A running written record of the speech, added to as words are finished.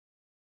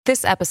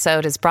This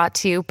episode is brought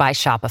to you by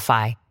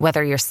Shopify.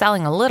 Whether you're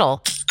selling a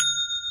little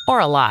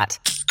or a lot,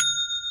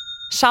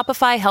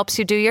 Shopify helps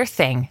you do your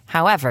thing,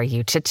 however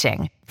you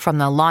cha-ching. From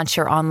the launch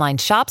your online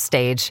shop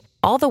stage,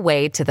 all the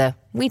way to the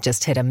we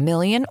just hit 1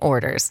 million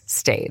orders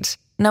stage.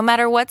 No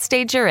matter what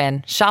stage you're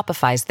in,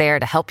 Shopify's there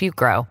to help you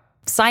grow.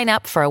 Sign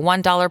up for a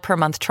 $1 per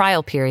month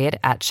trial period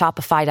at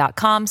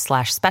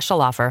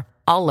shopify.com/special offer,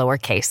 all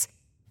lowercase.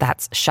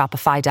 That's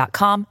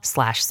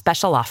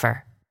shopify.com/special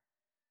offer.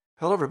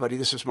 Hello, everybody.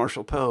 This is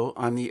Marshall Poe.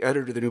 I'm the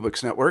editor of the New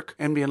Books Network.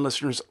 NBN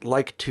listeners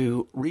like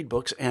to read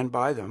books and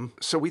buy them.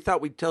 So we thought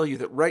we'd tell you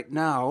that right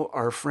now,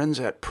 our friends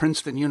at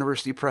Princeton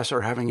University Press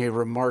are having a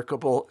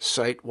remarkable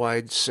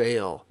site-wide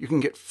sale. You can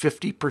get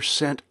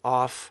 50%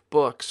 off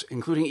books,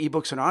 including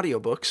ebooks and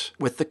audiobooks,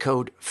 with the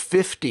code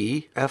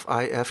 50,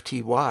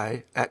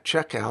 F-I-F-T-Y, at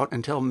checkout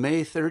until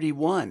May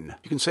 31.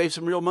 You can save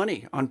some real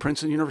money on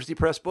Princeton University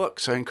Press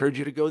books. I encourage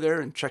you to go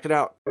there and check it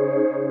out.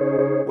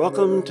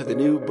 Welcome to the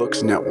New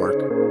Books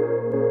Network.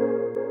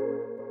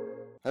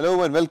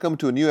 Hello and welcome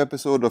to a new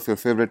episode of your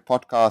favorite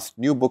podcast,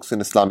 New Books in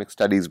Islamic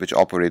Studies, which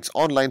operates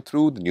online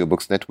through the New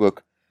Books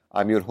Network.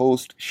 I'm your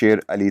host,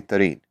 Sher Ali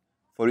Tareen.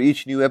 For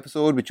each new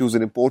episode, we choose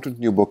an important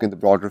new book in the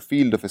broader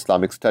field of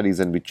Islamic studies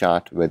and we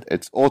chat with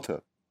its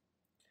author.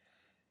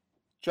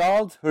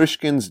 Charles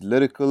Hirschkin's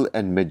lyrical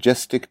and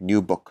majestic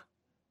new book,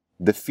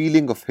 The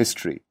Feeling of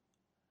History,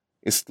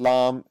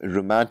 Islam,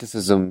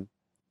 Romanticism,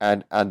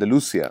 and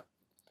Andalusia,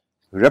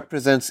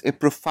 represents a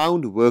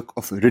profound work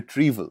of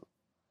retrieval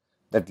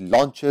that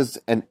launches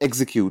and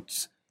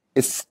executes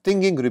a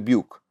stinging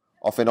rebuke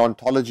of an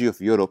ontology of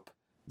Europe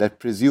that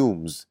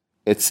presumes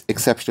its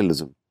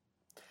exceptionalism.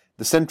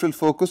 The central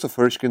focus of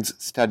Hirschkin's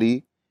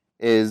study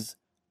is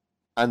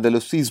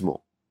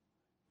Andalusismo,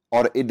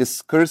 or a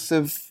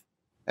discursive,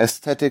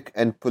 aesthetic,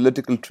 and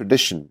political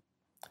tradition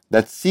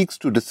that seeks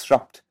to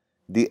disrupt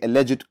the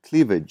alleged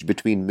cleavage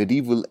between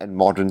medieval and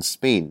modern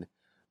Spain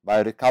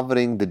by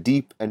recovering the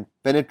deep and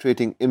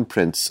penetrating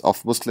imprints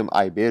of Muslim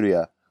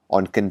Iberia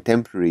on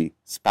contemporary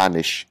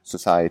Spanish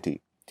society.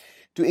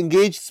 To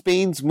engage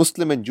Spain's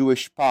Muslim and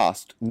Jewish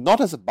past not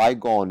as a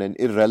bygone and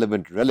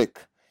irrelevant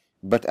relic,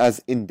 but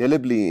as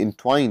indelibly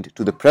entwined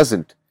to the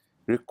present,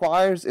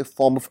 requires a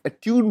form of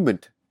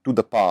attunement to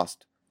the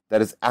past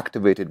that is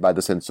activated by the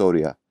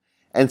sensoria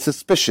and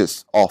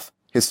suspicious of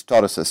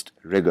historicist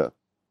rigor.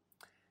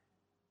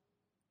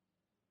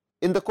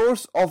 In the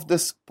course of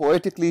this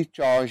poetically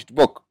charged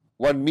book,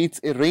 one meets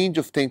a range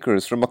of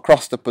thinkers from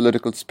across the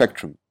political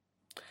spectrum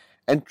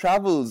and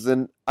travels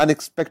in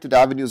unexpected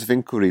avenues of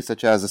inquiry,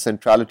 such as the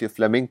centrality of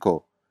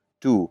flamenco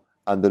to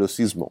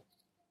Andalusismo.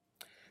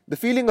 The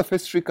Feeling of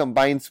History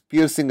combines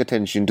piercing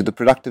attention to the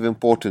productive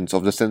importance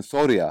of the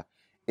sensoria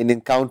in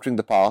encountering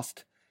the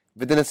past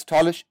with an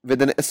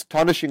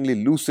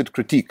astonishingly lucid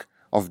critique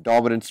of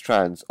dominant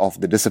strands of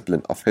the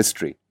discipline of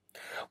history.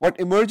 What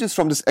emerges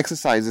from this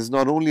exercise is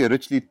not only a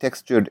richly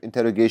textured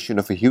interrogation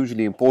of a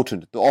hugely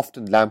important, though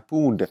often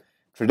lampooned,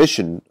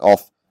 tradition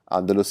of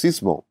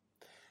Andalusismo,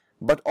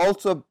 but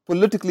also a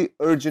politically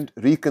urgent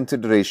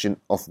reconsideration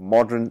of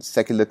modern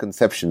secular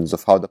conceptions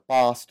of how the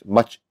past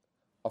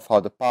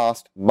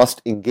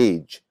must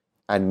engage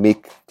and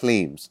make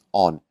claims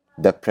on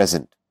the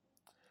present.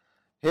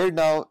 Here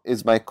now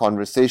is my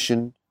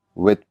conversation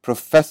with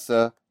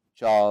Professor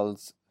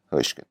Charles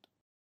Hirschkin.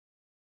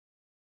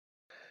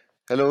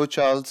 Hello,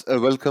 Charles.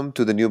 Welcome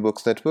to the New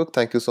Books Network.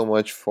 Thank you so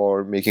much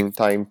for making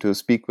time to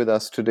speak with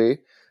us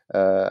today.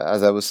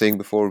 As I was saying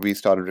before we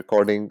started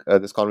recording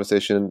this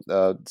conversation,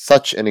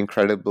 such an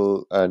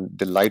incredible and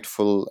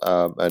delightful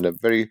and a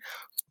very,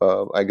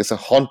 a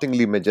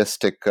hauntingly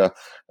majestic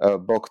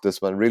book,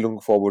 this one. Really looking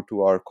forward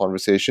to our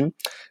conversation.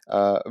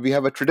 We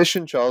have a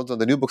tradition, Charles, on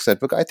the New Books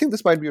Network. I think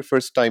this might be your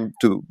first time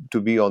to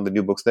be on the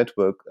New Books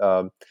Network.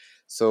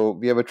 So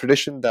we have a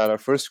tradition that our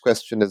first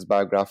question is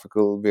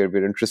biographical, where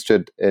we're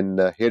interested in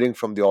hearing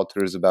from the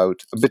authors a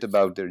bit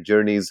about their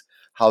journeys,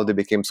 how they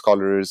became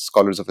scholars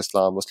of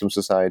Islam, Muslim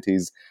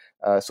societies.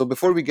 So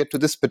before we get to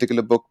this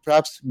particular book,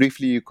 perhaps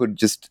briefly you could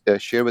just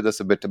share with us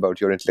a bit about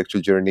your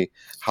intellectual journey,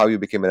 how you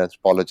became an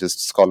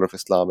anthropologist, scholar of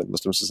Islam and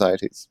Muslim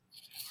societies.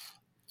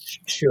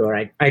 Sure,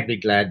 I'd be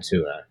glad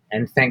to.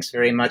 And thanks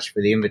very much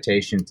for the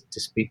invitation to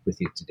speak with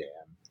you today.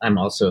 I'm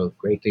also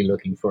greatly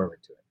looking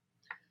forward to it.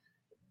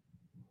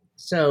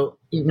 So,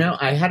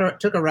 I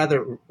took a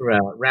rather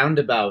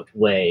roundabout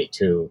way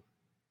to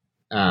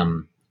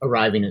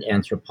arriving at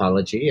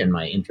anthropology and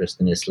my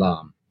interest in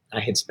Islam. I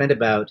had spent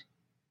about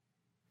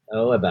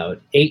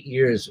 8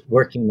 years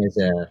working as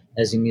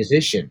a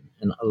musician,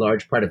 and a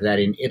large part of that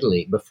in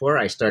Italy before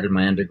I started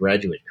my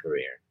undergraduate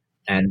career.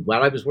 And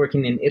while I was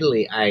working in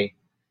Italy,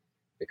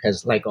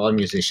 because like all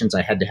musicians,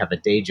 I had to have a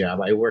day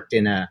job. I worked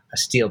in a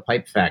steel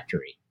pipe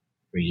factory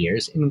for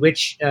years, in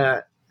which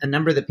a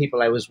number of the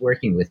people I was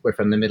working with were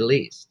from the Middle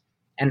East.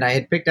 And I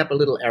had picked up a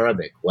little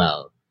Arabic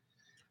while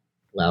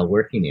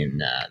working in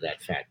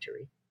that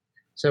factory.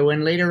 So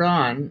when later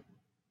on,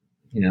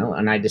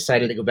 and I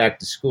decided to go back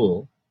to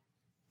school,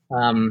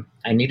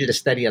 I needed to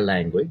study a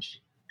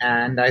language.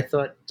 and I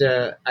thought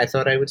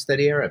I would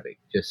study Arabic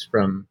just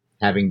from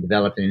having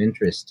developed an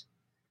interest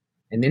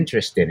in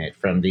it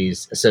from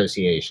these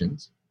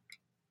associations.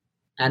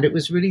 And it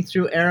was really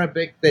through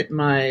Arabic that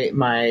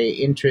my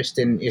interest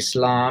in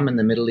Islam and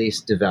the Middle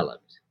East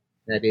developed.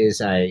 That is,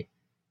 through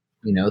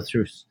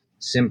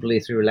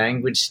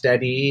language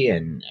study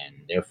and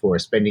therefore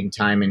spending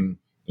time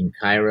in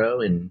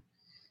Cairo in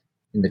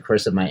the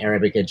course of my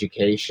Arabic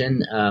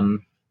education,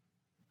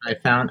 I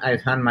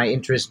found my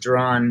interest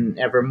drawn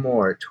ever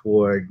more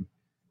toward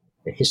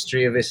the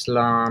history of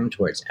Islam,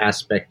 towards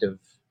aspect of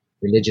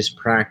religious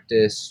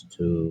practice,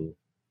 to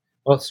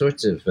all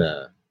sorts of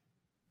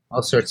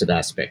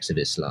aspects of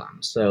Islam.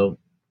 So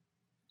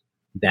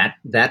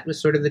that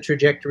was sort of the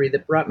trajectory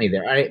that brought me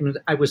there.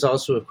 I was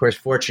also, of course,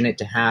 fortunate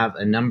to have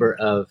a number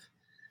of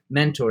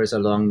mentors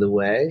along the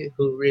way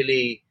who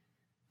really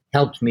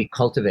helped me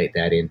cultivate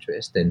that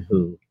interest and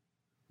who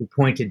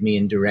pointed me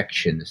in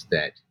directions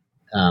that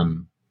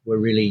were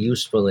really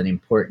useful and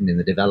important in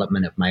the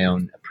development of my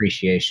own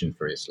appreciation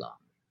for Islam.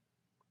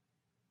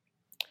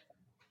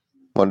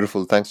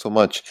 Wonderful. Thanks so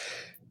much.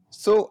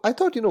 So I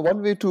thought,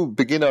 one way to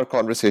begin our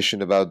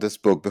conversation about this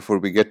book before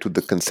we get to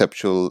the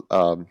conceptual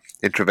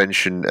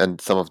intervention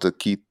and some of the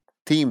key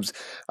themes,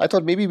 I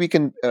thought maybe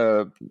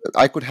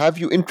I could have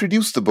you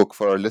introduce the book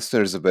for our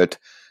listeners a bit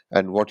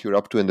and what you're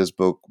up to in this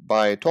book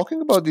by talking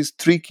about these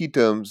three key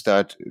terms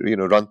that,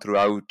 run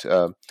throughout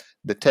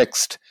the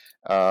text,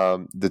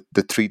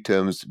 the three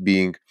terms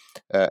being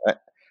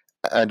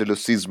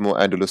Andalusismo,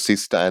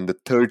 Andalusista, and the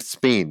third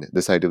Spain,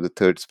 this idea of the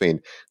third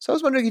Spain. So I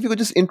was wondering if you could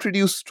just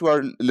introduce to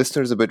our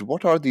listeners a bit,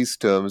 what are these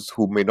terms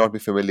who may not be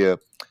familiar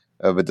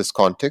with this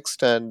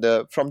context? And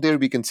from there,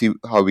 we can see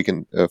how we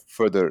can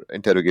further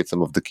interrogate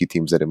some of the key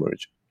themes that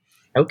emerge.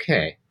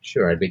 Okay,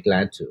 sure, I'd be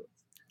glad to.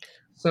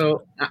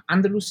 So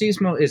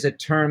Andalusismo is a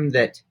term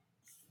that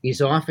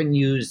is often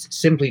used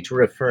simply to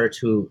refer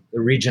to a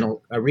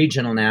regional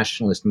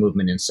nationalist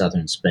movement in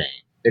southern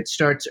Spain that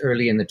starts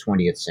early in the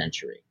 20th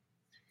century.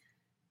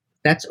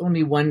 That's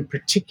only one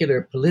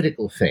particular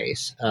political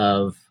face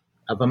of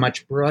a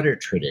much broader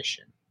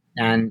tradition.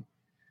 And,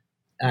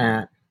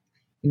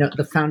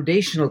 the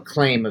foundational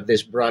claim of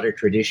this broader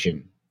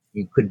tradition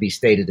could be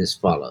stated as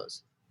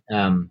follows.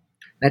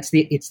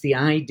 It's the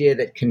idea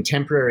that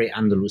contemporary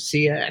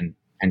Andalusia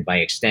and by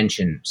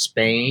extension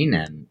Spain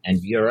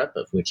and Europe,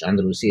 of which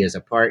Andalusia is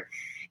a part,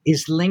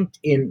 is linked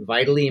in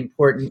vitally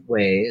important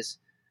ways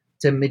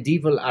to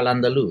medieval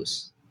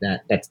Al-Andalus.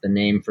 That's the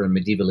name for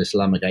medieval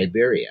Islamic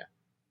Iberia.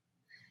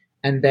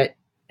 And that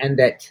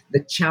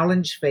the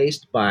challenge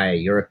faced by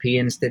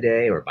Europeans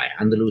today or by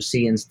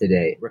Andalusians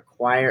today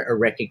require a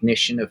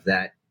recognition of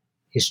that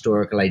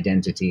historical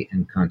identity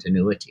and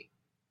continuity.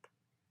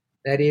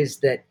 That is,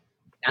 that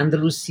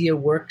Andalusia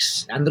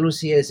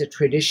is a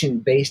tradition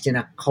based in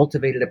a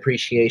cultivated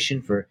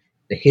appreciation for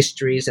the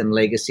histories and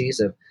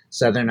legacies of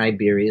southern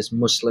Iberia's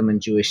Muslim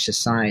and Jewish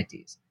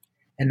societies,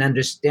 and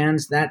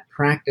understands that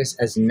practice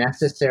as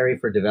necessary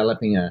for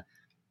developing a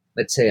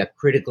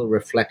critical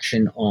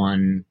reflection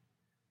on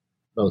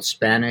both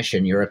Spanish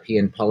and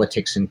European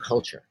politics and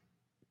culture.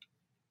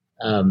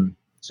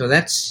 So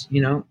that's,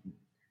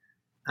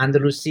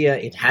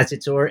 Andalusia. It has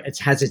its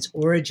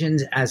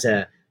origins as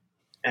a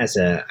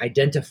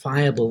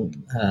identifiable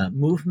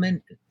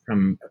movement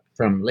from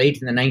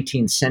late in the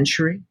 19th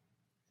century.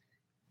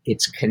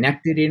 It's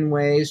connected in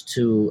ways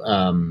to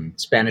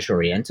Spanish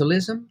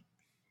Orientalism.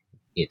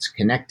 It's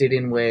connected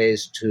in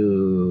ways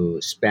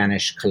to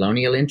Spanish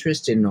colonial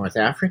interests in North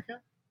Africa.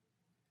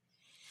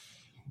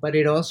 But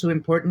it also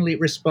importantly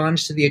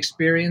responds to the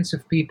experience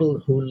of people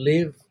who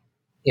live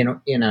in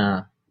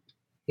a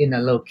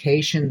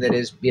location that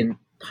has been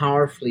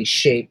powerfully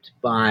shaped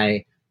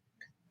by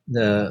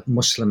the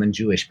Muslim and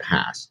Jewish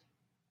past,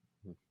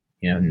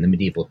 in the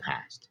medieval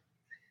past.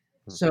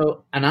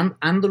 So,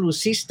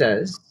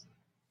 Andalusistas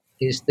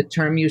is the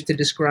term used to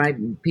describe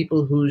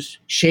people who's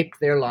shaped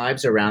their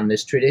lives around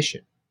this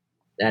tradition.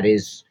 That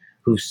is,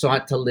 who've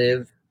sought to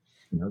live,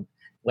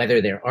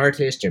 whether they're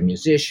artists or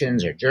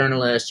musicians or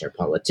journalists or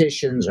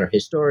politicians or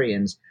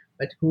historians,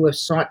 but who have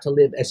sought to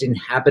live as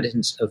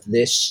inhabitants of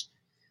this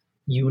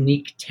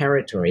unique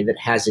territory that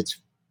has its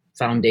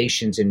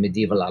foundations in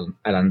medieval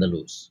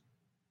Al-Andalus.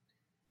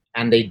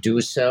 And they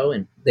do so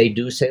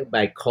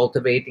by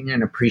cultivating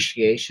an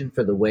appreciation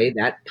for the way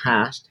that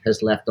past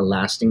has left a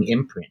lasting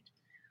imprint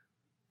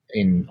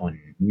on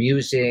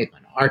music,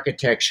 on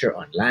architecture,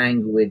 on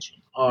language,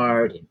 in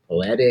art, in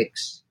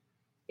poetics,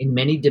 in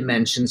many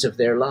dimensions of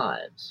their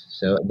lives.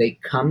 So they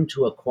come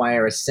to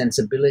acquire a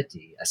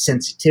sensitivity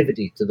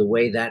to the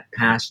way that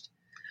past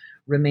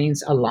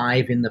remains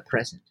alive in the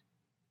present.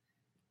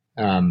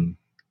 In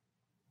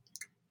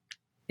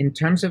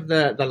terms of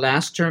the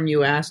last term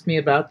you asked me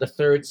about, the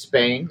third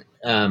Spain,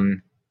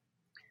 the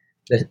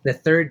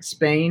third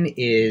Spain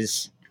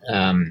is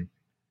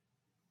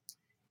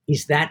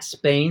that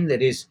Spain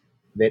that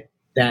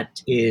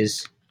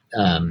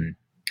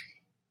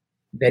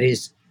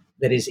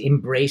is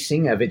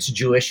embracing of its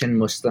Jewish and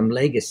Muslim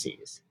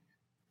legacies.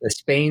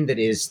 Spain that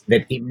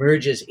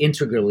emerges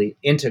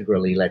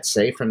integrally, let's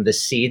say, from the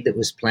seed that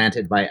was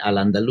planted by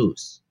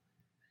Al-Andalus.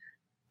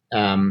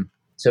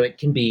 So it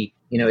can be,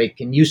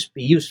 be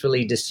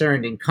usefully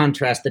discerned in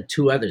contrast to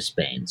two other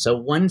Spain. So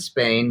one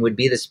Spain would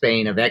be the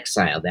Spain of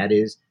exile, that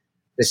is,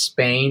 the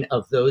Spain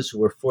of those who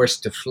were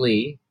forced to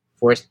flee,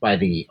 forced by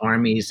the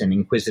armies and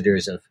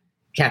inquisitors of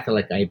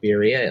Catholic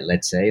Iberia,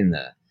 let's say in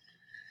the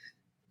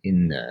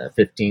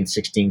 15th,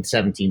 16th,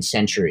 17th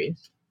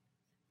centuries.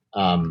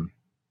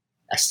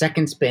 A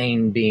second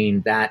Spain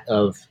being that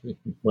of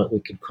what we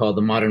could call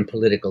the modern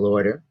political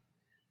order,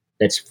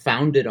 that's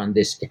founded on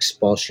this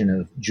expulsion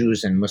of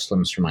Jews and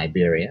Muslims from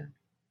Iberia,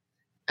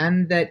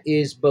 and that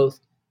is both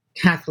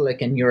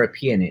Catholic and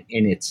European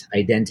in its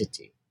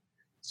identity.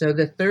 So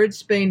the third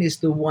Spain is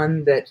the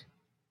one that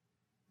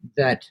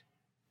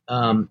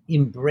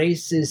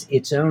embraces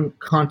its own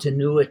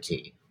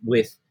continuity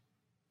with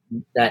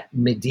that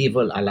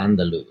medieval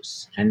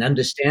Al-Andalus and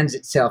understands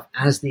itself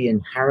as the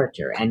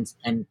inheritor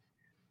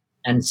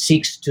and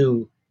seeks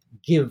to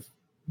give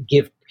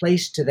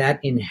place to that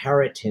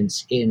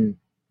inheritance in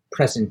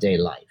present day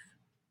life.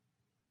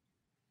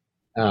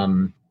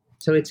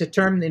 So it's a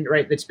term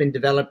that's been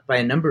developed by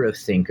a number of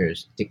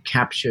thinkers to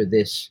capture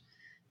this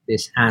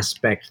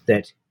aspect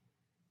that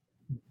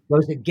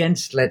goes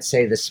against, let's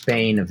say, the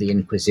Spain of the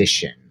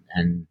Inquisition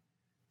and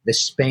the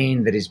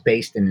Spain that is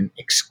based in an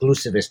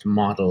exclusivist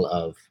model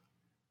of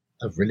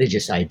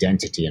religious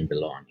identity and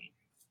belonging.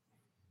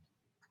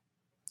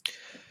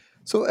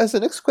 So as the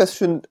next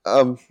question,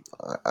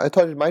 I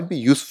thought it might be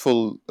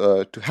useful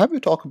to have you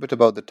talk a bit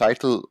about the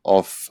title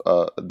of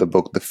the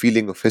book, The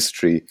Feeling of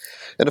History.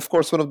 And of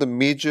course, one of the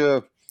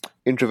major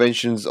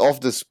interventions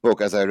of this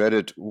book, as I read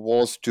it,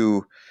 was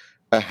to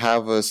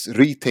have us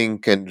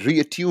rethink and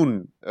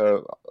reattune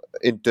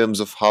in terms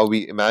of how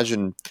we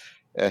imagine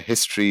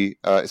history,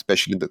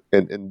 especially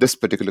in this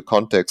particular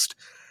context.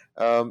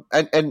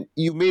 And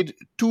you made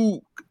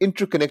two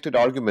interconnected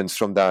arguments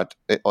from that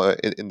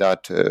in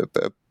that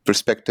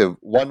perspective.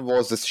 One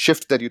was this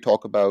shift that you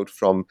talk about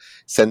from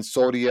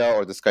sensoria,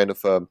 or this kind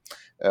of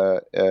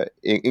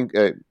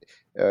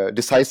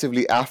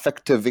decisively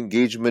affective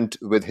engagement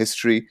with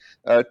history,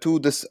 to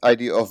this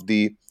idea of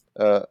the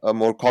a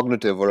more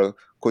cognitive or a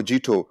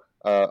cogito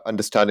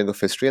understanding of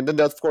history. And then,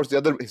 of course, the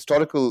other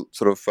historical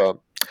sort of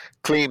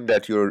claim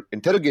that you're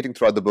interrogating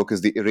throughout the book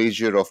is the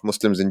erasure of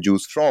Muslims and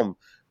Jews from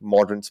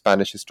modern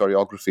Spanish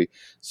historiography.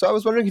 So I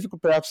was wondering if you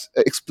could perhaps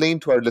explain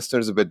to our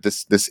listeners a bit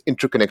this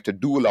interconnected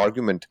dual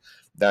argument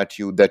that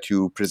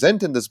you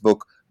present in this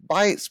book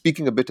by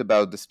speaking a bit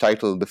about this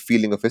title, The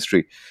Feeling of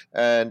History.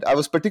 And I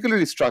was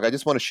particularly struck, I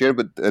just want to share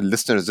with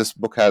listeners, this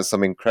book has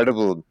some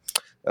incredible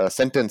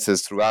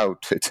sentences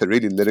throughout. It's a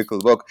really lyrical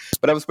book.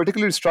 But I was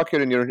particularly struck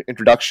here in your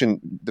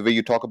introduction, the way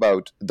you talk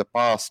about the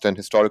past and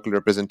historical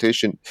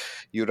representation.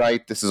 You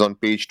write, this is on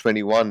page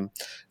 21,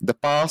 the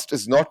past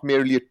is not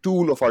merely a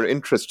tool of our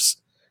interests,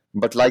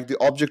 but like the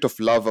object of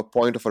love, a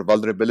point of our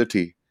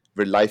vulnerability,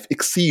 where life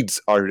exceeds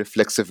our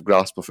reflexive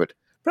grasp of it.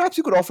 Perhaps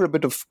you could offer a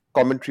bit of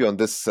commentary on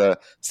this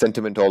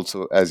sentiment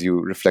also as you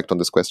reflect on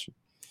this question.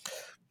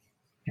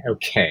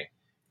 Okay.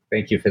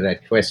 Thank you for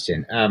that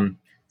question.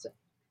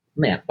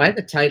 By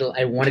the title,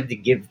 I wanted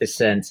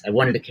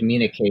to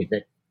communicate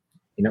that,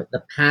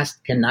 the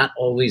past cannot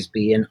always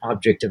be an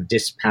object of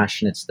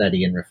dispassionate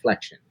study and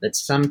reflection, that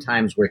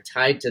sometimes we're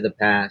tied to the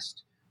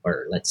past,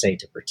 or let's say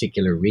to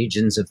particular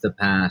regions of the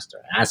past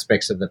or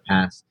aspects of the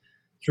past,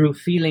 through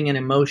feeling and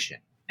emotion,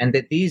 and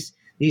that these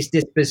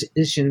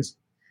dispositions,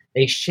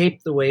 they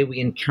shape the way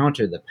we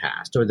encounter the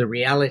past or the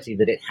reality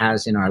that it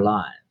has in our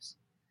lives,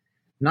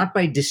 not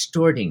by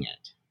distorting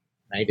it.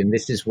 Right. And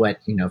this is what,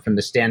 from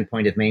the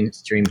standpoint of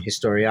mainstream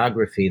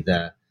historiography,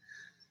 the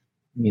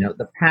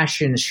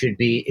passions should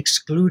be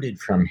excluded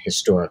from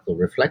historical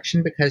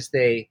reflection because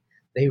they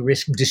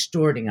risk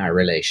distorting our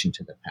relation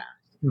to the past.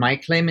 My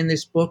claim in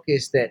this book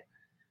is that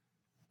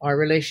our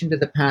relation to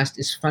the past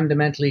is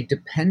fundamentally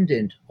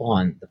dependent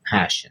on the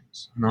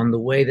passions and on the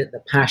way that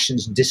the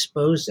passions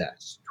dispose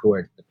us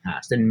toward the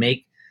past and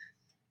make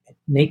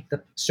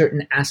the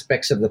certain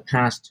aspects of the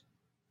past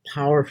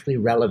powerfully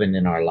relevant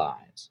in our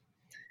lives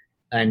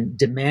and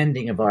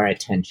demanding of our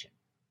attention.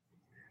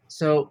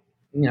 So,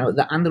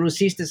 the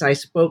Andalusistas I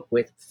spoke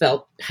with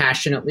felt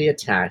passionately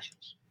attached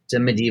to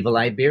medieval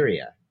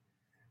Iberia,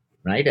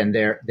 right? And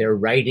their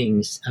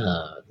writings,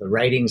 the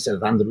writings of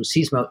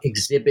Andalusismo,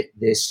 exhibit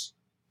this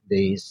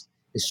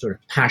sort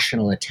of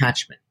passional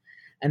attachment.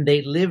 And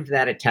they lived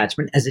that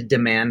attachment as a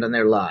demand on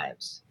their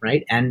lives,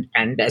 right? And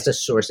as a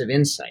source of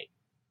insight.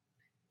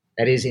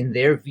 That is, in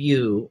their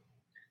view,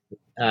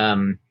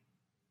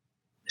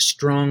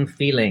 strong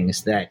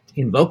feelings that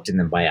invoked in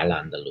them by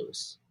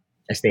Al-Andalus,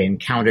 as they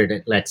encountered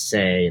it, let's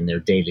say, in their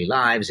daily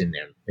lives, in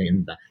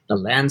the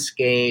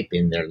landscape,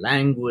 in their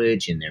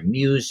language, in their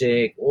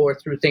music, or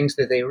through things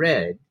that they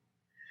read,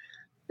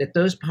 that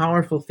those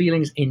powerful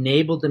feelings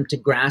enabled them to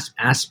grasp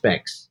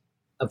aspects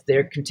of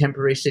their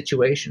contemporary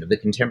situation, of the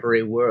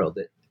contemporary world,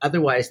 that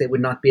otherwise they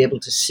would not be able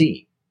to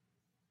see.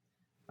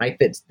 Right?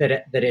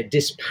 That a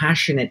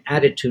dispassionate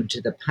attitude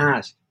to the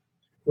past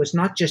was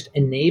not just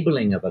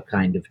enabling of a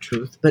kind of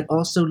truth, but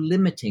also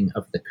limiting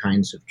of the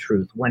kinds of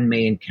truth one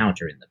may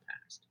encounter in the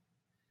past.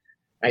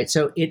 Right?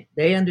 So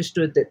they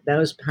understood that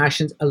those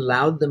passions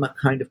allowed them a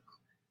kind of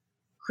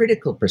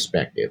critical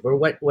perspective, or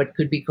what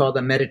could be called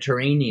a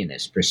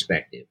Mediterraneanist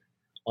perspective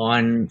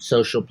on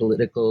social,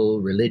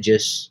 political,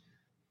 religious,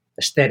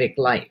 aesthetic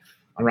life,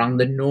 around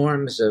the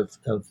norms of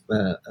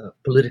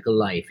political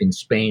life in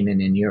Spain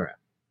and in Europe,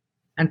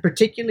 and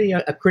particularly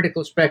a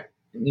critical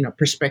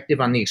perspective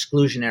on the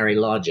exclusionary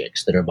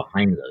logics that are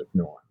behind those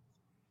norms.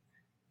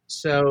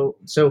 So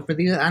for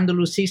the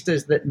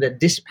Andalusistas, the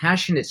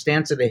dispassionate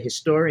stance of the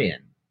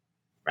historian,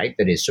 right,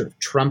 that is sort of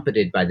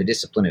trumpeted by the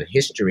discipline of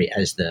history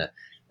as the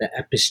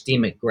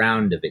epistemic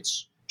ground of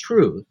its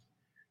truth,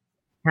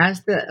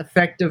 has the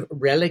effect of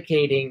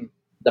relegating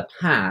the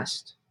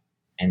past,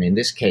 and in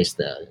this case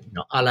the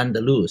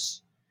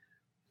Al-Andalus,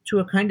 to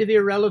a kind of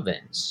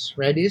irrelevance,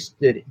 right? Is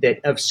that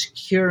of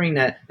securing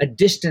a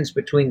distance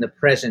between the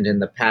present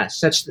and the past,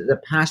 such that the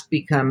past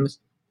becomes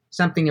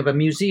something of a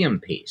museum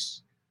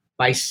piece,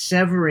 by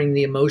severing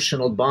the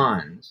emotional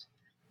bonds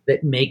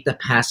that make the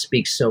past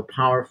speak so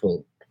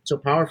powerfully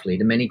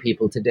to many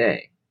people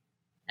today.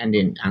 And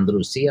in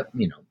Andalusia,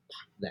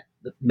 that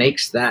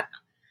makes that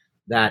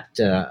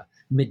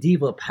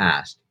medieval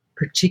past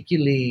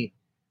particularly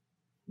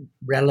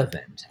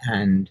relevant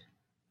and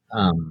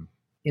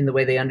in the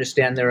way they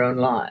understand their own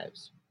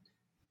lives.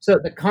 So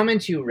the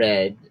comment you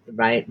read,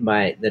 right,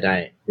 that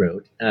I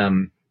wrote,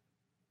 I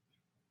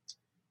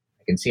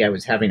can see I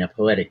was having a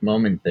poetic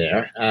moment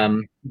there,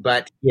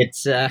 but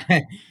it's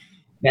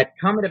that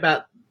comment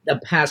about the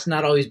past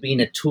not always being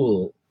a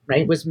tool,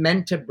 right, was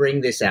meant to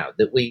bring this out,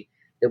 that we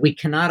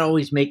cannot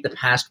always make the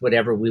past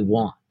whatever we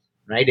want,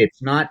 right?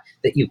 It's not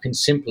that you can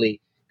simply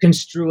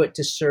construe it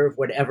to serve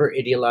whatever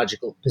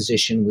ideological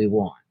position we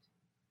want.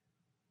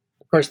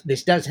 Of course,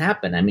 this does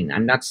happen. I mean,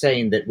 I'm not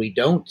saying that we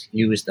don't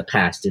use the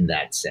past in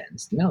that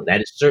sense. No, that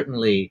is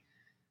certainly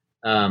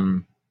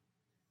the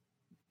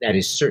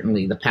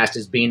past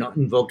is being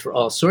invoked for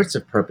all sorts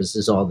of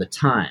purposes all the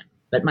time.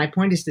 But my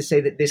point is to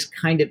say that this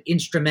kind of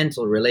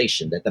instrumental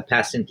relation, that the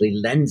past simply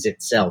lends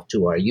itself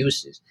to our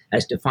uses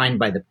as defined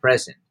by the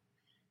present,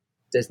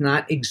 does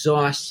not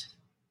exhaust,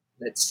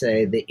 let's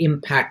say, the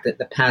impact that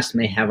the past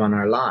may have on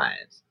our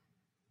lives.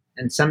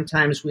 And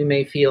sometimes we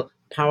may feel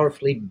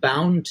powerfully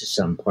bound to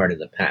some part of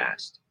the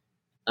past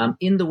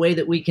in the way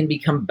that we can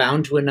become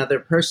bound to another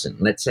person,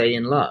 let's say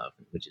in love,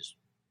 which is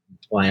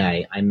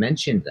why I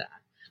mentioned that.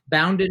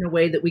 Bound in a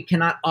way that we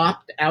cannot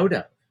opt out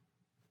of,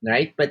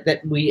 right? But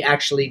that we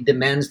actually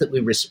demands that we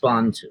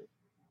respond to.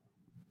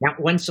 Now,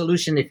 one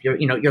solution, if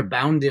you're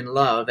bound in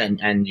love and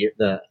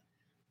the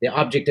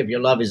object of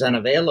your love is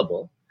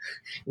unavailable,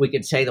 we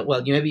could say that,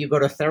 well, maybe you go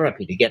to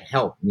therapy to get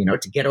help,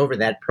 to get over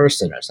that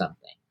person or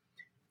something.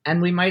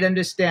 And we might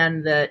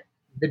understand that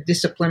the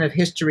discipline of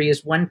history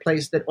is one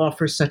place that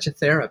offers such a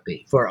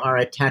therapy for our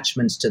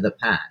attachments to the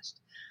past,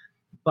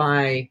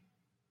 by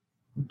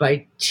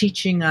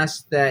teaching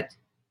us that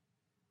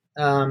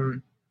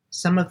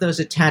some of those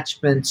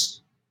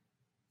attachments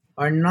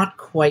are not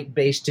quite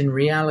based in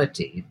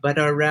reality, but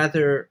are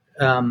rather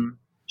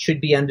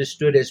should be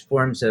understood as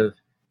forms of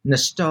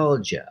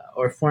nostalgia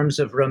or forms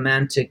of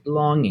romantic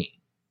longing,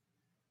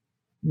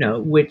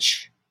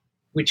 which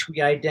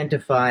we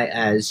identify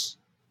as,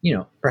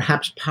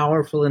 perhaps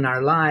powerful in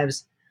our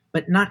lives,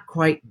 but not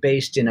quite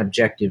based in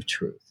objective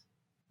truth.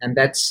 And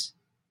that's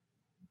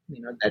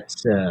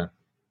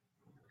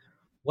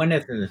one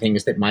of the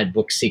things that my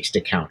book seeks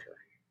to counter.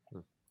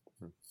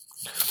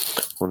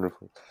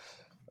 Wonderful.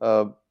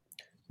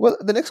 Well,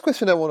 the next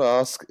question I want to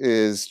ask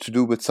is to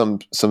do with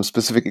some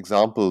specific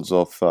examples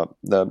of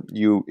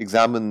you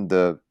examine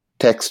the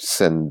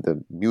texts and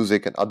the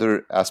music and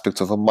other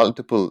aspects of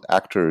multiple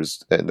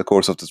actors in the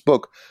course of this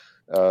book.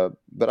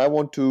 But I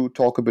want to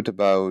talk a bit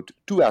about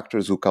two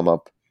actors who come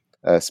up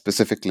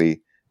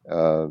specifically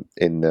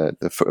in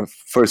the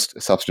first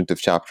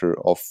substantive chapter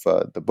of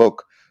the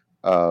book,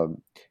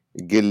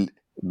 Gil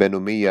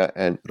Benumea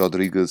and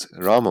Rodriguez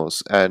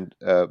Ramos, and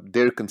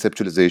their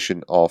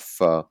conceptualization of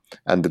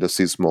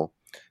Andalusismo.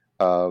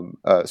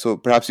 So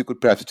perhaps you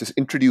could just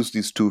introduce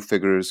these two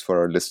figures for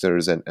our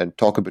listeners and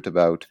talk a bit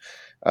about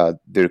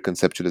their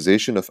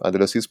conceptualization of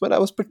Andalusismo. And I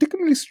was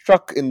particularly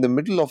struck in the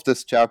middle of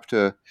this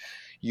chapter,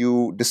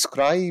 you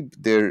describe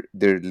their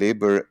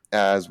labor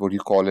as what you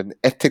call an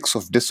ethics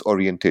of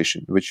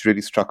disorientation, which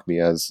really struck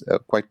me as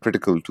quite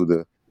critical to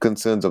the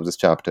concerns of this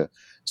chapter.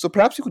 So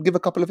perhaps you could give a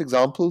couple of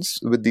examples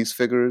with these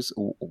figures.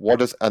 What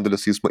does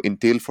Andalusismo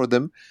entail for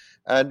them?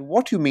 And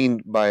what you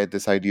mean by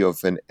this idea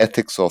of an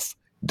ethics of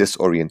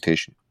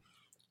disorientation?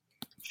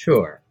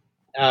 Sure.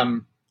 I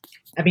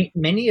mean,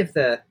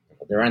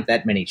 there aren't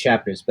that many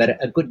chapters,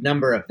 but a good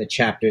number of the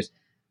chapters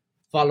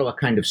follow a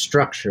kind of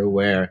structure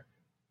where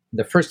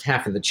the first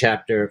half of the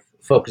chapter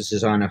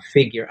focuses on a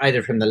figure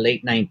either from the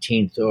late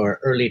 19th or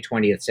early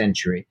 20th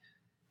century,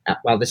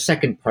 while the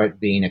second part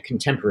being a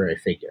contemporary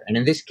figure. And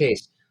in this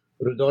case,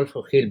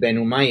 Rodolfo Gil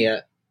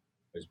Benumea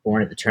was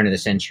born at the turn of the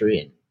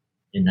century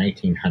in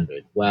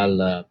 1900,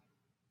 while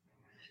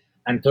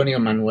Antonio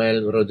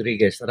Manuel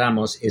Rodriguez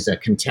Ramos is a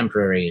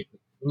contemporary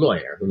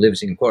lawyer who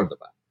lives in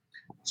Cordoba.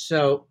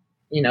 So,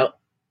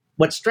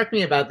 what struck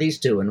me about these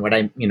two, and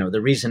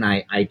the reason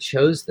I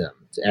chose them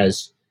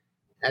as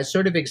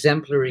sort of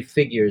exemplary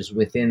figures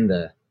within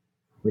the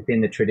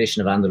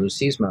tradition of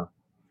Andalusismo,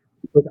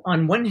 was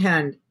on one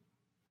hand,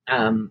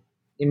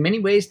 in many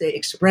ways they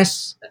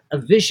express a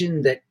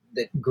vision that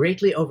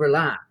greatly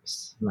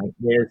overlaps. Like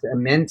there's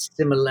immense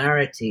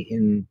similarity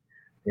in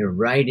their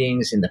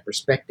writings, in the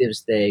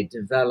perspectives they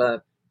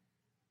develop,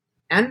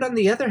 and on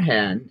the other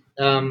hand,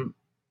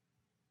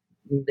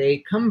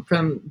 they come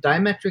from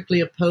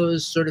diametrically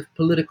opposed sort of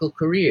political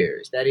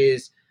careers. That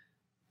is,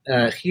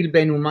 Gil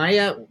Ben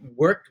Umayya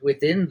worked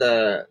within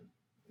the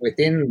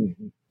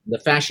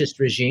fascist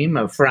regime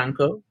of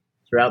Franco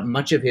throughout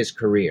much of his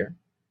career,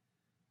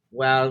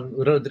 while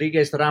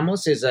Rodriguez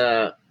Ramos is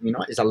a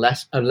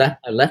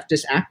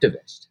leftist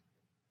activist.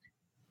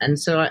 And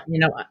so,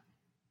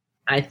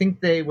 I think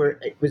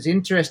it was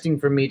interesting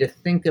for me to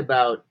think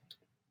about,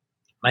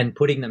 and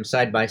putting them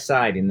side by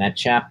side in that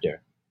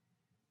chapter,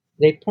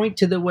 they point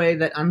to the way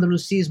that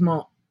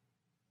Andalusismo,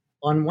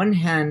 on one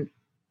hand,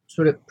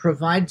 sort of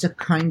provides a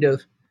kind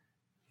of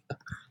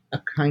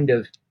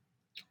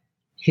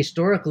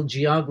historical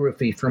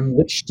geography from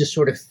which to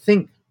sort of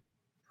think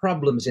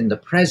problems in the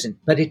present,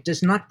 but it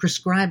does not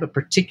prescribe a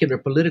particular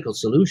political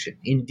solution.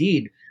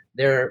 Indeed,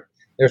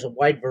 there's a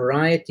wide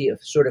variety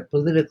of sort of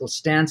political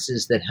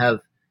stances that have,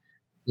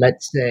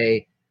 let's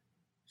say,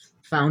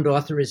 found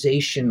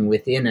authorization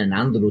within an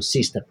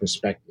Andalusista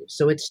perspective.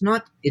 So it's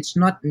not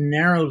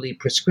narrowly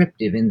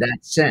prescriptive in that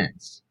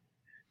sense.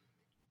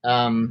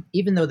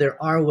 Even though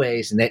there are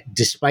ways, and that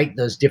despite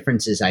those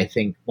differences, I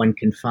think one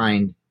can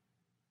find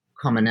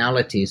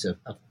commonalities of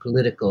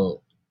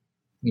political,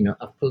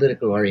 of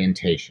political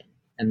orientation.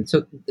 And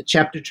so the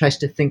chapter tries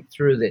to think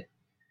through that.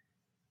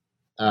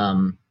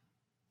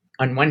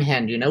 On one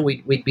hand,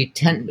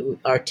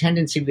 our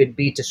tendency would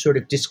be to sort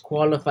of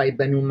disqualify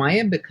Ben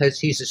Umayya because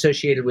he's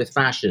associated with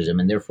fascism,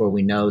 and therefore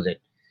we know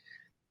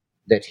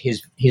that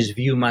his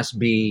view must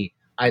be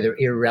either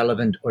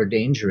irrelevant or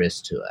dangerous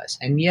to us.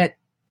 And yet,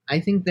 I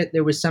think that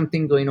there was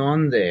something going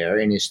on there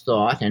in his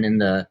thought and in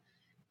the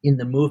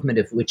movement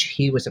of which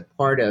he was a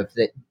part of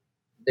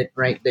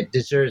that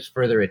deserves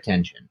further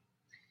attention.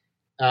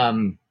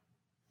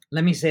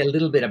 Let me say a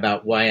little bit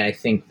about why I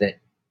think that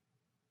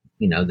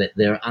that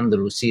their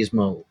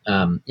Andalusismo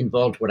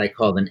involved what I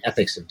call an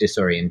ethics of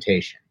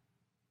disorientation.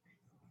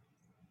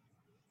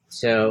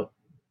 So,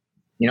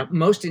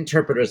 most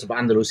interpreters of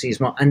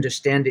Andalusismo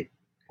understand it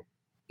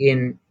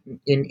in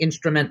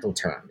instrumental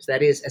terms.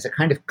 That is, as a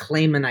kind of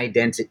claim on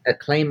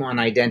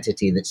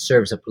identity that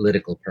serves a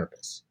political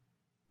purpose,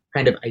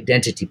 kind of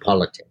identity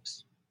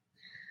politics,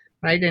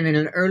 right? And in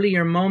an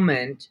earlier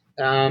moment,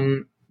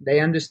 they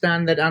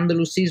understand that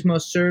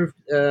Andalusismo served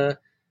the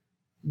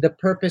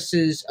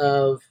purposes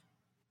of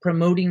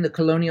promoting the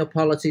colonial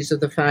policies of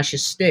the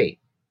fascist state.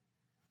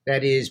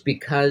 That is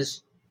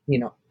because,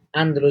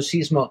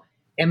 Andalusismo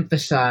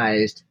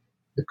emphasized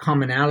the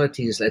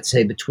commonalities, let's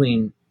say,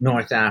 between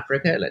North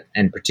Africa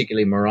and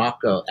particularly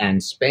Morocco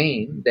and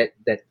Spain,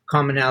 that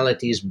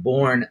commonalities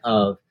born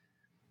of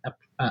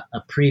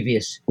a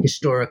previous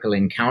historical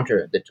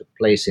encounter that took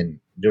place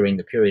during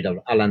the period of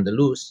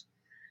Al-Andalus,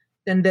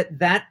 then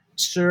that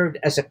served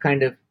as a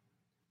kind of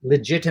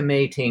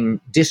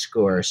legitimating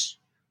discourse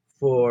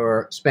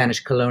for Spanish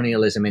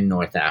colonialism in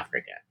North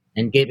Africa,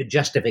 and gave a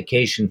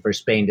justification for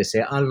Spain to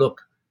say,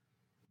 look,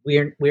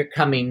 we're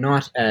coming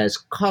not as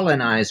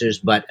colonizers,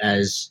 but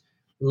as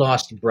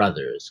lost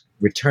brothers,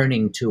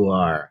 returning to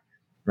our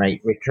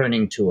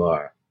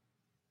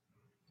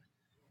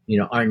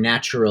our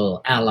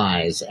natural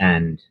allies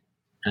and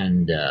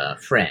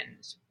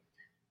friends.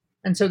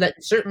 And so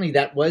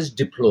that was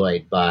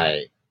deployed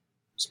by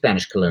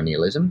Spanish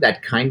colonialism,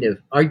 that kind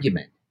of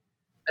argument.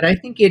 But I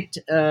think it,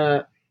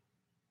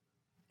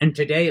 and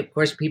today, of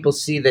course, people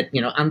see that,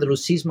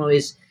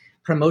 Andalusismo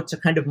promotes a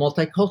kind of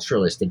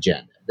multiculturalist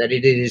agenda, that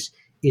it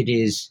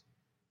is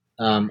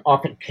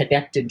often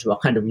connected to a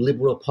kind of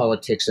liberal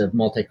politics of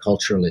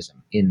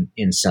multiculturalism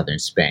in southern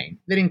Spain.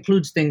 That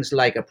includes things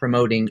like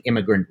promoting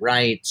immigrant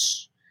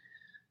rights,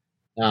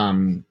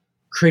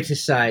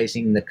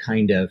 criticizing the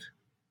kind of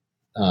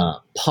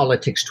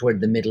politics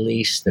toward the Middle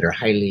East that are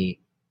highly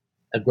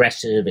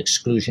aggressive,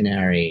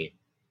 exclusionary,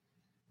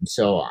 and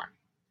so on.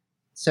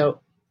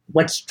 So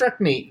what struck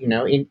me,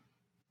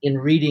 in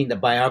reading the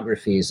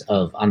biographies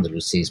of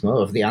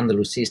Andalusismo, of the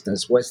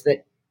Andalusistas, was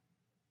that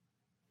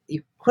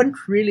you couldn't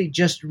really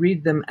just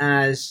read them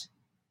as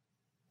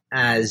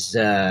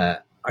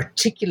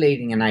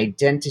articulating an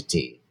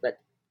identity, but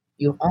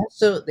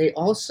they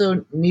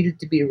also needed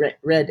to be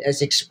read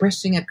as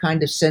expressing a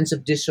kind of sense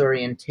of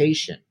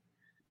disorientation.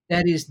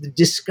 That is, the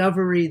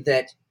discovery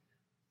that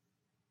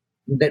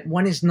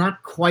one is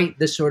not quite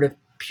the sort of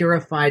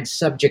purified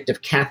subject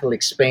of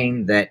Catholic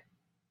Spain that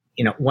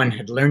one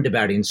had learned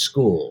about in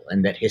school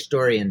and that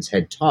historians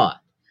had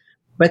taught,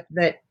 but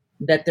that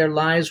their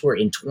lives were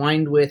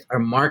entwined with or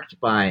marked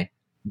by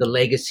the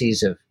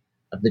legacies of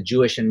of the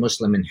Jewish and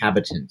Muslim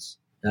inhabitants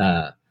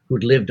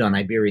who'd lived on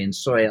Iberian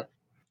soil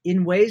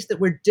in ways that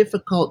were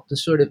difficult to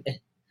sort of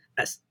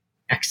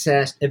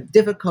assess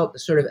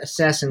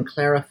and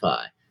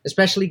clarify,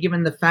 especially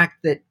given the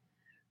fact that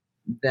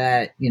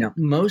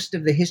most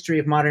of the history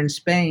of modern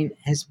Spain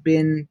has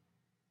been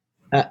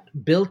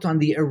built on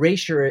the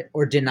erasure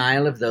or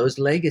denial of those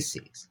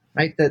legacies,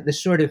 right? The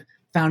sort of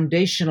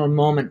foundational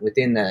moment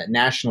within the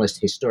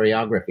nationalist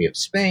historiography of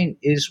Spain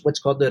is what's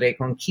called the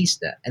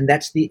Reconquista, and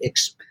that's the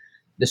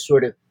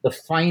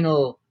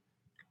final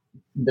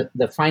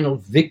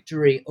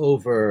victory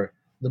over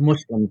the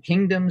Muslim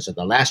kingdoms, or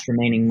the last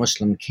remaining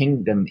Muslim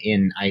kingdom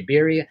in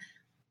Iberia,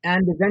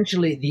 and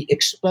eventually the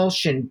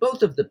expulsion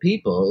both of the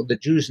people, the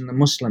Jews and the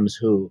Muslims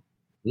who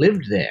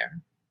lived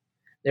there,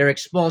 their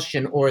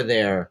expulsion or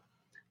their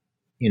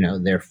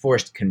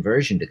forced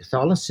conversion to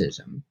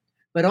Catholicism,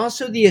 but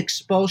also the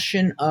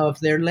expulsion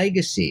of their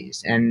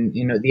legacies and,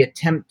 the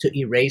attempt to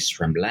erase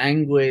from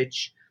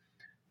language,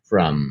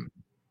 from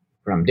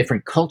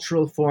different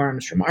cultural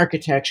forms, from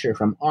architecture,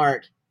 from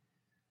art,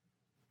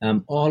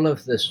 all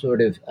of the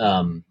sort of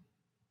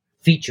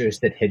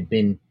features that had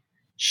been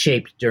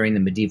shaped during the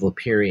medieval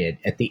period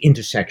at the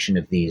intersection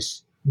of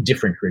these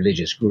different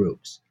religious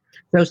groups.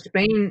 So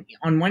Spain,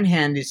 on one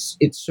hand, it's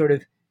sort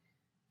of,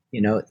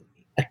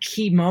 a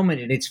key moment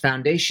in its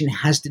foundation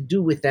has to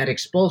do with that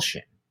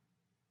expulsion.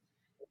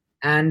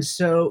 And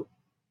so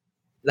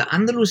the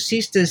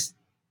Andalusistas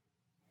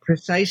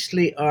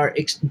precisely are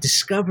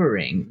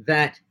discovering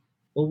that,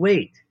 well,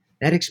 wait,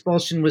 that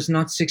expulsion was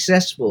not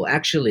successful.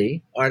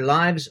 Actually, our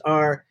lives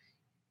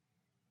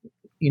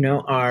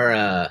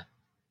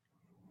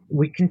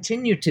we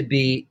continue to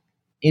be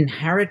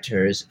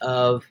inheritors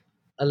of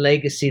a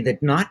legacy that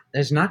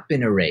has not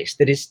been erased,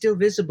 that is still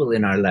visible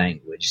in our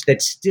language,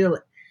 that's still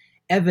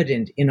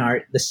evident in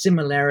the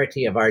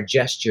similarity of our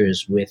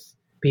gestures with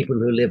people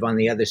who live on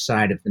the other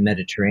side of the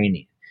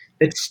Mediterranean.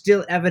 That's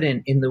still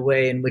evident in the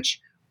way in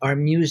which our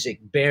music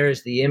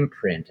bears the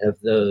imprint of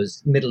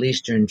those Middle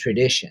Eastern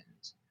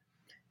traditions.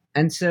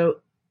 And so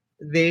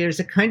there's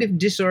a kind of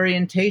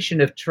disorientation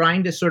of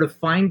trying to sort of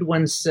find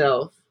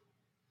oneself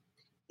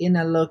in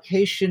a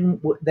location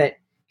that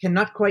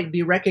cannot quite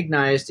be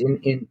recognized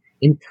in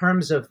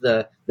terms of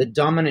the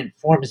dominant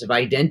forms of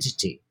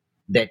identity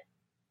that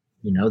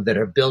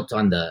are built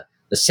on the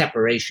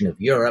separation of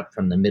Europe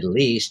from the Middle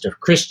East, of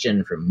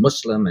Christian from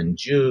Muslim and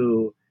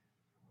Jew.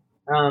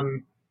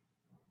 And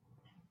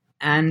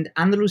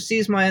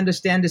Andalusismo, I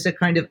understand, is a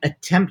kind of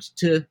attempt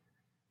to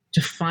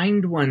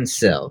find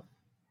oneself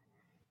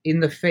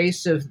in the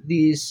face of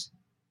these,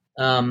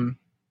 in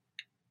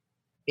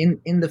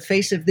the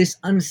face of this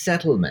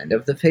unsettlement,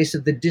 of the face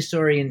of the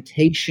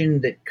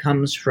disorientation that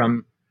comes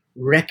from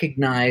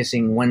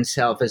recognizing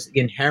oneself as the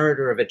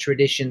inheritor of a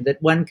tradition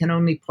that one can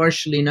only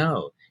partially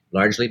know,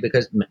 largely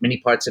because many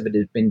parts of it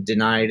have been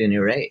denied and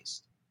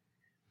erased.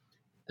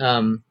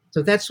 So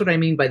that's what I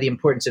mean by the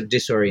importance of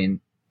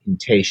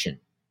disorientation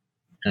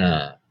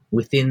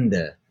within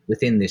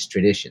this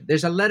tradition.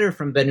 There's a letter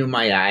from Ben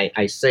Umayya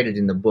I cited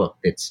in the book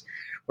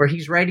where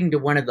he's writing to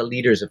one of the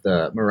leaders of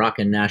the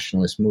Moroccan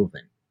nationalist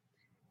movement,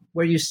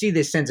 where you see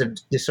this sense of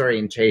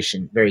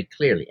disorientation very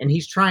clearly. And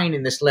he's trying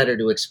in this letter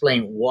to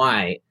explain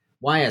why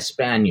a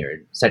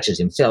Spaniard such as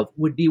himself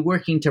would be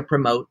working to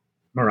promote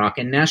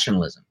Moroccan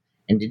nationalism.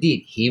 And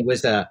indeed, he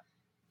was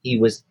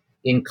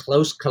in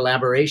close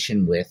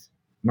collaboration with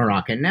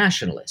Moroccan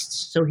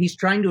nationalists. So he's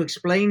trying to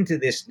explain to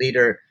this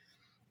leader,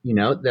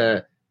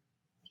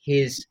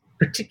 his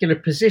particular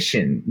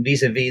position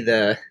vis-a-vis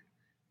the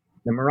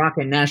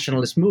Moroccan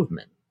nationalist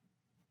movement.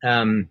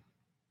 And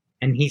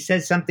he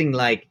says something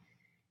like,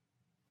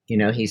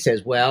 he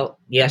says, well,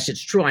 yes,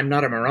 it's true, I'm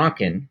not a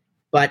Moroccan,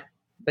 but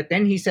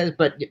then he says,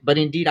 but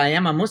indeed I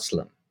am a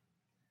Muslim.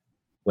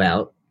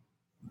 Well,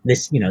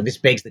 this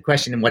begs the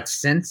question, in what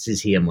sense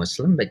is he a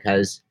Muslim?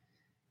 Because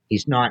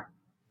he's not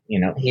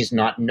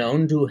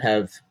known to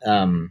have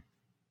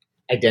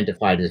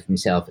identified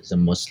himself as a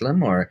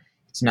Muslim, or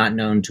it's not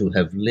known to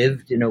have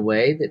lived in a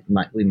way that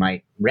we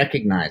might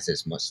recognize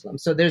as Muslim.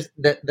 So there's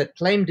the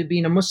claim to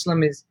being a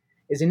Muslim is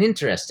an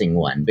interesting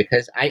one,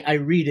 because I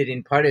read it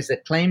in part as a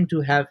claim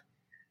to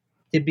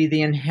be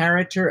the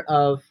inheritor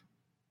of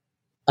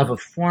a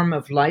form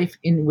of life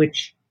in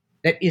which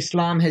that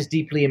Islam has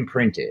deeply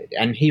imprinted,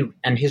 and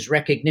his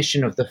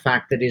recognition of the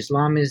fact that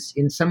Islam is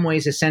in some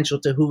ways essential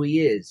to who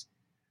he is,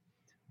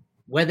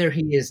 whether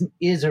he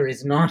is or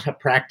is not a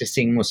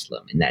practicing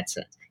Muslim in that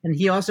sense. And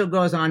he also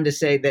goes on to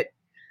say that,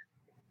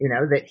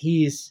 that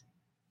he's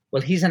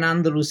an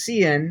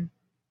Andalusian,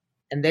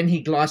 and then he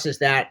glosses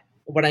that.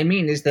 What I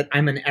mean is that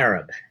I'm an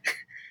Arab.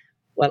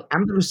 Well,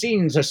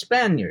 Andalusians are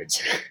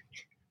Spaniards,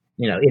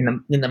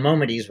 in the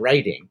moment he's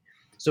writing.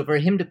 So for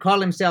him to call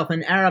himself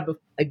an Arab,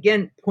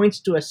 again, points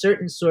to a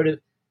certain sort of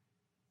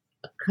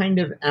a kind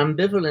of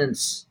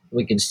ambivalence,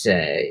 we could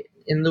say,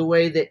 in the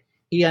way that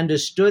he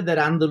understood that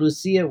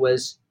Andalusia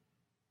was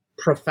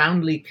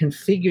profoundly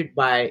configured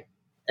by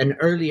an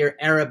earlier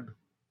Arab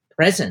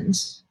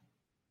presence,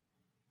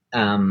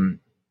 and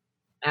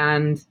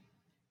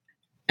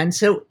And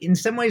so in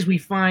some ways we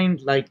find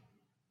like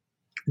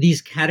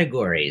these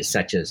categories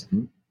such as,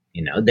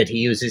 that he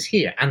uses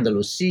here,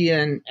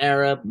 Andalusian,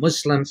 Arab,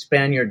 Muslim,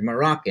 Spaniard,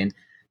 Moroccan,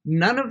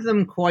 none of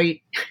them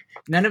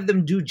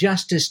do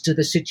justice to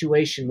the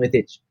situation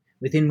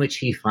within which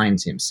he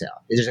finds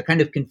himself. There's a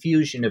kind of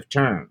confusion of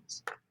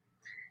terms.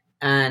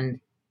 And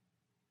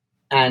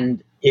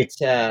it's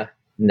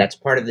that's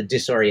part of the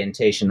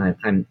disorientation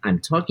I'm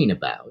talking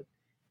about.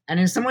 And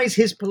in some ways,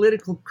 his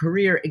political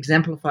career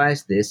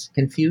exemplifies this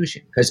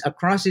confusion, because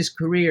across his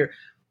career,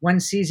 one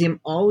sees him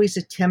always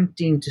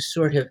attempting to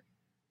sort of,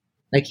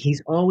 like,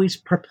 he's always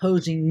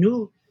proposing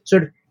new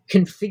sort of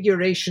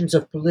configurations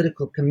of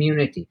political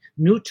community,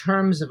 new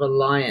terms of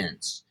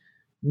alliance,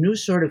 new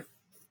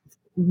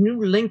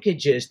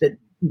linkages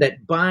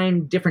that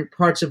bind different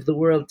parts of the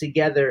world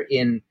together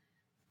in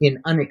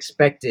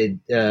unexpected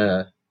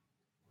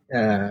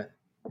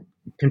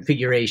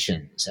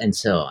configurations and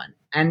so on.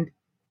 And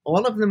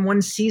all of them,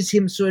 one sees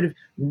him sort of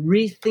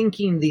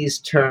rethinking these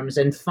terms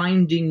and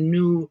finding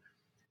new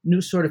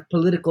sort of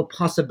political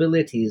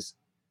possibilities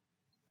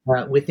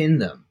within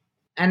them.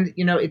 And,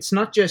 it's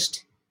not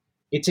just,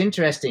 it's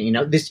interesting,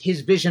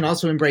 his vision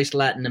also embraced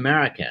Latin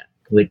America,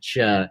 which,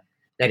 that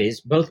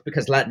is, both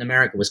because Latin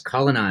America was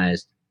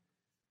colonized,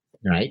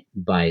 right,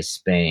 by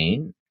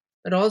Spain,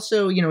 but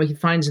also, he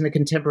finds in the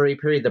contemporary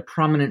period the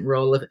prominent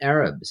role of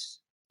Arabs,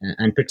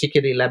 and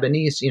particularly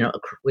Lebanese,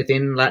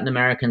 within Latin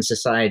American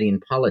society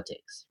and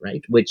politics,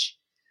 right?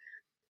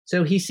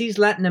 So he sees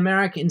Latin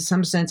America in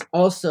some sense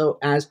also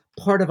as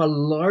part of a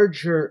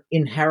larger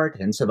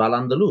inheritance of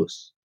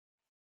Al-Andalus,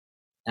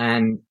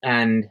 and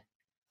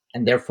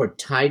therefore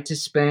tied to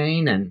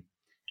Spain.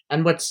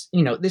 And what's,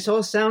 this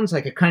all sounds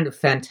like a kind of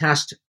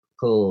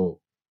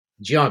fantastical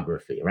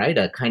geography, right?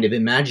 A kind of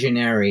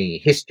imaginary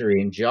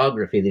history and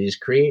geography that he's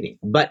creating.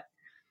 But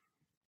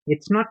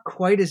it's not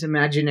quite as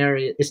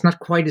imaginary, it's not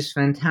quite as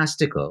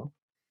fantastical.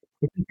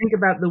 If you think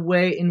about the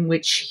way in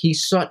which he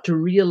sought to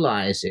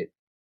realize it,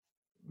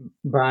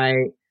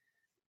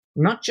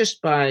 not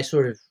just by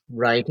sort of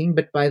writing,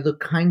 but by the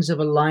kinds of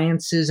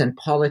alliances and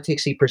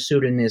politics he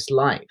pursued in his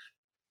life.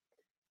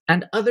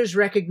 And others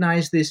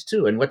recognize this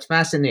too. And what's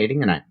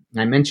fascinating, and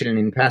I mention it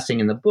in passing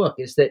in the book,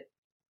 is that,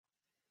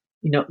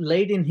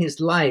 late in his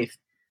life,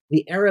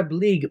 the Arab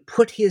League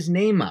put his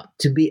name up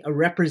to be a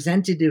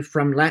representative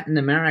from Latin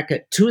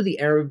America to the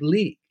Arab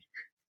League.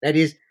 That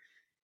is,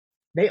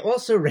 they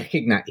also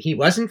recognize he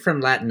wasn't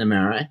from Latin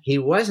America, he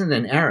wasn't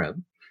an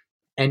Arab,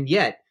 and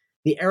yet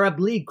the Arab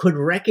League could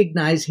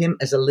recognize him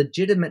as a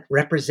legitimate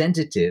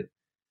representative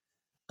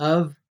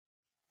to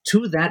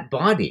that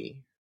body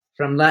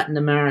from Latin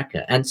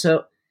America.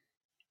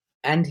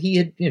 And he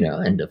had,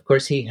 and of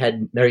course he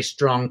had very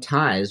strong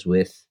ties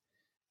with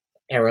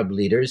Arab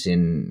leaders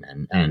and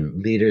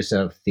leaders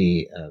of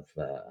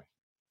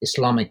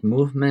Islamic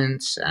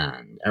movements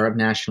and Arab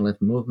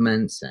nationalist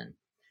movements. And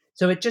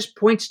so it just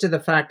points to the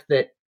fact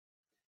that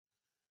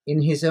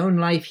in his own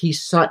life, he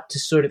sought to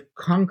sort of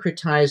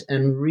concretize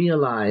and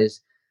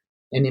realize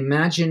an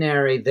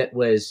imaginary that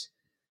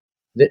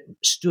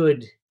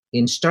stood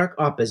in stark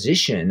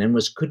opposition and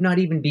could not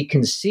even be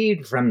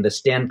conceived from the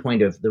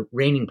standpoint of the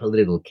reigning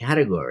political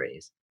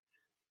categories,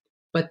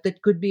 but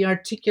that could be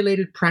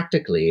articulated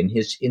practically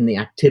in the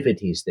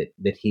activities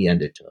that he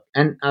undertook.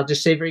 And I'll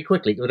just say very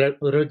quickly,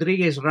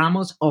 Rodriguez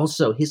Ramos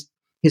also, his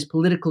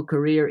political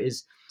career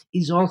is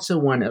also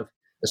one of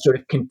a sort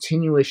of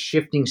continuous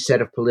shifting set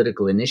of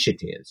political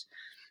initiatives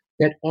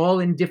that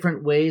all in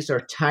different ways are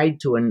tied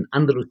to an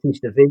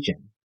Andalusista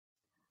vision.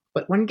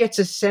 But one gets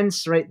a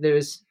sense, right,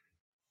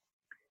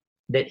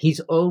 that he's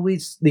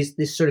always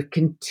this sort of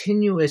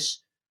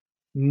continuous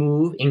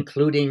move,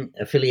 including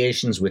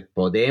affiliations with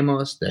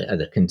Podemos,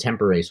 the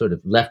contemporary sort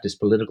of leftist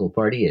political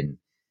party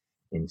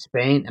in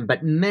Spain,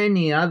 but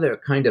many other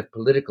kind of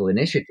political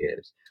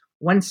initiatives.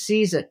 One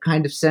sees a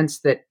kind of sense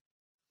that,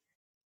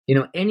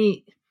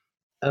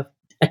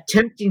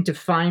 attempting to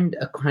find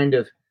a kind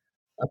of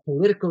a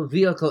political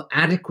vehicle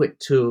adequate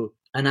to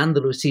an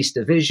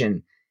Andalusista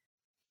vision,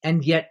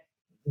 and yet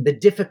the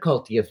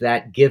difficulty of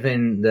that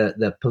given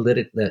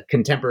the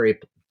contemporary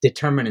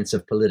determinants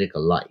of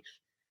political life.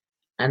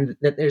 And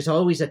that there's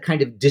always a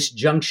kind of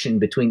disjunction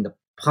between the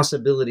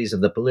possibilities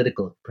of the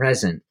political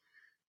present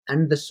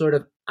and the sort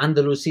of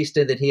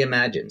Andalusista that he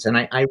imagines. And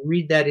I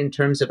read that in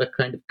terms of a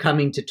kind of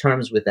coming to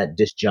terms with that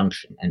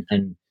disjunction and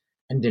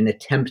an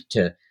attempt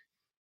to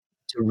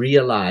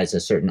realize a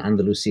certain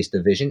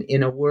Andalusista vision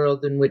in a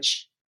world in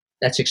which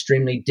that's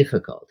extremely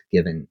difficult,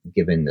 given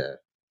the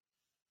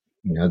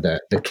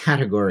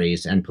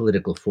categories and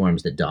political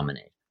forms that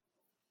dominate.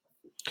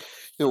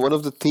 One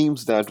of the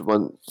themes that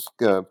one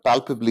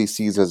palpably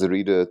sees as a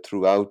reader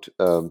throughout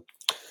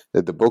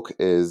the book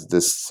is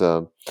this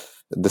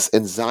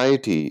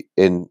anxiety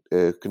in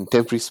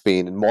contemporary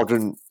Spain, in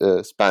modern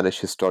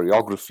Spanish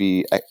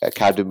historiography,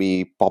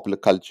 academy, popular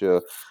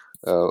culture,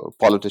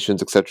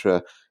 politicians,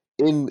 etc.,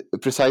 in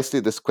precisely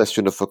this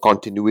question of a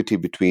continuity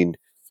between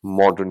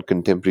modern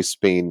contemporary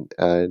Spain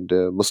and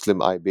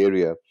Muslim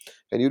Iberia.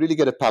 And you really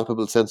get a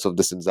palpable sense of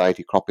this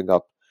anxiety cropping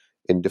up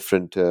in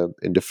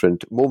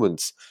different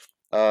moments.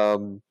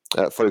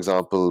 For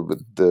example,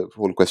 with the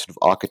whole question of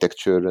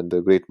architecture and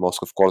the Great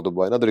Mosque of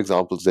Cordoba, and other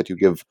examples that you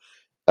give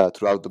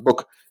throughout the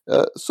book.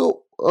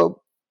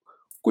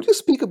 Could you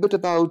speak a bit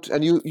about,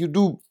 and you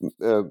do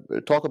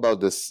talk about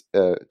this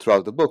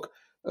throughout the book,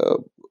 uh,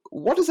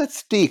 what is at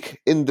stake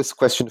in this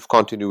question of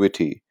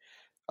continuity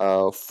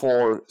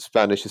for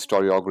Spanish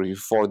historiography,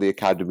 for the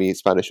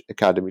Spanish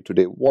Academy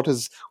today? What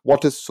is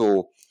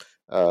so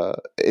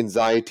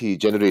anxiety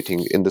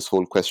generating in this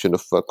whole question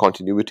of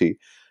continuity?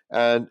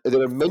 And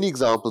there are many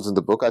examples in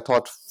the book. I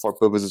thought, for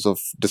purposes of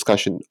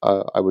discussion,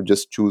 I would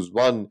just choose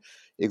one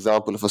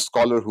example of a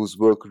scholar whose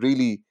work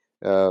really,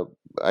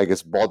 I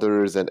guess,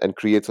 bothers and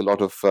creates a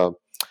lot of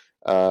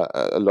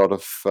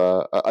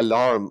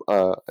alarm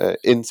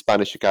in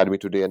Spanish Academy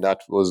today, and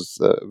that was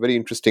a very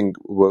interesting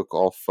work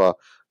of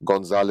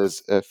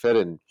Gonzalez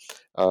Ferrin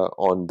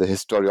on the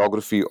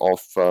historiography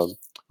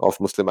of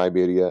Muslim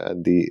Iberia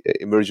and the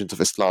emergence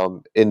of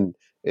Islam in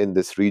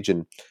this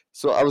region.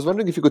 So I was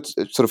wondering if you could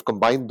sort of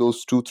combine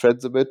those two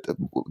threads a bit,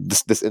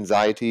 this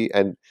anxiety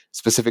and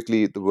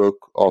specifically the work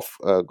of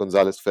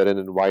Gonzalez Ferrin,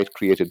 and why it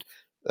created,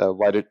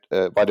 why did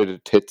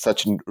it hit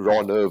such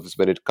raw nerves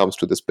when it comes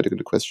to this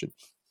particular question?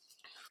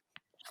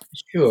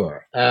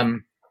 Sure.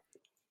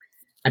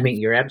 I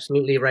mean, you're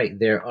absolutely right.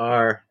 There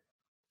are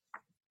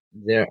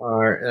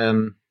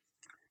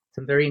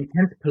some very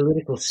intense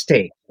political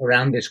stakes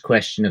around this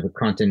question of a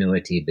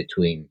continuity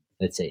between,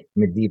 let's say,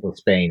 medieval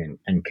Spain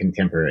and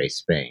contemporary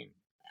Spain.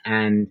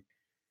 And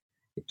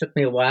it took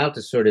me a while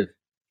to sort of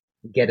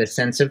get a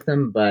sense of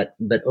them, but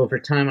over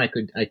time I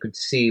could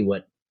see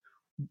what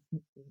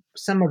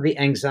some of the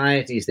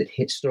anxieties that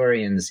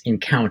historians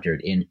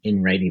encountered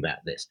in writing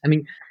about this. I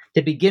mean,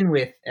 to begin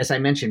with, as I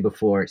mentioned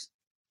before,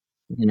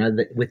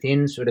 that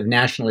within sort of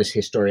nationalist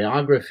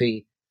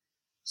historiography,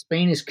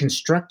 Spain is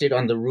constructed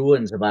on the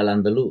ruins of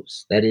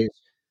Al-Andalus. That is,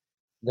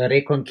 the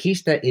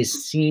Reconquista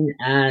is seen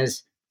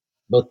as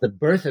both the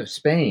birth of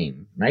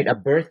Spain, right? A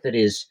birth that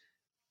is,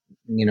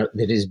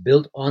 that is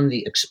built on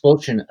the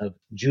expulsion of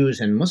Jews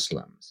and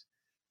Muslims,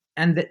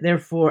 and that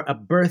therefore a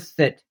birth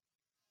that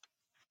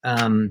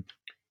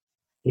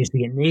is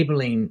the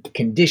enabling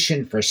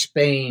condition for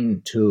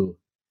Spain to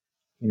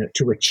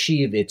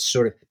achieve its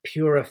sort of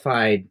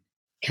purified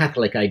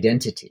Catholic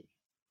identity.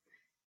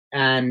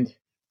 And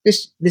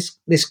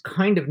this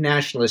kind of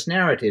nationalist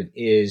narrative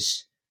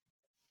is,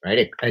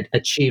 right, it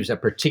achieves a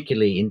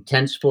particularly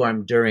intense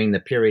form during the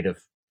period of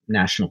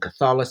national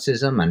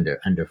Catholicism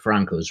under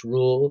Franco's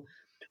rule,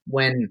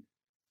 when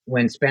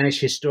Spanish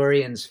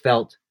historians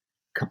felt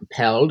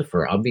compelled,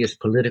 for obvious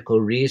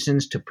political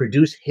reasons, to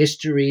produce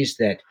histories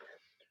that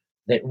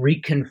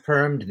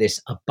reconfirmed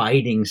this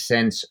abiding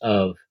sense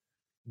of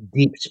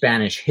deep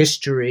Spanish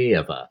history,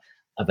 of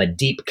a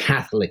deep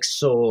Catholic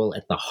soul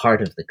at the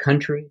heart of the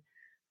country.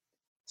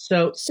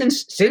 So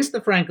since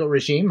the Franco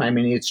regime, I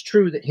mean, it's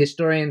true that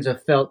historians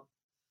have felt,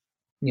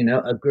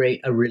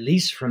 a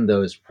release from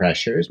those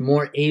pressures,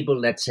 more able,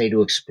 let's say,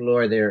 to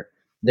explore their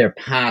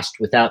past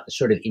without the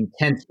sort of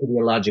intense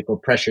ideological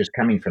pressures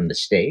coming from the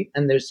state.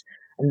 And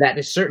that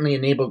has certainly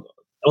enabled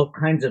all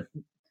kinds of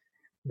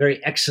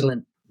very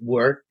excellent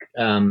work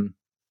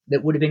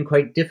that would have been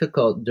quite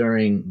difficult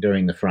during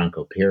the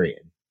Franco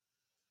period.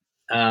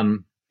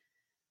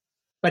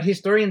 But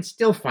historians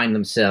still find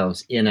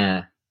themselves in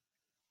a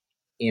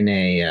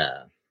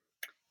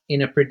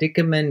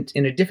predicament,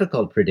 in a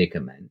difficult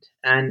predicament,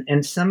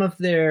 and some of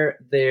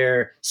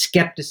their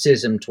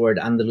skepticism toward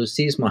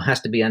Andalusismo has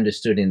to be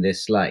understood in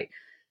this light.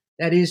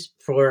 That is,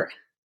 for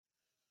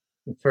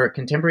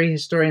contemporary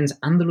historians,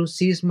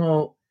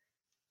 Andalusismo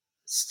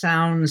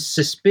sounds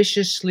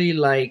suspiciously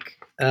like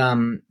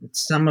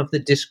some of the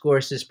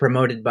discourses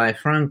promoted by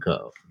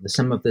Franco,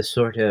 some of the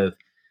sort of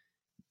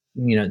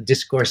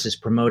discourses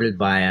promoted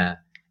by a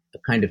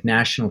kind of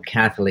national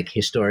Catholic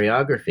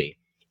historiography,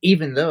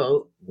 even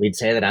though we'd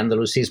say that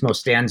Andalusismo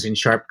stands in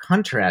sharp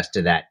contrast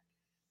to that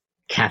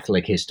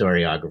Catholic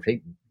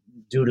historiography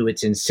due to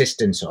its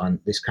insistence on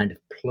this kind of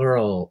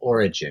plural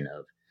origin,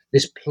 of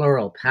this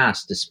plural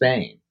past to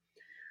Spain.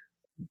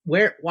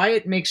 Why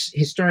it makes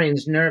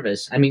historians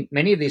nervous? I mean,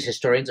 many of these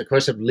historians, of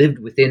course, have lived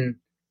within,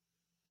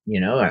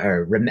 or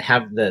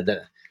have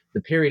the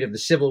period of the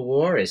Civil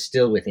War is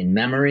still within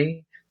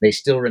memory. They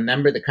still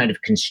remember the kind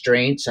of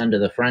constraints under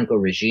the Franco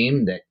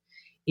regime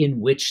in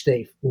which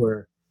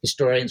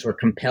historians were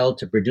compelled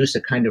to produce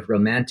a kind of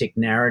romantic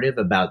narrative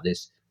about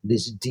this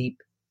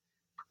deep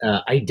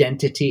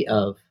identity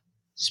of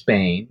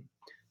Spain.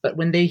 But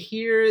when they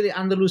hear the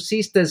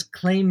Andalusistas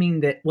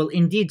claiming that, well,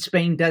 indeed,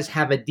 Spain does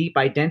have a deep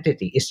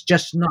identity, it's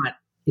just not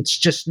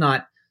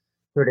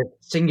sort of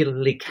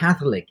singularly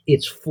Catholic.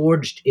 It's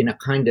forged in a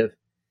kind of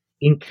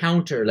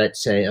encounter,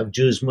 let's say, of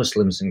Jews,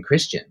 Muslims, and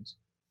Christians,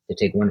 to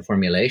take one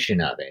formulation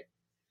of it.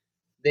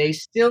 They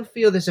still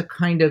feel there's a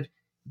kind of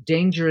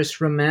dangerous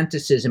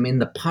romanticism in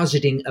the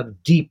positing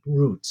of deep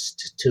roots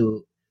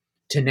to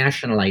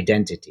national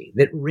identity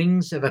that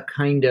rings of a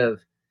kind of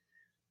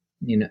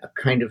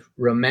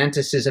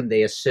romanticism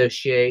they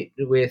associate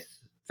with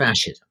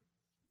fascism.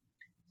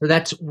 So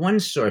that's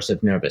one source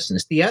of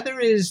nervousness. The other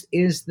is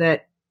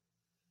that,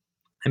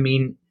 I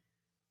mean,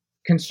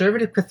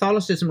 conservative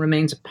Catholicism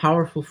remains a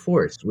powerful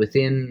force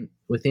within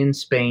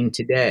Spain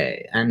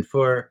today, and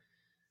for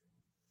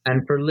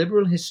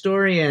liberal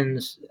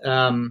historians,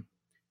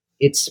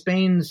 it's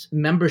Spain's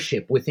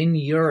membership within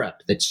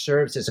Europe that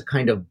serves as a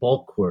kind of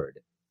bulwark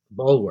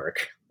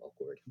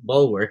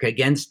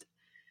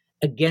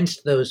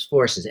against those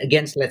forces,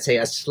 against, let's say,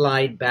 a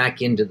slide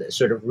back into the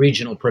sort of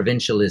regional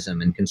provincialism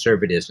and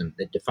conservatism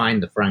that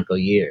defined the Franco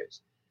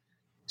years.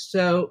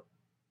 So,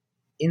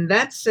 in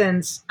that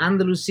sense,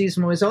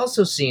 Andalusismo is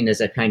also seen as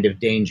a kind of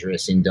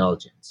dangerous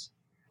indulgence.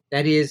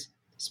 That is,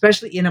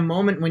 especially in a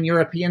moment when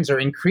Europeans are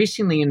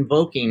increasingly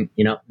invoking,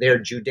 their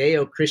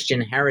Judeo-Christian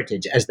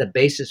heritage as the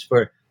basis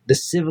for the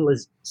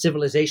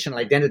civilizational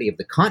identity of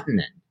the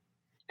continent,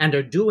 and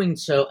are doing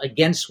so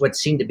against what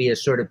seemed to be a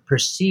sort of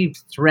perceived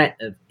threat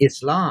of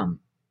Islam,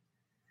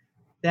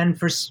 then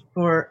for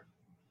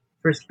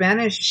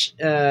Spanish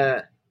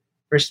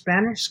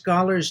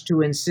scholars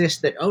to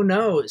insist that, oh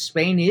no,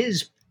 Spain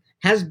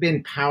has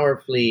been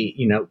powerfully,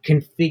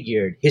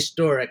 configured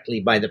historically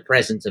by the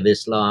presence of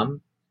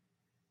Islam,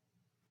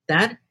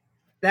 that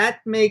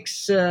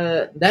makes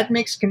a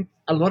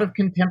lot of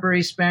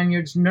contemporary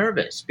Spaniards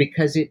nervous,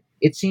 because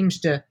it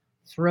seems to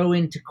throw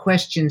into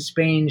question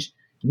Spain's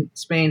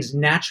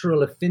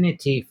natural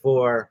affinity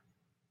for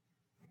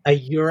a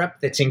Europe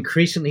that's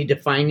increasingly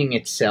defining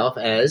itself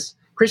as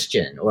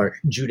Christian or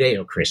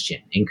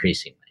Judeo-Christian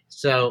increasingly.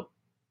 So,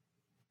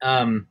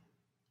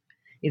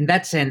 in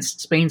that sense,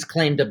 Spain's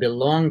claim to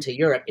belong to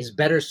Europe is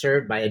better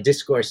served by a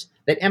discourse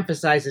that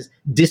emphasizes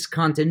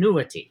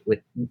discontinuity with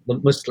the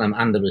Muslim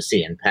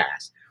Andalusian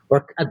past,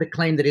 or the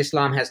claim that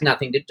Islam has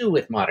nothing to do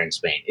with modern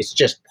Spain. It's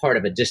just part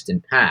of a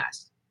distant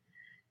past.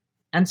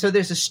 And so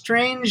there's a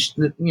strange,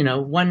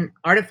 one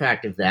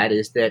artifact of that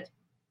is that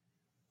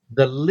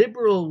the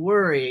liberal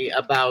worry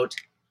about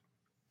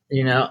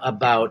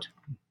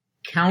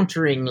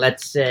countering,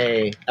 let's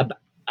say,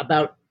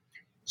 about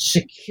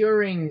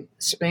securing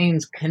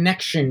Spain's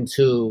connection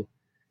to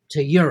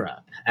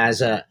Europe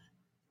as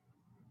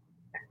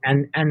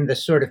and the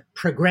sort of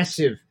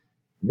progressive,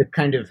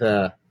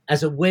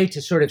 as a way to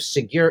sort of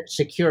secure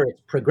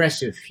its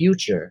progressive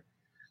future,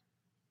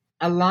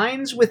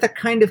 aligns with a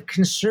kind of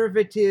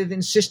conservative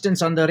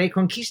insistence on the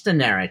Reconquista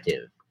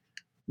narrative,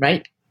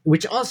 right?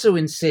 Which also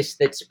insists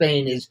that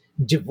Spain is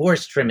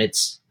divorced from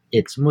its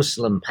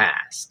Muslim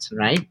past,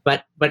 right?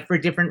 But for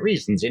different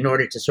reasons, in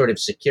order to sort of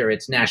secure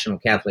its national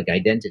Catholic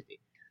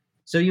identity.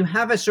 So you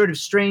have a sort of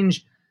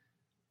strange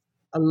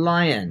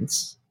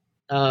alliance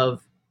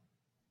of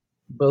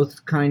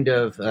both kind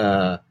of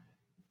the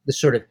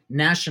sort of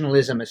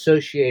nationalism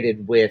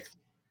associated with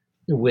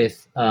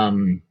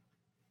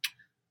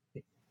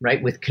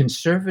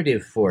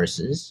conservative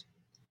forces,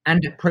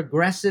 and a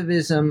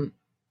progressivism,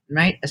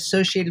 right,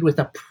 associated with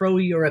a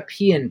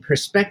pro-European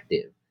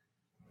perspective.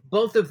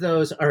 Both of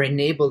those are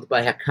enabled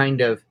by a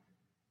kind of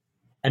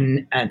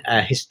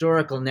a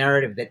historical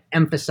narrative that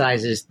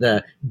emphasizes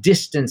the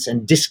distance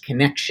and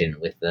disconnection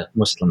with the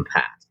Muslim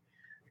past.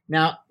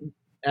 Now,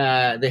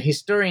 the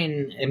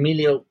historian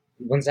Emilio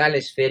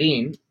González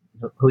Ferrín,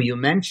 who you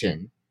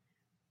mentioned,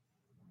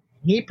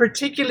 he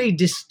particularly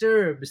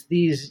disturbs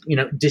these,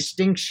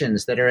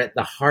 distinctions that are at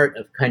the heart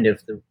of kind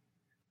of the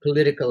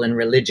political and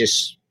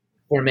religious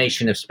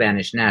formation of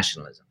Spanish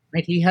nationalism.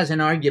 Right? He has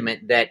an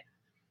argument that,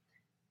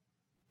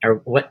 or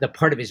what the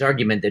part of his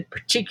argument that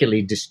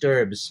particularly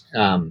disturbs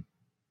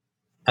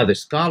other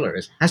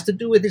scholars, has to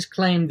do with his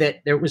claim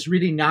that there was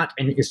really not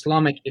an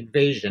Islamic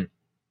invasion,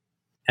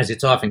 as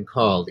it's often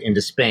called,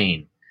 into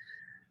Spain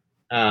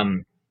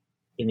in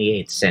the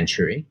 8th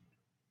century.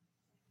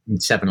 In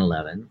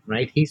 711,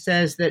 right? He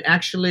says that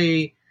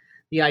actually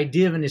the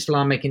idea of an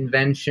Islamic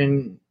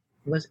invention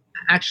was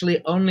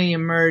actually only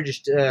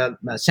emerged a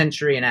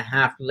century and a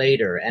half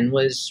later, and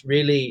was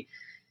really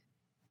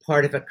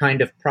part of a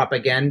kind of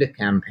propaganda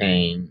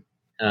campaign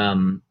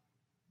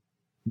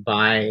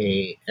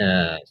by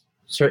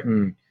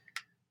certain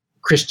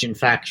Christian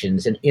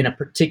factions in a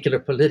particular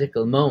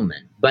political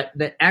moment. But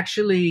that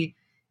actually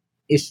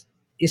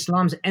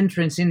Islam's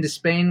entrance into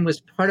Spain was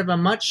part of a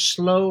much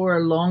slower,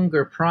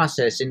 longer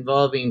process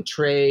involving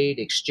trade,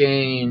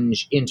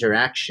 exchange,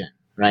 interaction,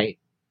 right?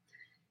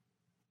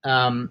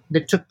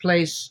 That took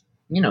place,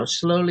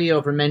 slowly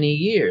over many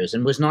years,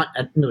 and was not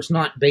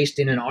based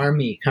in an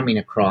army coming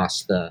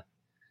across the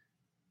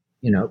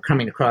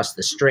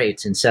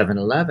straits in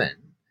 711,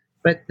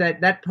 but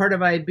that part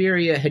of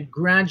Iberia had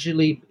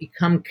gradually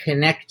become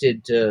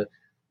connected to,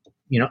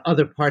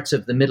 other parts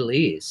of the Middle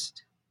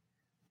East.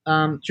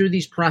 Through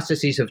these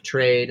processes of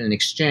trade and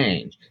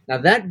exchange. Now,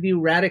 that view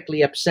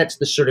radically upsets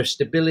the sort of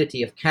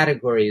stability of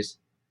categories,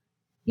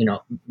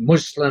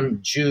 Muslim,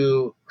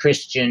 Jew,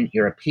 Christian,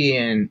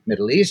 European,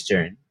 Middle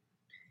Eastern,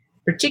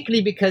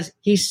 particularly because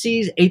he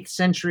sees 8th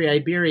century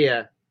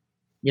Iberia,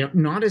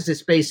 not as a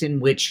space in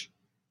which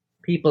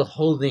people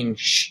holding,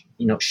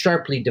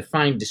 sharply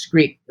defined,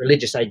 discrete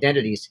religious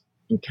identities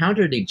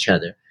encountered each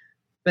other,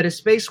 but a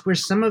space where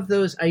some of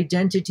those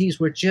identities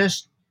were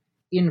just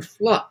in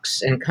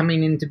flux and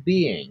coming into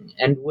being,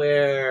 and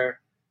where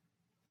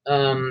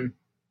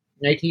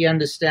like he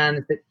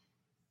understands that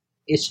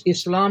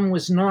Islam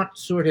was not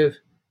sort of,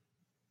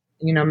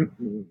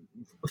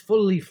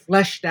 fully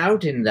fleshed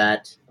out in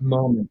that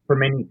moment for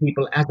many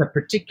people as a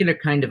particular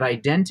kind of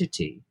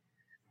identity,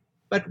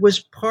 but was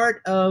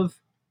part of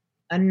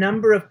a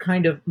number of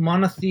kind of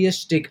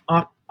monotheistic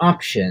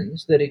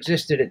options that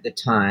existed at the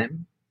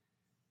time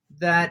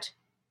that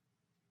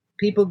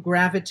people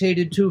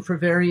gravitated to for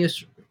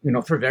various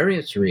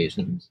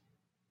reasons,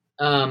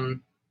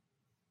 and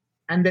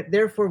that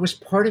therefore was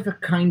part of a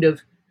kind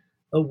of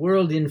a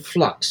world in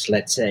flux,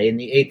 let's say, in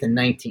the 8th and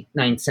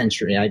 9th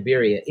century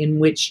Iberia, in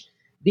which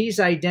these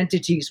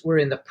identities were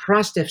in the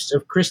process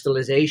of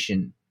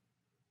crystallization,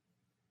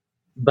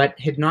 but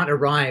had not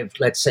arrived,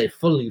 let's say,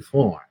 fully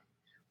formed.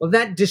 Well,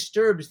 that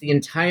disturbs the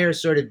entire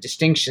sort of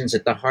distinctions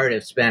at the heart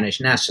of Spanish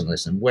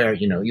nationalism, where,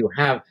 you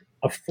have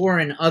a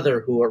foreign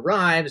other who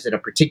arrives at a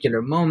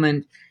particular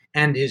moment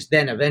and is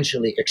then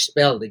eventually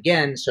expelled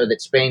again so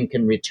that Spain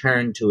can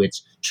return to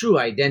its true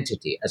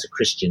identity as a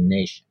Christian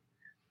nation.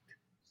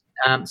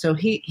 So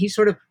he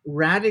sort of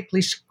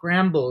radically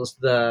scrambles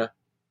that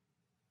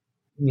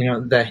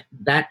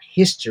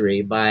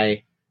history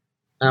by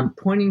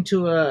pointing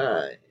to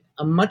a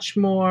much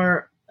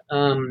more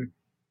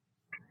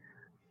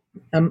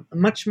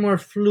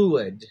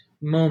fluid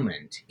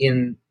moment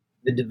in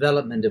the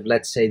development of,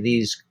 let's say,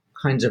 these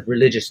kinds of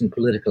religious and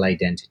political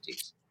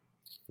identities.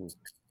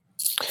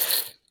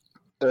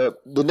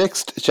 The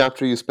next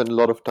chapter, you spend a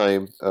lot of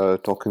time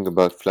talking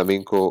about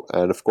flamenco,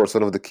 and of course,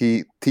 one of the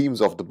key themes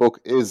of the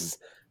book is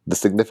the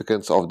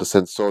significance of the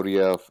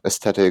sensoria, of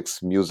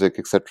aesthetics, music,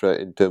 etc.,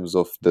 in terms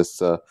of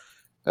this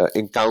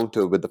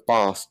encounter with the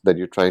past that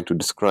you're trying to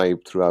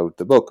describe throughout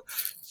the book.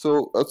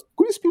 So,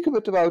 could you speak a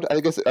bit about?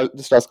 I guess I'll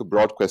just ask a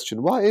broad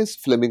question: why is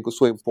flamenco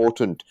so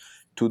important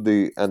to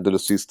the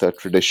Andalusista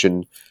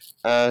tradition?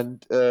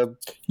 And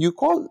you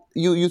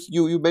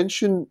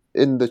mention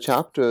in the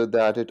chapter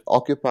that it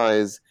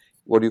occupies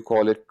what you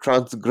call a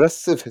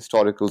transgressive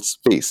historical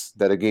space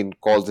that again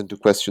calls into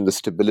question the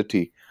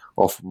stability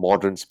of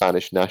modern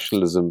Spanish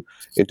nationalism.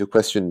 Into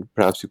question,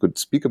 perhaps you could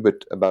speak a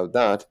bit about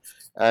that.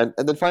 And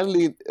then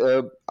finally,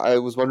 I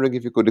was wondering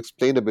if you could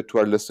explain a bit to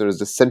our listeners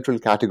the central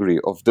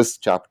category of this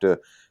chapter,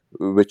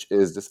 which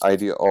is this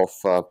idea of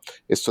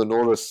a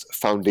sonorous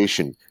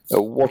foundation.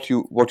 What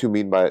you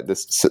mean by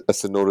this a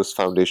sonorous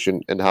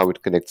foundation, and how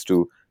it connects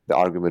to the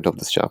argument of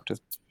this chapter?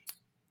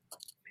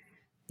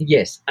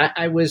 Yes,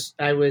 I was.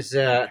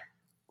 The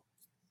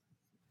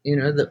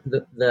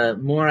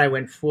more I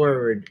went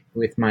forward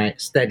with my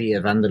study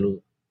of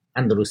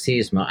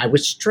Andalusismo, I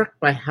was struck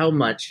by how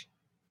much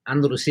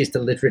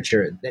Andalusista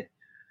literature,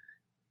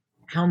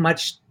 how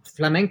much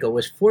flamenco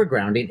was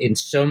foregrounded in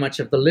so much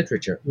of the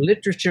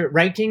literature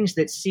writings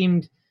that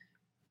seemed,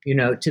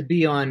 to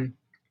be on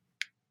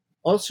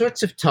all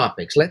sorts of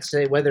topics. Let's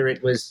say whether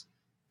it was,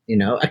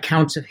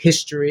 accounts of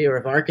history or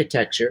of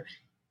architecture,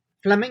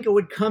 flamenco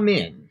would come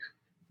in,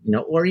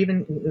 or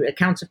even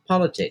accounts of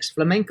politics.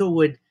 Flamenco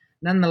would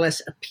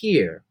nonetheless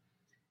appear,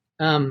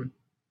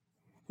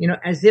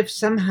 as if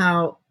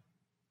somehow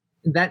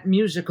that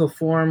musical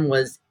form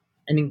was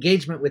an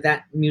engagement with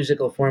that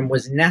musical form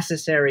was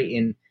necessary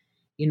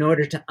in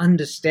order to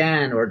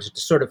understand or to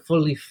sort of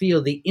fully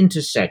feel the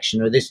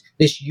intersection or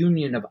this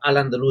union of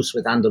Al-Andalus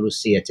with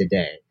Andalusia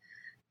today.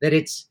 That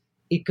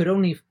it could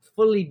only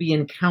fully be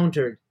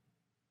encountered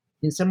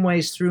in some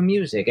ways through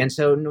music. And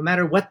so no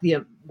matter what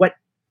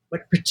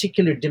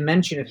particular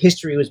dimension of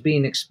history was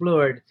being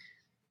explored,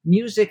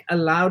 music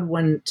allowed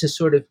one to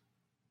sort of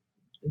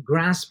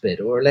grasp it,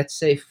 or let's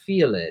say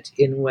feel it,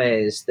 in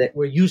ways that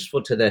were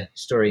useful to the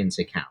historian's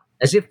account.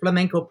 As if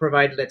flamenco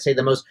provided, let's say,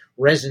 the most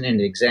resonant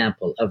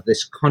example of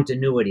this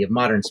continuity of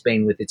modern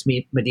Spain with its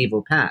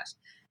medieval past,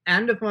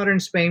 and of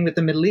modern Spain with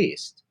the Middle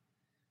East,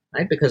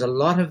 right? Because a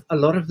lot of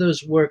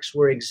those works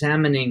were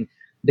examining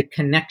the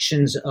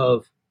connections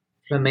of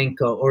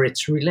flamenco or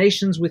its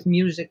relations with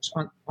music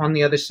on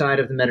the other side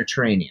of the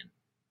Mediterranean.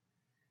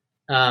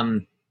 So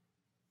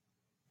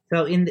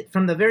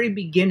from the very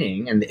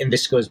beginning, and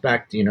this goes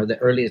back to the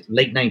earliest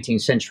late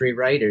 19th century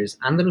writers,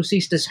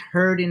 Andalusistas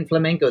heard in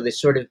flamenco this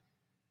sort of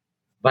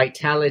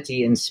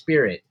vitality and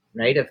spirit,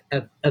 right, of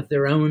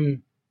their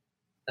own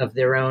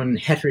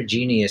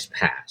heterogeneous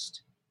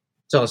past.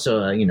 It's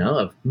also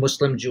of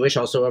Muslim, Jewish,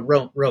 also a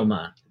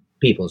Roma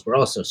peoples were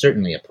also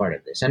certainly a part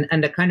of this,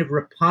 and a kind of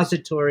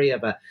repository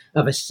of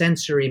a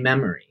sensory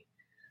memory,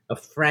 of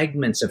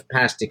fragments of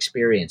past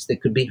experience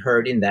that could be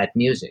heard in that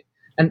music.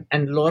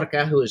 And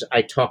Lorca, who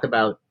I talk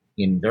about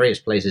in various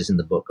places in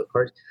the book, of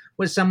course,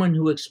 was someone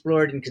who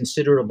explored in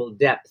considerable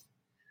depth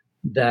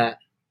the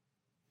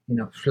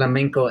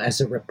flamenco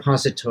as a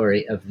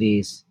repository of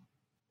these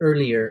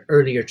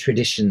earlier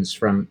traditions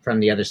from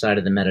the other side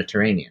of the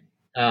Mediterranean.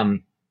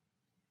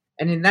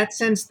 And in that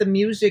sense, the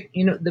music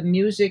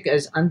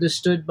as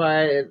understood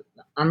by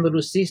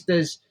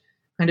Andalusistas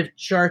kind of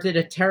charted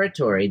a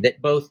territory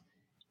that both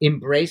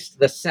embraced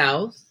the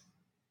South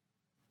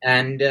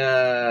and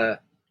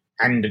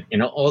and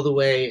all the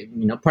way,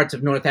 parts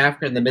of North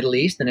Africa and the Middle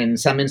East, and in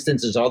some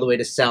instances all the way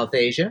to South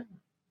Asia,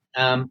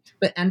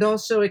 but and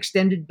also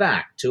extended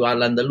back to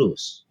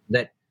Al-Andalus,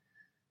 that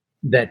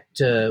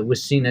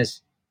was seen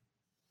as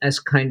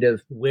kind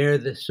of where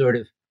the sort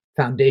of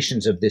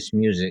foundations of this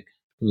music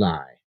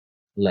lay.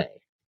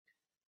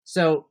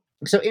 So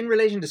in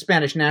relation to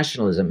Spanish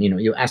nationalism,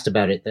 you asked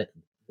about it, that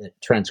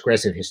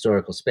transgressive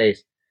historical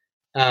space.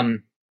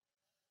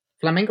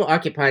 Flamenco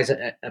occupies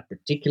a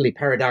particularly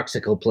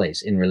paradoxical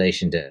place in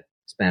relation to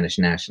Spanish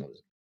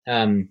nationalism.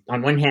 On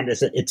one hand,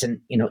 it's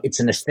an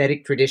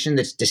aesthetic tradition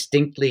that's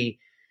distinctly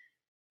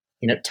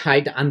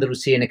tied to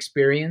Andalusian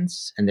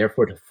experience, and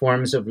therefore to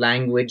forms of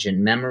language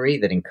and memory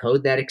that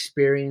encode that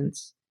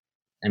experience.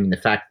 I mean, the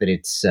fact that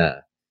it's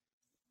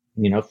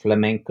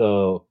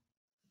flamenco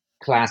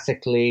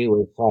classically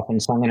was often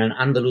sung in an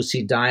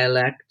Andalusi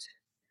dialect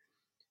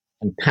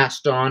and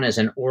passed on as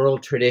an oral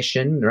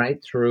tradition,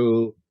 right,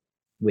 through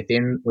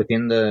within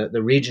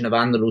the region of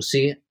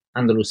Andalusia.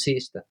 And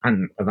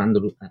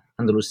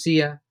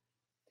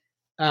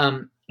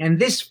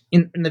this,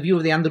 in the view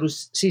of the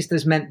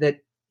Andalusistas, meant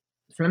that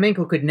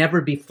flamenco could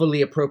never be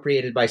fully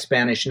appropriated by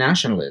Spanish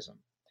nationalism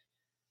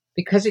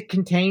because it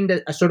contained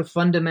a sort of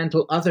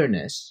fundamental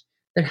otherness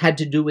that had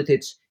to do with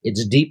its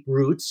deep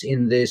roots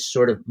in this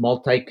sort of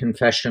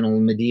multi-confessional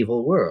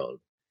medieval world,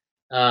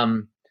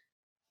 that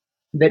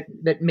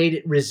made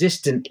it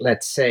resistant,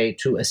 let's say,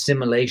 to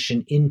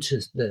assimilation into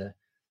the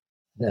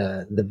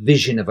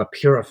vision of a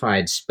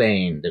purified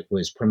Spain that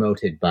was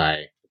promoted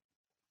by,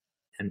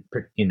 and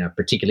in a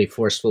particularly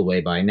forceful way,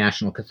 by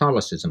National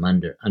Catholicism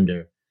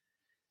under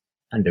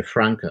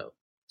Franco.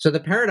 So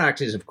the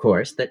paradox is, of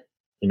course, that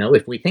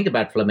if we think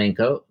about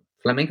flamenco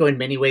in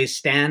many ways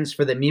stands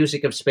for the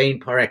music of Spain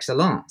par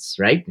excellence,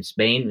 right? In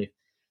Spain,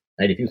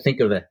 right? If you think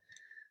of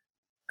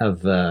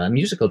a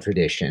musical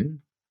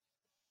tradition,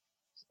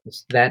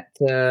 that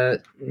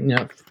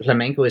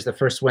flamenco is the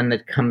first one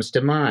that comes to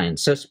mind.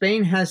 So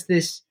Spain has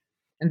this,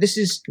 and this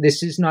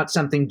is not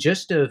something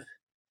just of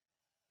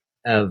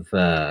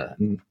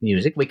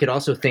music. We could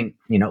also think,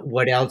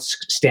 what else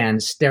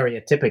stands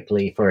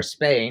stereotypically for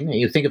Spain?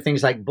 You think of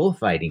things like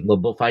bullfighting. Well,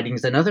 bullfighting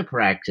is another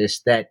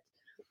practice that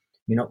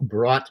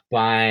brought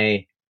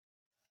by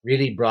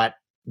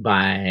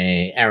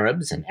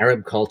Arabs and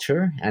Arab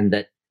culture, and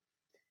that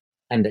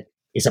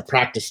is a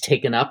practice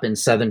taken up in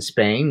southern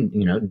Spain,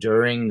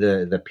 during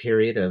the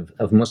period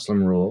of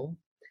Muslim rule.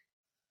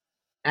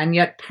 And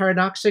yet,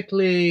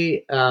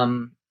 paradoxically,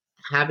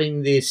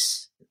 having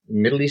this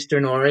Middle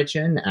Eastern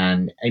origin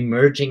and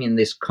emerging in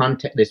this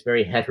context, this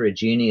very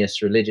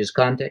heterogeneous religious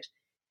context,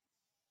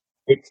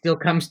 it still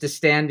comes to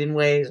stand in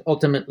ways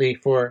ultimately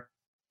for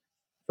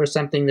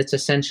something that's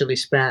essentially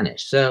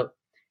Spanish. So,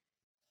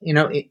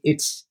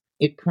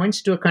 it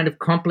points to a kind of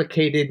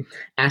complicated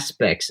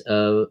aspects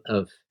of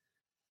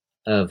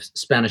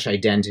Spanish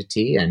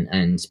identity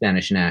and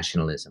Spanish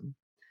nationalism.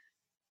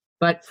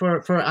 But for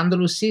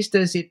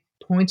Andalusistas, it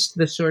points to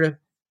the sort of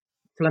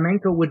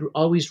flamenco would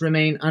always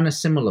remain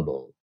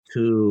unassimilable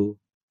to,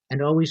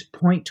 and always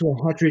point to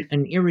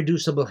an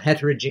irreducible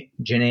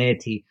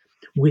heterogeneity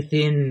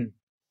within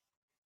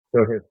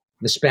sort of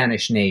the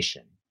Spanish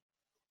nation,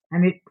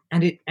 and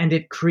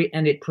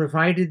it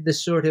provided the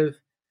sort of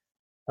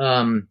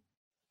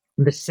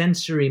the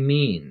sensory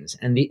means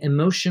and the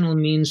emotional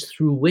means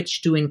through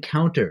which to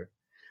encounter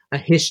a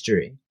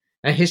history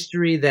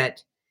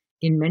that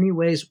in many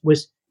ways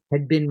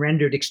had been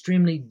rendered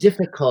extremely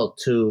difficult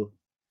to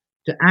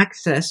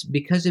access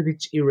because of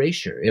its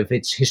erasure, of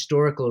its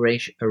historical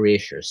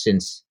erasure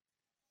since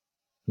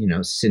the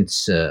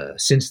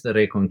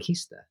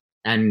Reconquista,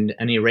 and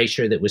an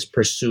erasure that was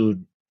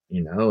pursued,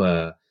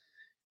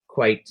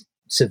 quite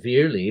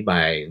severely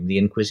by the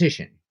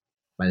Inquisition,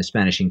 by the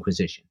Spanish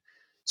Inquisition.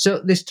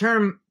 So this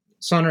term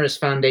sonorous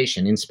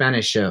foundation, in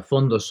Spanish,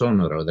 fondo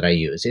sonoro, that I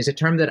use, is a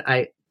term that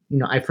I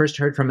first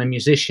heard from a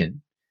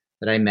musician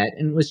that I met,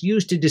 and was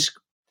used to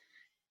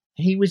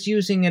he was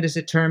using it as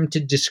a term to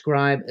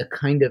describe a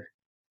kind of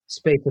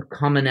space of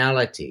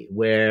commonality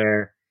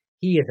where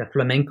he, as a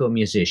flamenco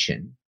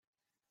musician,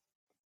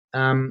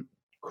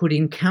 could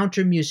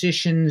encounter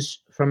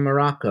musicians from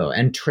Morocco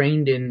and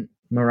trained in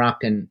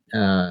Moroccan,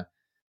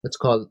 what's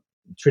called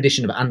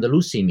tradition of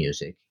Andalusi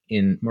music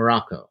in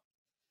Morocco.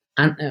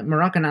 And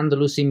Moroccan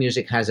Andalusi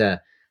music has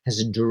a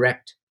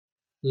direct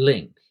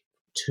link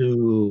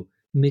to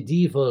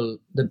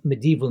the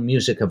medieval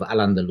music of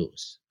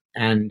Al-Andalus,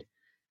 and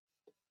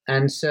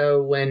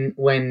so when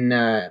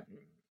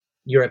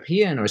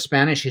European or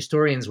Spanish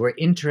historians were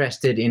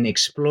interested in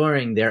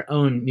exploring their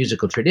own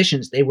musical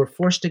traditions, they were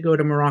forced to go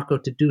to Morocco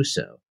to do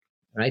so,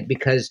 right?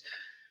 Because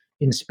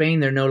in Spain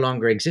there no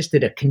longer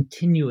existed a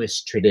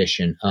continuous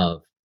tradition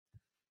of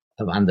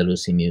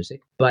Andalusi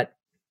music, but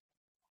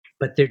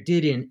there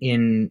did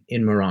in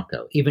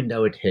Morocco. Even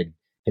though it had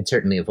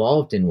certainly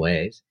evolved in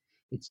ways,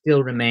 it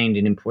still remained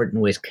in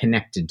important ways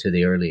connected to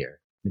the earlier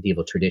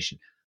medieval tradition.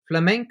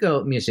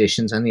 Flamenco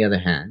musicians, on the other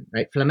hand,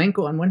 right?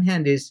 Flamenco, on one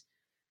hand, is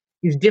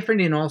different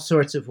in all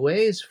sorts of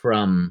ways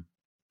from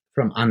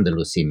from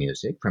Andalusi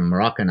music, from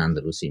Moroccan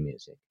Andalusi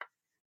music.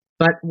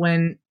 But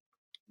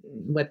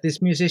what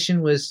this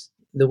musician was,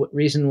 the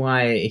reason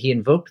why he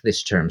invoked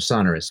this term,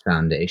 sonorous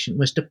foundation,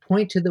 was to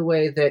point to the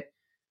way that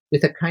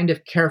with a kind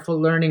of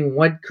careful learning,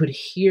 one could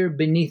hear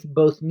beneath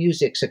both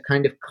musics a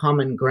kind of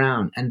common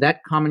ground. And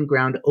that common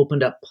ground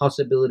opened up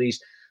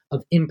possibilities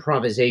of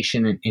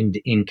improvisation and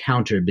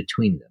encounter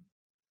between them.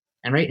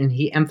 And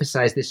he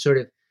emphasized this sort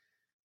of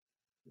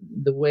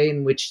the way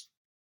in which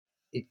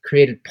it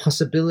created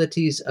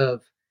possibilities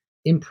of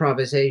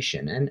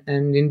improvisation.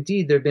 And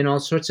indeed, there have been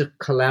all sorts of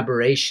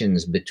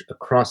collaborations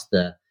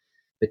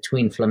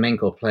between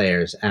flamenco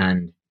players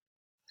and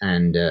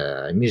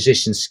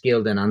musicians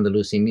skilled in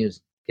Andalusi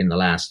music in the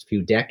last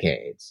few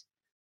decades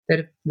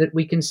that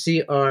we can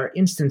see are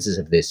instances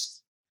of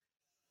this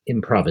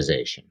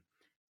improvisation.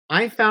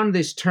 I found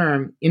this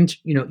term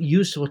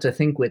useful to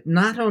think with,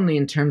 not only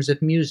in terms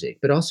of music,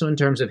 but also in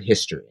terms of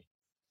history.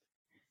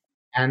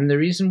 And the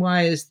reason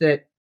why is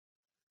that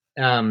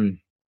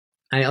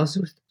I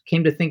also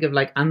came to think of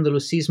like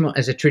Andalusismo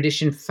as a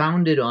tradition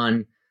founded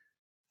on,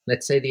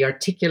 let's say, the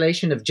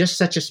articulation of just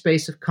such a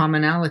space of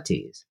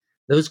commonalities,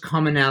 those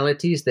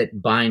commonalities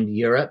that bind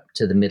Europe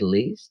to the Middle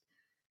East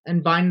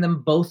and bind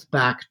them both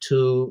back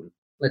to,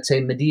 let's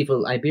say,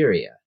 medieval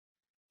Iberia.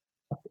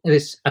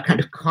 It's a kind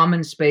of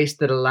common space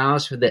that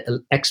allows for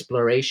the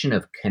exploration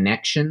of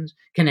connections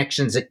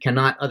that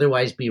cannot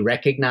otherwise be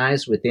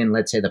recognized within,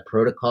 let's say, the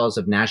protocols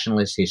of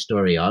nationalist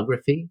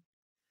historiography,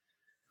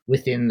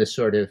 within the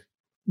sort of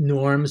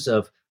norms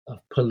of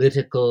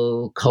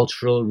political,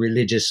 cultural,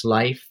 religious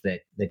life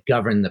that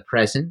govern the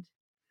present.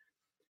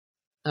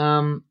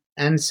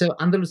 And so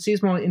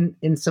Andalusismo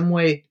in some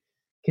way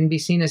can be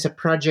seen as a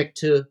project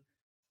to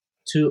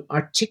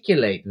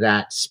articulate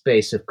that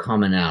space of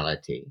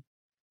commonality.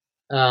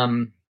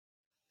 A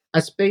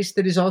space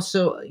that is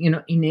also,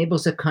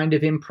 enables a kind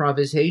of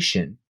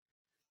improvisation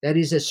that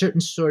is a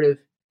certain sort of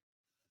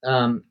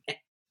a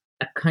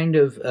kind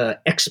of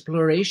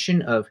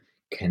exploration of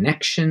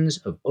connections,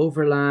 of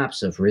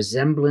overlaps, of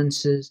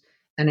resemblances,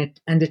 and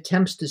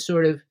attempts to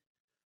sort of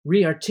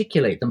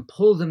rearticulate them,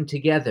 pull them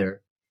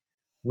together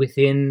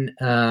within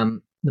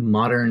the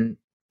modern,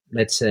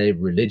 let's say,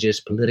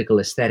 religious, political,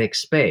 aesthetic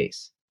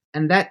space.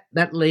 And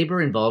that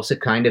labor involves a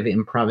kind of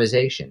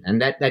improvisation.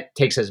 And that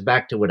takes us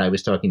back to what I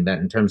was talking about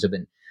in terms of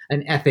an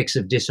ethics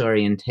of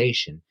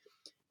disorientation.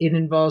 It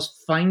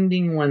involves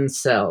finding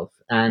oneself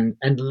and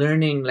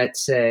learning, let's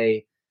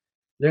say,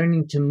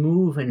 learning to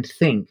move and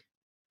think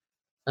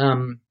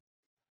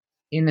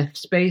in a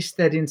space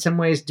that in some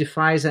ways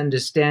defies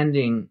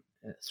understanding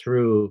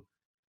through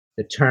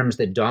the terms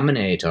that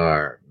dominate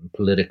our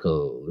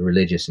political,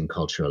 religious, and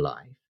cultural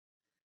life.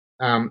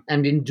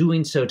 And in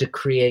doing so, to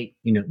create,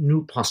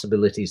 new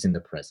possibilities in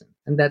the present.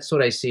 And that's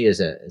what I see as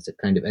a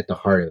kind of at the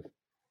heart of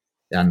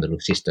the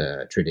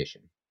Andalusista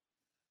tradition.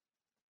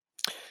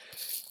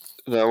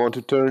 Now I want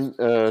to turn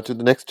to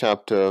the next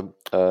chapter.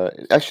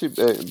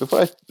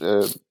 Before I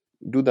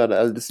do that,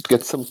 I'll just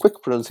get some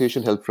quick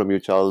pronunciation help from you,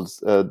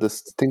 Charles.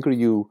 This thinker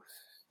you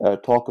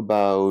talk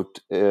about,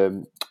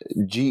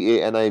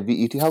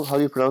 Ganivet. How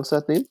do you pronounce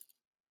that name?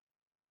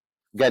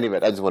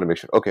 Ganivet. I just want to make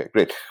sure. Okay,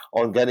 great.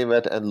 On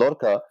Ganivet and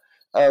Lorca.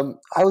 I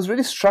was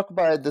really struck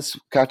by this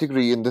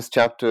category in this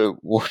chapter,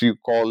 what you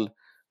call,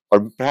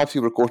 or perhaps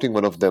you were quoting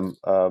one of them,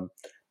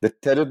 the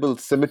terrible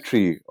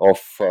symmetry of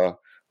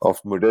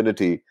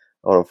modernity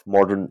or of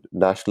modern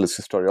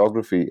nationalist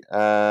historiography.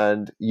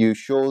 And you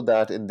show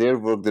that in their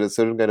work there is a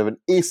certain kind of an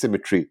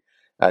asymmetry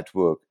at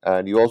work.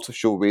 And you also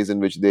show ways in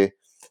which they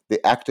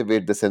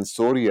activate the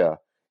sensoria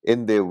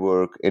in their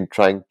work in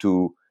trying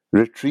to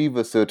retrieve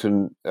a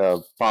certain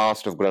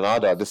past of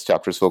Granada. This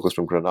chapter is focused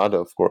on Granada,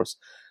 of course.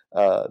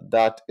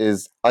 That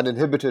is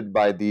uninhibited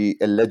by the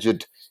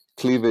alleged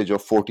cleavage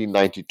of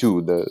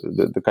 1492,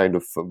 the kind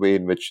of way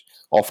in which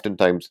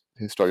oftentimes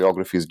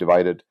historiography is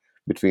divided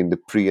between the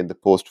pre and the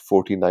post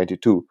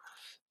 1492.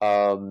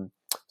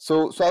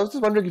 So I was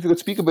just wondering if you could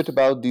speak a bit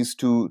about these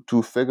two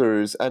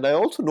figures. And I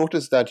also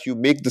noticed that you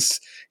make this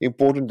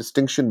important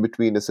distinction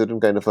between a certain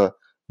kind of a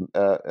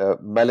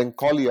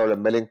melancholy or a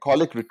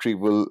melancholic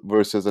retrieval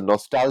versus a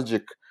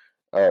nostalgic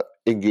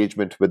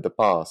engagement with the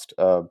past.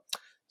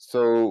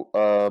 So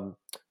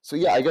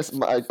yeah, I guess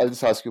I'll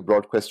just ask you a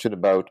broad question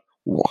about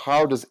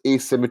how does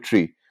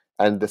asymmetry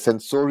and the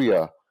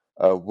sensoria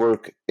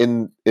work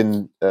in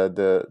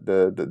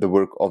the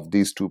work of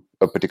these two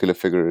particular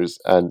figures,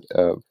 and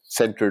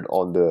centered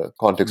on the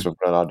context of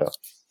Granada.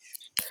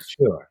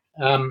 Sure.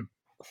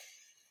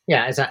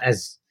 Yeah,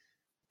 as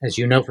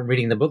you know from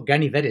reading the book,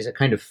 Ganivet is a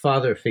kind of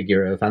father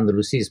figure of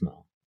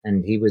Andalusismo,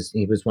 and he was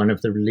one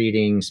of the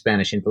leading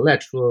Spanish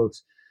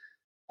intellectuals.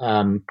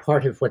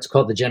 Part of what's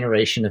called the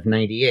generation of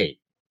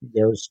 '98.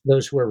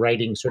 Those who were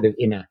writing sort of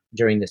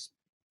during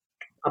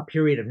a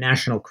period of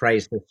national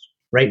crisis,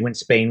 right when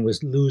Spain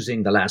was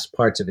losing the last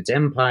parts of its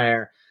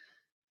empire,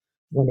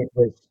 when it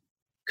was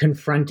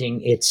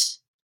confronting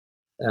its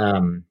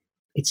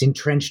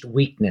entrenched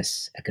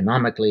weakness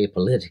economically,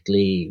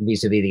 politically,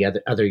 vis-a-vis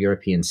the other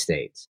European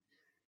states.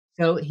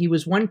 So he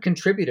was one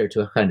contributor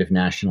to a kind of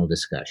national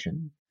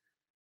discussion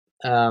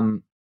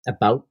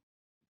about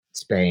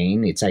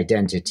Spain, its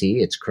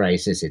identity, its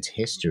crisis, its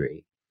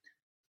history.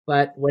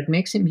 But what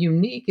makes him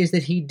unique is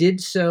that he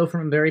did so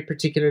from a very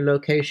particular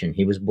location.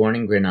 He was born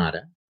in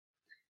Granada,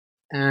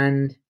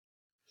 and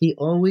he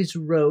always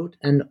wrote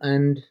and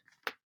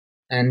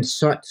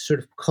sought sort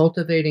of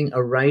cultivating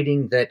a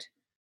writing that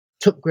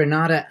took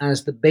Granada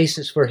as the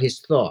basis for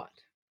his thought.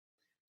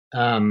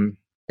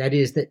 That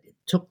is, that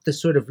took the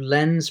sort of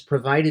lens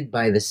provided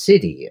by the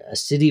city, a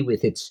city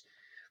with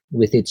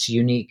its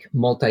unique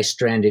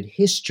multi-stranded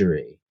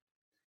history,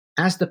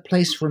 as the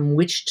place from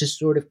which to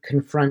sort of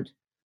confront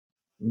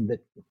the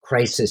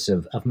crisis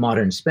of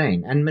modern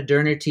Spain and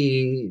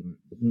modernity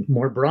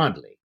more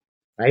broadly,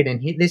 right?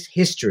 And this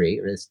history,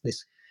 or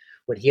this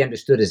what he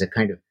understood as a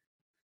kind of,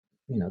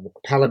 the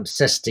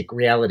palimpsestic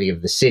reality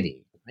of the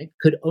city, right,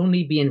 could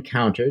only be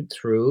encountered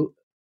through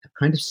a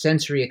kind of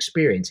sensory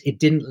experience. It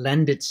didn't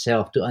lend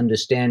itself to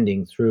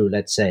understanding through,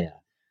 let's say,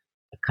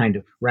 a kind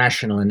of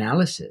rational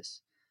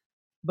analysis.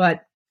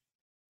 But,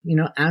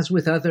 as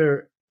with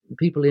other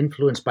people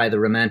influenced by the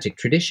Romantic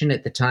tradition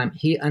at the time,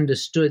 he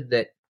understood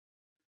that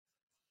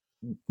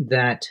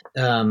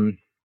the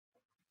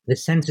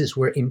senses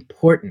were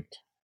important,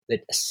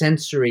 that a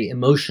sensory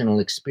emotional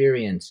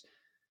experience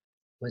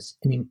was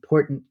an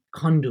important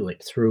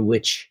conduit through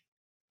which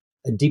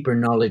a deeper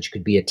knowledge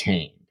could be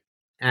attained.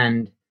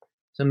 And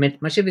so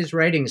much of his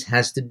writings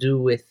has to do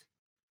with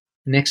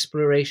an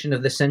exploration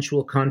of the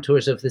sensual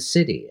contours of the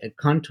city,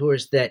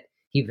 contours that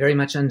he very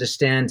much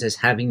understands as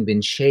having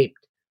been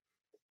shaped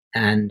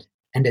and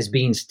as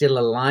being still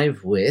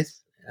alive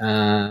with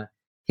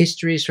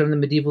histories from the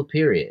medieval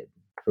period,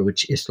 for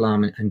which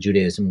Islam and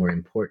Judaism were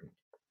important.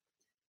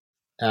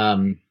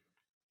 And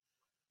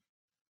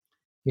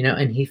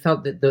he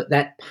felt that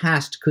that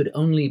past could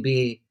only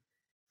be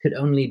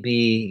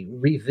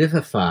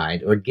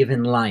revivified or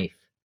given life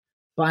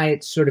by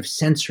its sort of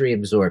sensory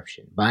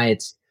absorption, by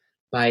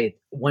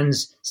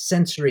one's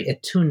sensory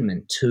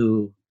attunement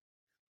to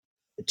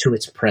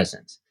its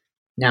presence.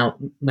 Now,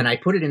 when I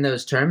put it in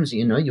those terms,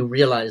 you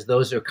realize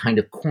those are kind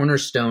of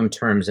cornerstone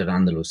terms of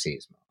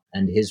Andalusismo,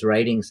 and his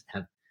writings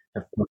have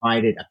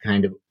provided a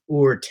kind of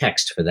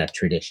ur-text for that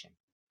tradition.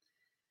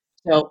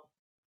 So,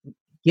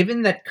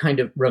 given that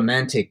kind of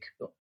romantic,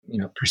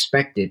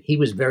 perspective, he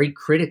was very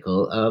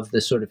critical of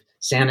the sort of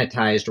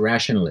sanitized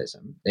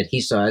rationalism that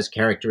he saw as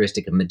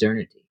characteristic of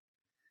modernity,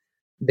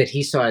 that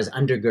he saw as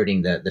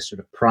undergirding the sort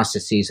of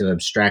processes of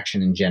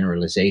abstraction and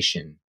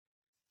generalization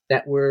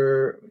that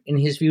were, in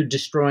his view,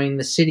 destroying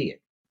the city at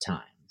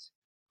times,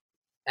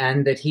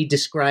 and that he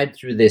described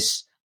through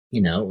this,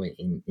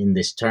 in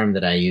this term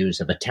that I use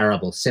of a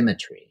terrible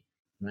symmetry,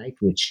 right,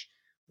 which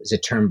was a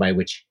term by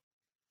which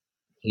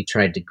he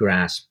tried to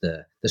grasp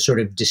the sort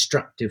of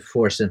destructive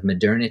force of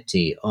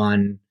modernity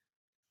on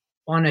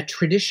a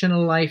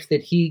traditional life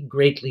that he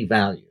greatly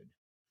valued.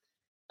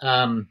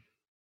 And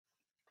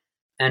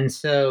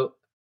so,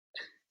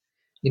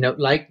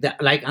 like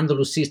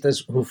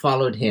Andalusistas who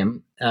followed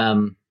him,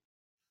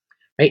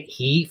 right,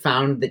 he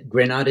found that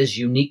Granada's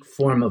unique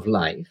form of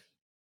life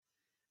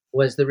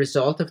was the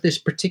result of this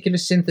particular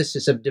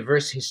synthesis of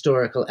diverse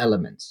historical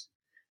elements.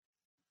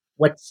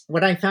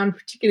 What I found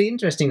particularly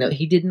interesting, though,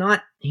 he did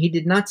not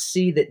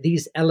see that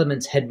these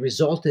elements had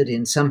resulted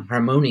in some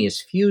harmonious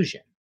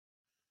fusion.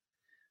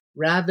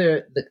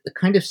 Rather, the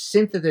kind of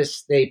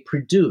synthesis they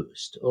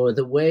produced, or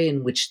the way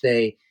in which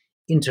they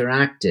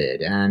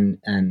interacted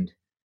and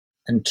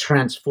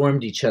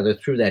transformed each other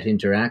through that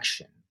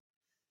interaction,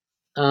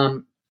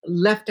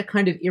 left a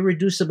kind of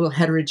irreducible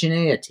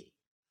heterogeneity.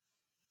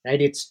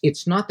 Right?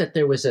 It's not that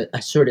there was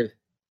a sort of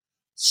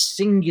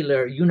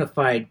singular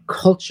unified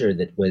culture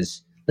that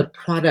was the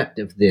product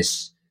of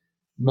this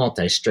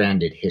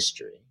multi-stranded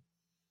history.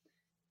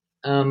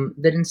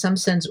 That in some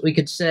sense we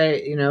could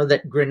say,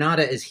 that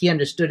Granada, as he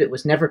understood it,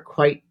 was never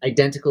quite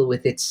identical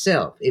with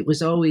itself. It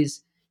was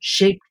always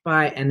shaped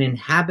by and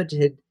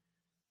inhabited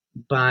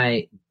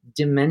by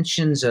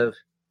dimensions of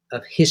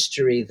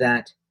history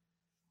that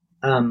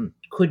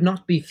could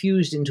not be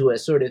fused into a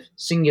sort of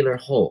singular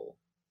whole.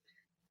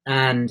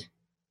 And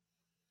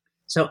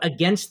so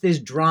against this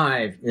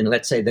drive,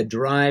 let's say the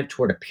drive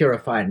toward a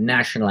purified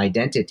national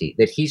identity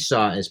that he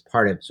saw as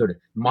part of sort of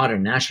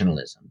modern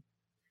nationalism,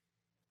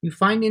 you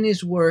find in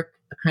his work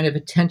a kind of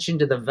attention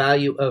to the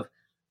value of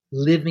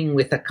living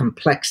with a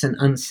complex and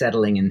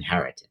unsettling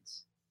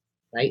inheritance,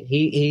 right?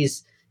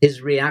 His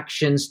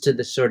reactions to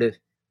the sort of,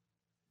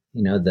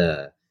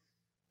 the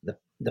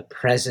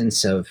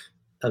presence of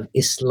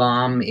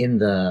Islam in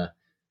the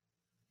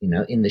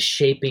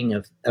shaping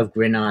of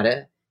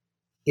Granada.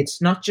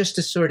 It's not just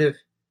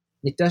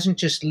it doesn't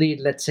just lead,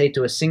 let's say,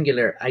 to a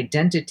singular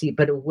identity,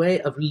 but a way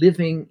of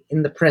living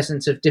in the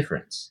presence of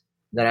difference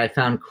that I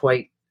found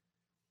quite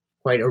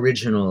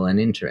original and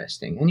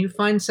interesting. And you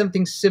find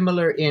something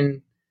similar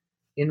in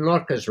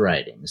Lorca's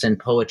writings and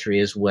poetry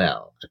as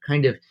well, a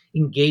kind of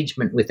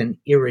engagement with an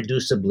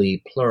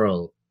irreducibly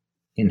plural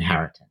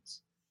inheritance.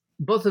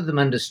 both of them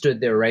understood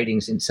their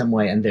writings in some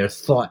way, and their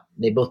thought,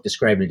 they both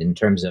described it in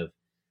terms of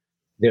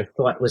their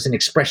thought was an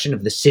expression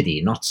of the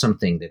city, not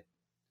something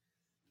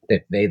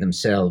that they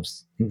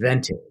themselves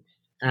invented.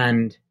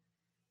 And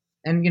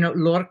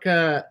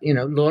Lorca,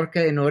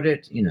 in order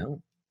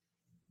to,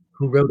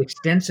 who wrote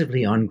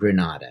extensively on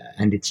Granada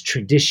and its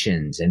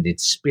traditions and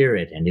its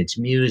spirit and its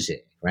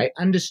music, right,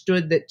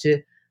 understood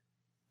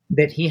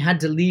that he had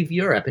to leave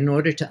Europe in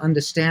order to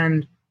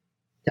understand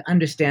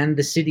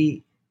the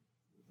city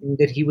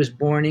that he was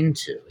born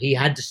into. He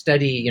had to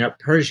study,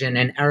 Persian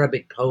and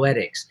Arabic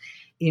poetics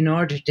in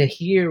order to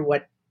hear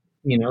what,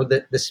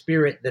 the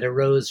spirit that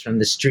arose from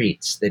the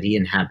streets that he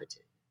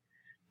inhabited.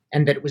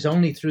 And that it was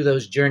only through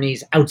those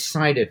journeys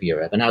outside of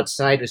Europe and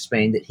outside of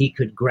Spain that he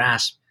could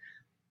grasp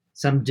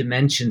some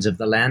dimensions of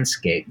the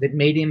landscape that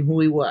made him who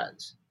he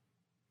was.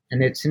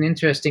 And it's an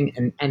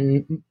interesting,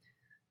 and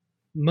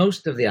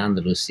most of the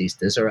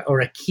Andalusistas, or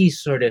a key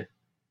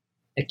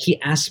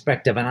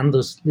aspect of an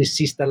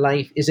Andalusista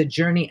life, is a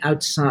journey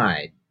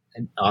outside,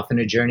 and often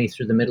a journey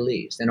through the Middle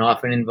East, and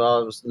often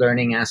involves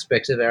learning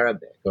aspects of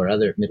Arabic or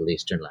other Middle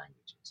Eastern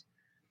languages.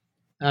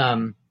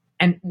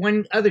 And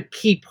one other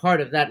key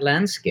part of that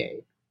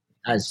landscape,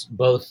 as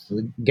both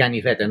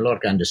Ganivet and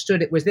Lorca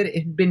understood it, was that it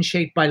had been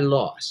shaped by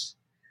loss.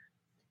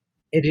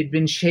 It had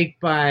been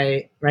shaped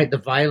by,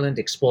 the violent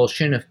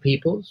expulsion of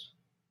peoples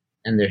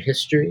and their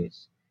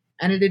histories.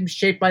 And it had been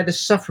shaped by the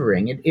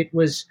suffering. It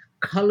was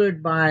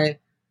colored by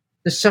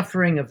the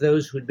suffering of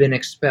those who had been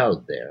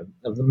expelled there,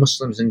 of the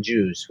Muslims and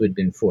Jews who had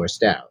been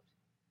forced out.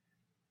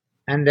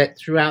 And that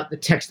throughout the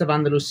text of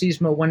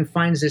Andalusismo, one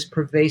finds this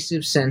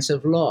pervasive sense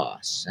of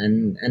loss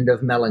and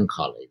of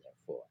melancholy,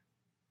 therefore.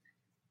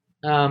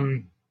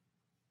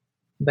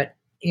 But,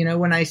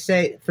 when I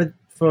say for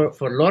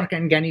Lorca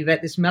and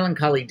Ganivet, this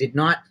melancholy did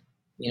not,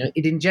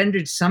 it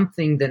engendered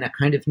something than a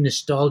kind of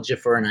nostalgia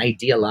for an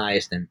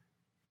idealized and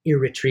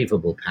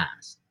irretrievable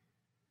past.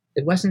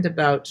 It wasn't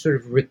about sort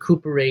of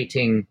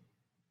recuperating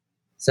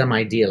some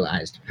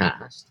idealized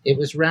past. It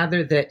was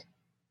rather that,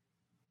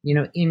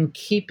 in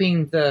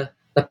keeping the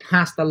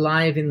past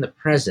alive in the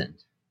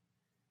present,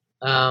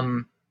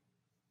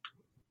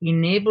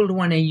 enabled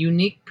one a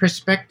unique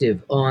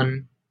perspective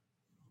on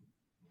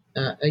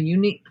the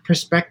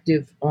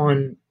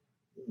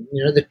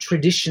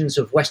traditions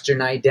of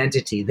Western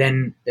identity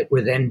that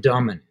were then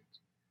dominant.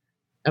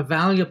 A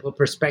valuable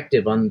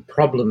perspective on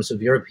problems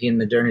of European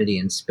modernity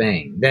in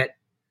Spain that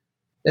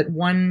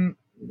one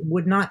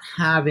would not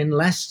have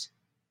unless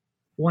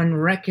one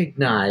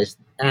recognized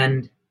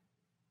and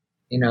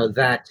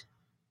that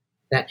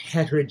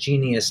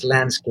heterogeneous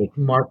landscape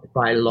marked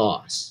by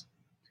loss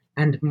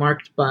and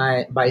marked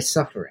by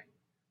suffering.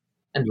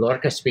 And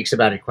Lorca speaks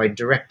about it quite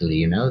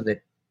directly,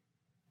 that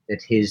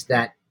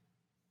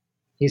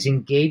his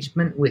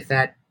engagement with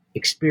that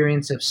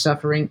experience of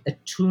suffering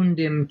attuned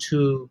him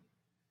to,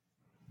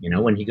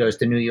 when he goes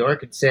to New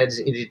York, it says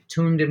it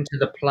attuned him to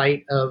the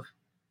plight of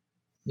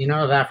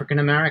African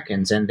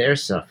Americans and their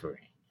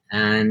suffering,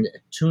 and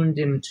attuned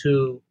him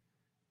to,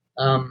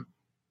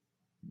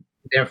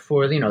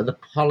 therefore, the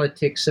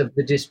politics of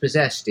the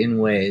dispossessed in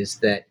ways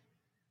that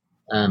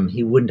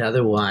he wouldn't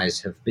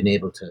otherwise have been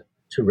able to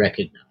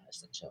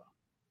recognize and so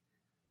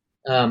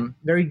on.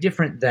 Very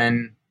different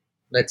than,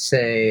 let's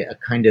say, a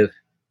kind of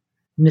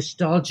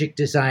nostalgic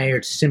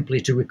desire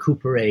simply to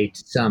recuperate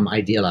some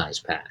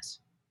idealized past.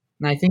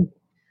 And I think,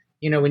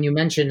 when you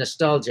mention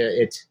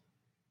nostalgia,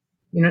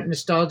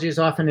 nostalgia is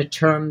often a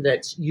term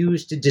that's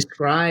used to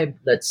describe,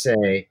 let's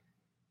say,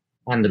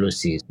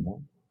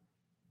 Andalusismo.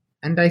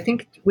 And I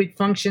think it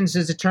functions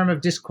as a term of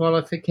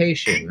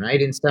disqualification,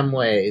 right, in some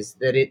ways,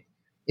 that it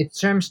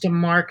serves to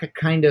mark a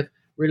kind of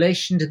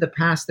relation to the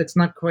past that's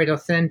not quite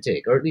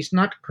authentic, or at least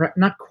not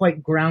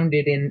quite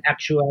grounded in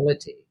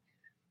actuality,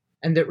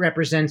 and that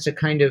represents a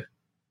kind of,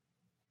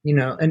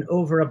 an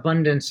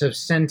overabundance of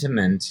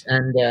sentiment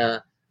and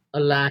a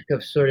lack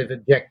of sort of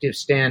objective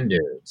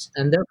standards.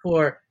 And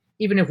therefore,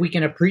 even if we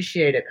can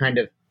appreciate a kind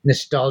of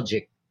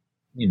nostalgic,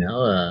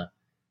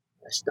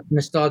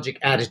 nostalgic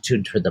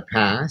attitude for the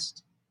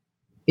past,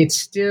 it's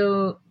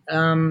still,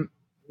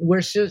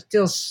 we're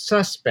still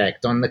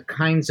suspect on the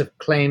kinds of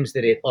claims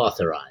that it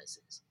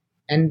authorizes.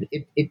 And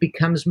it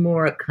becomes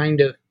more a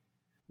kind of,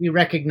 we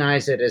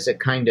recognize it as a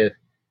kind of,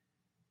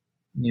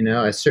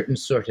 a certain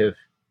sort of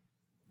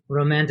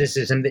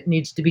romanticism that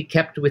needs to be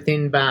kept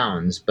within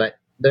bounds, but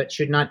that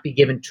should not be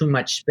given too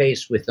much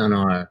space within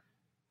our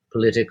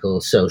political,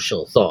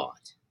 social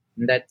thought.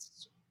 And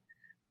that's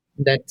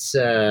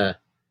I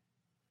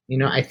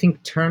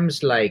think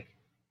terms like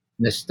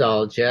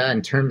nostalgia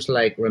and terms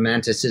like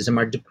romanticism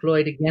are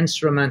deployed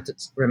against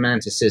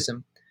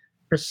romanticism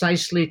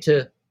precisely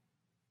to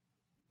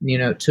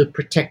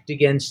protect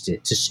against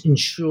it, to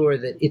ensure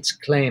that its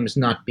claims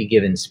not be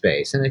given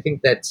space. And I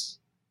think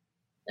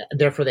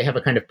therefore they have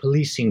a kind of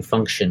policing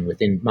function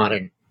within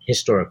modern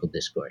historical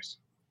discourse.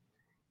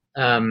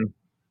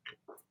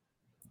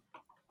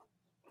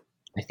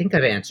 I think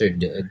I've answered.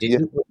 Did Yeah,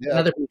 you yeah,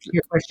 another absolutely.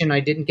 your question I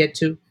didn't get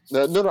to?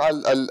 No, no,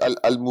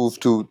 I'll move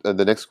to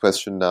the next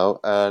question now,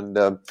 and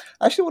I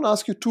actually want to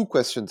ask you two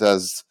questions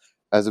as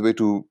a way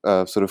to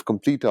sort of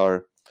complete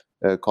our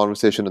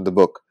conversation in the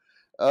book.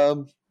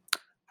 Um,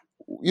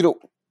 you know,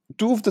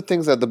 two of the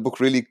things that the book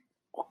really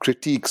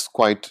critiques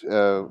quite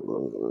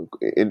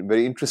in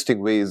very interesting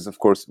ways. Of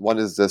course, one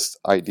is this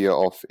idea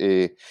of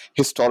a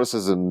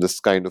historicism, this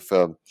kind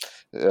of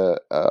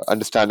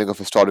understanding of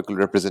historical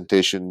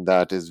representation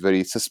that is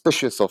very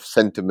suspicious of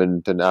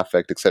sentiment and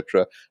affect,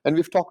 etc. And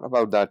we've talked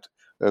about that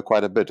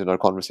quite a bit in our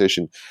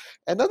conversation.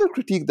 Another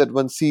critique that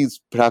one sees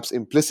perhaps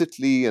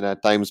implicitly and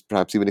at times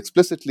perhaps even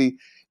explicitly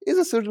is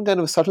a certain kind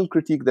of subtle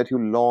critique that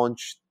you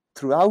launch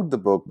throughout the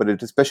book, but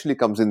it especially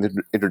comes in the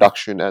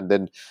introduction, and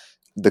then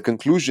the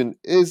conclusion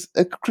is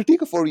a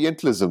critique of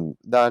Orientalism,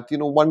 that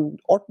one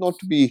ought not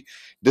to be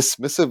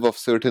dismissive of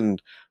certain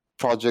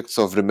projects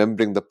of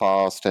remembering the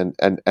past and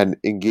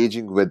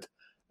engaging with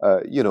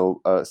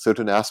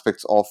certain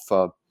aspects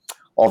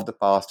of the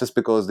past just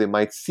because they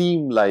might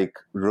seem like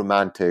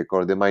romantic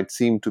or they might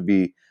seem to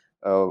be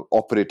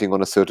operating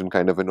on a certain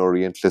kind of an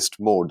Orientalist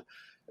mode.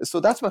 So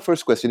that's my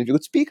first question. If you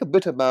could speak a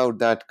bit about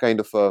that kind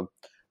of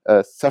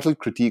a subtle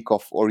critique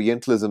of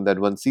Orientalism that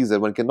one sees,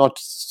 that one cannot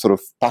sort of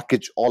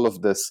package all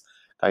of this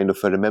kind of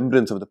a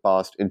remembrance of the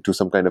past into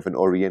some kind of an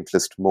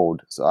Orientalist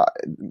mode. So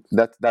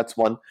that's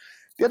one.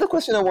 The other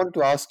question I wanted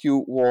to ask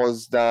you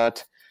was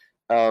that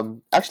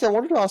actually I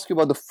wanted to ask you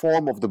about the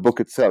form of the book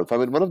itself. I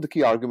mean, one of the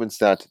key arguments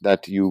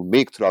that you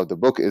make throughout the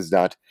book is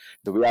that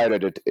the way I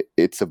read it,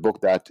 it's a book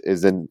that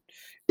is an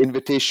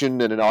invitation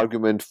and an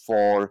argument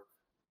for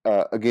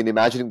again,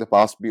 imagining the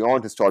past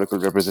beyond historical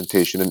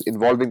representation and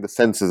involving the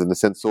senses and the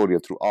sensoria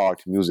through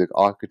art, music,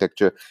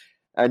 architecture.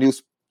 And you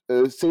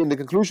say in the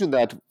conclusion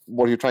that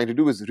what you're trying to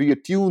do is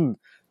reattune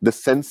the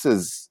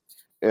senses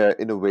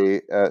in a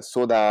way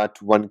so that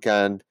one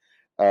can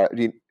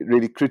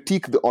really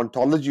critique the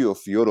ontology of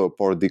Europe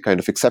or the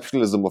kind of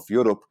exceptionalism of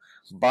Europe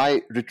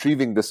by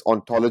retrieving this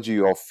ontology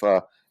of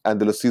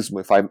Andalusismo,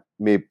 if I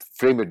may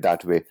frame it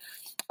that way.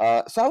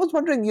 So I was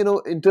wondering,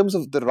 in terms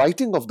of the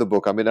writing of the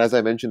book, I mean, as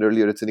I mentioned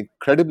earlier, it's an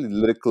incredibly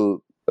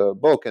lyrical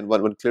book, and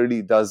one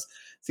clearly does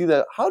see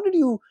that. How did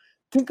you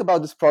think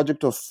about this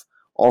project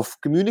of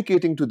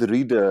communicating to the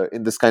reader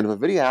in this kind of a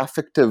very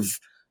affective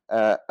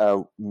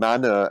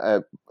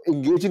manner,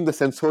 engaging the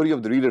sensory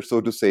of the reader, so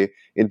to say,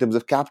 in terms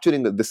of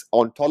capturing this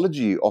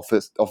ontology of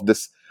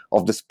this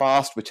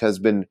past, which has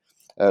been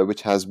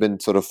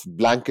sort of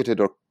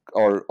blanketed or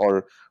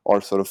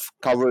sort of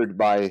covered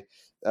by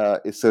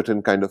a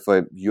certain kind of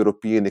a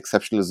European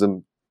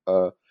exceptionalism,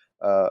 or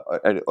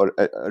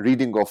a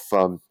reading of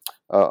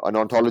an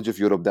ontology of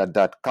Europe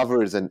that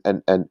covers and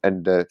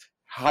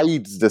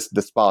hides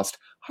this past.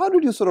 How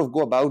did you sort of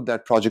go about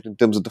that project in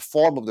terms of the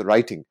form of the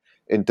writing,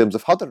 in terms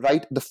of how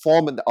the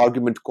form and the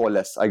argument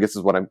coalesce? I guess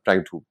is what I'm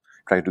trying to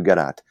get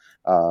at,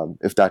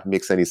 if that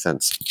makes any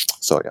sense.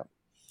 So yeah.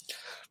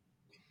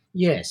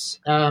 Yes.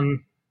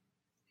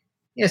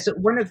 Yes.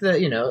 One of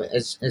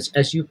the,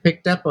 as you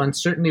picked up on,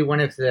 certainly one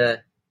of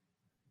the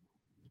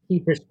key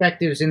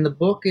perspectives in the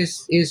book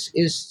is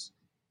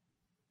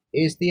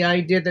the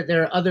idea that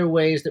there are other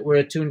ways that we're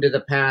attuned to the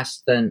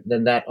past than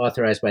that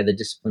authorized by the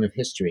discipline of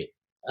history.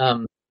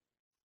 I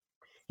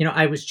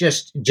was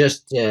just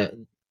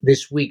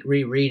this week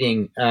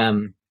rereading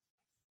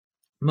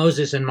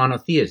Moses and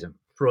Monotheism,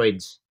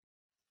 Freud's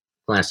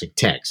classic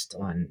text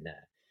on,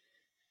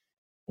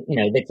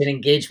 that's an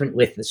engagement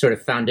with the sort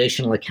of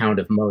foundational account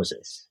of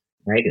Moses,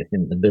 right?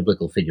 In the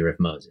biblical figure of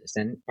Moses.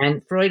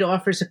 And Freud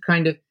offers a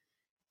kind of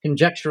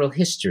conjectural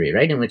history,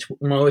 right? In which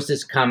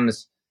Moses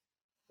comes,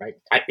 right?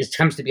 It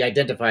comes to be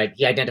identified.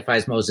 He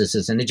identifies Moses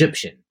as an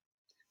Egyptian,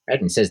 right?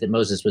 And says that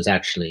Moses was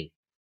actually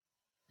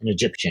an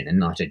Egyptian and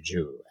not a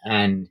Jew.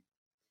 And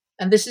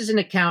this is an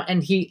account,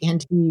 and he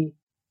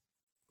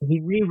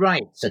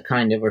rewrites a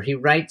kind of, or he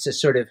writes a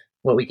sort of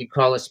what we could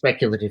call a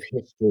speculative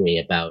history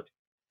about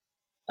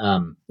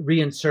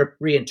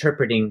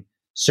reinterpreting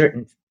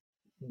certain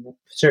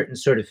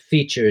sort of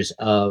features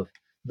of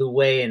the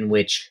way in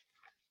which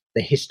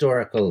the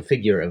historical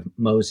figure of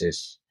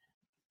Moses,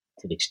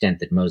 to the extent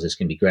that Moses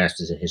can be grasped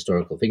as a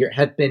historical figure,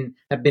 have been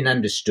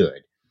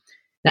understood.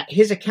 Now,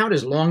 his account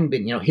has long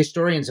been,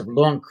 historians have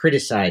long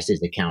criticized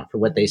his account for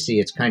what they see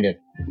as kind of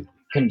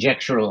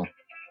conjectural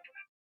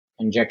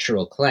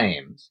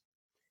claims.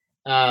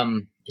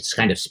 It's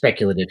kind of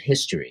speculative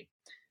history.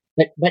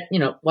 But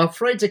while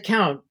Freud's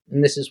account,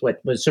 and this is what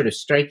was sort of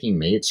striking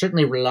me, it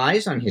certainly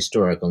relies on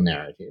historical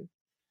narrative.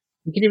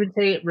 We can even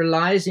say it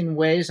relies in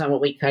ways on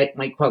what we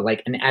might call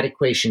like an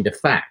adequation to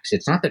facts.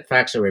 It's not that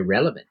facts are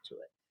irrelevant to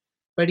it,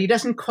 but he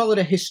doesn't call it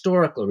a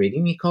historical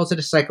reading. He calls it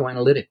a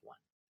psychoanalytic one.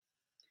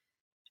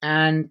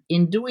 And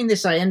in doing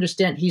this, I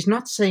understand he's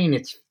not saying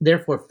it's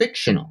therefore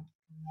fictional,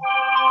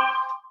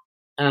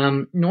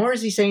 nor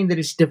is he saying that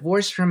it's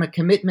divorced from a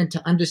commitment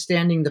to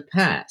understanding the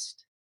past.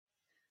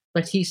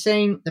 But he's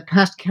saying the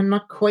past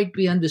cannot quite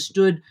be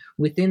understood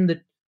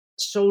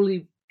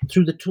solely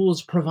through the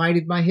tools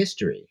provided by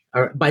history,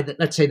 or by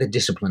let's say the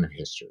discipline of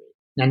history.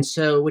 And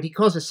so what he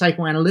calls a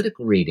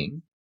psychoanalytical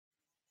reading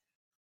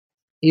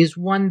is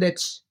one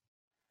that's,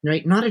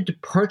 right, not a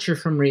departure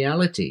from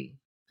reality,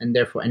 and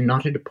therefore, and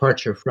not a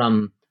departure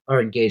from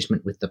our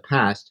engagement with the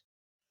past,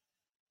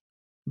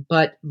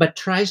 but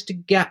tries to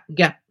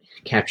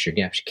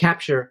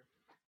capture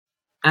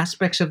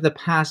aspects of the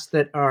past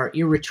that are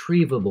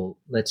irretrievable,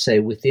 let's say,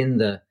 within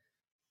the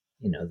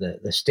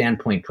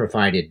standpoint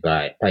provided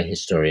by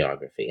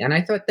historiography. And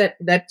I thought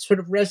that sort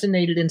of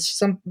resonated in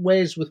some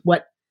ways with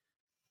what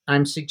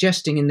I'm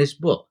suggesting in this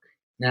book,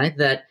 right?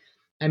 That,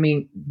 I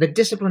mean, the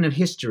discipline of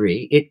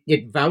history,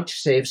 it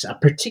vouchsafes a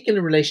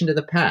particular relation to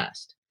the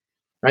past,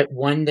 right?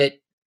 One that,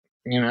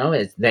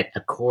 that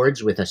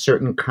accords with a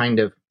certain kind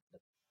of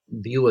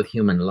view of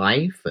human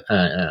life,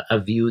 a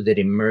view that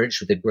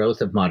emerged with the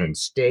growth of modern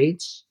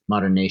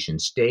nation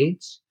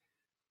states.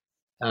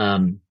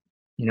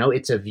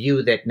 It's a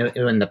view that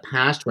in the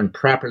past, when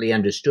properly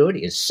understood,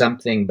 is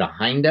something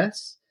behind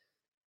us,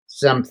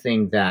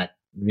 something that,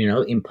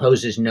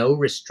 imposes no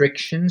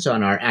restrictions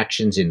on our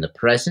actions in the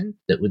present,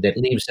 that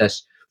leaves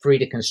us free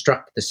to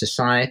construct the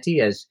society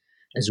as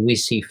we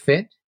see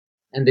fit.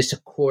 And this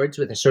accords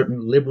with a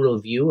certain liberal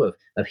view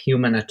of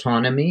human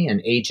autonomy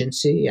and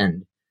agency,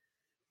 and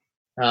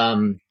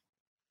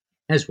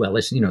as well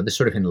as, the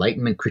sort of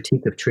Enlightenment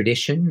critique of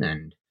tradition.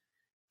 And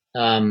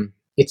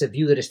it's a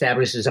view that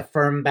establishes a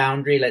firm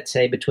boundary, let's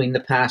say, between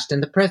the past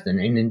and the present,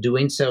 and in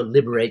doing so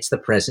liberates the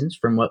present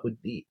from what would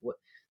be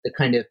the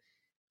kind of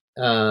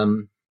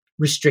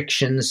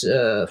restrictions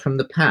from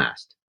the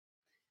past.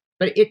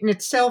 But it in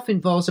itself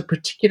involves a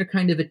particular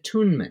kind of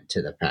attunement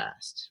to the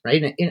past,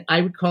 right? And I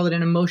would call it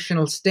an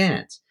emotional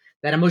stance.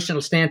 That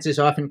emotional stance is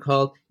often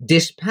called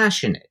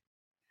dispassionate.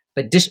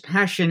 But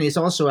dispassion is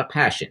also a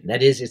passion.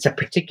 That is, it's a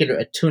particular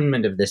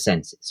attunement of the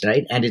senses,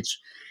 right? And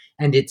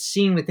it's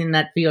seen within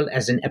that field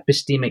as an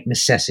epistemic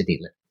necessity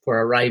for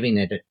arriving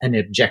at an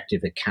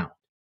objective account.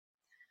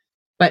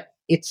 But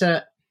it's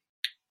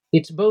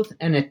both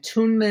an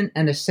attunement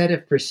and a set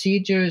of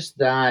procedures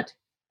that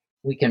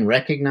we can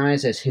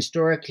recognize as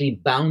historically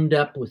bound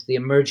up with the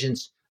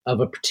emergence of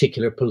a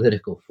particular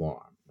political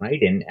form,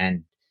 right?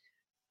 And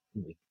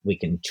we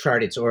can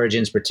chart its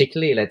origins,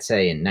 particularly, let's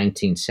say, in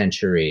 19th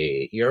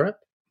century Europe.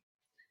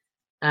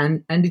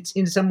 And it's,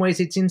 in some ways,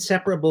 it's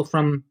inseparable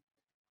from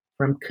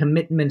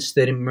commitments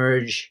that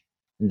emerge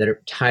and that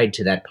are tied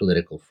to that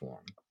political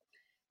form.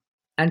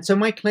 And so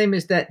my claim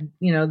is that,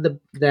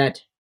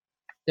 that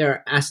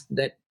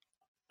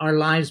our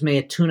lives may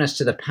attune us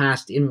to the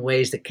past in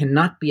ways that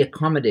cannot be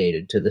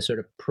accommodated to the sort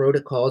of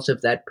protocols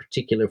of that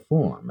particular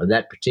form, of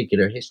that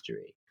particular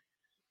history.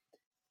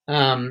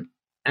 And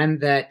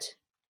that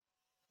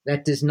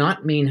does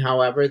not mean,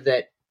 however,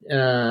 that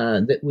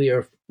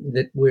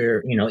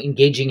we're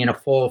engaging in a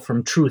fall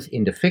from truth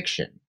into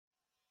fiction,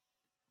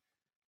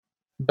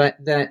 but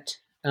that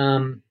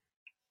and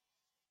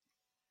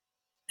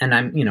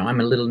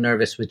I'm a little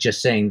nervous with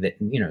just saying that,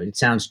 it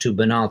sounds too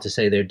banal to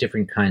say there are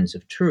different kinds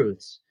of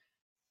truths.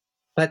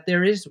 But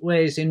there is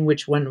ways in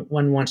which one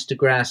wants to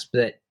grasp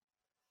that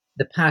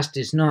the past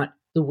is not,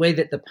 the way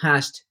that the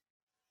past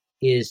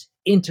is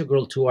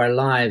integral to our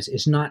lives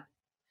is not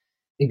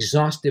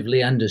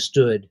exhaustively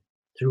understood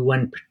through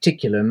one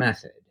particular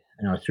method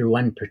or through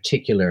one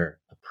particular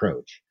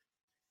approach.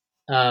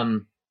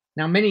 Now,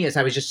 many, as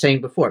I was just saying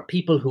before,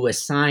 people who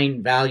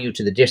assign value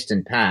to the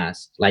distant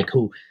past,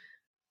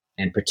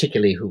 and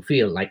particularly who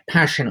feel like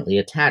passionately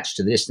attached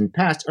to the distant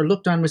past, are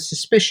looked on with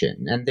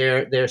suspicion, and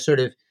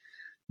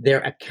their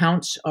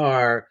accounts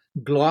are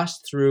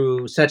glossed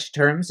through such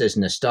terms as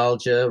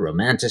nostalgia,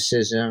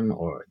 romanticism,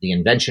 or the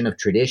invention of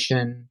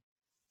tradition,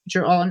 which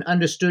are all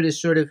understood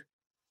as sort of,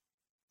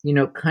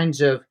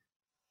 kinds of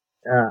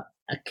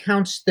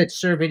accounts that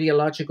serve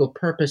ideological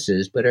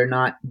purposes, but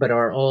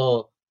are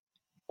all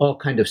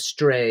kind of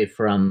stray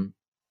from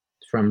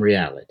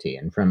reality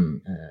and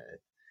from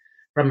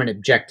an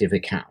objective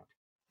account.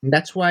 And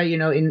that's why,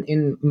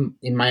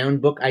 in my own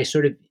book, I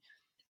sort of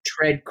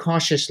tread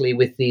cautiously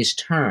with these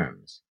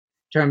terms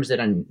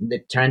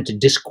that tend to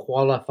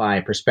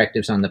disqualify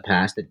perspectives on the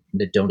past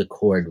that don't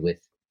accord with,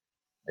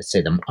 let's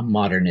say, a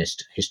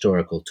modernist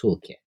historical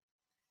toolkit.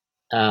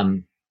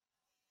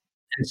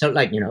 And so,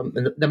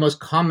 the most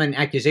common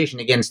accusation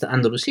against the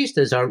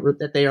Andalusistas are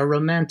that they are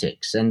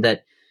romantics, and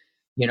that,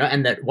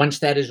 and that once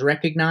that is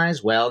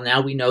recognized, well,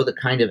 now we know the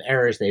kind of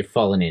errors they've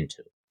fallen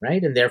into,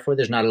 right? And therefore,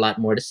 there's not a lot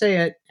more to say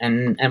it.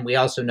 And we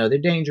also know they're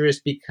dangerous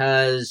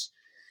because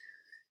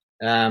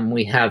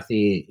we have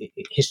the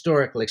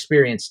historical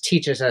experience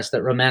teaches us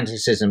that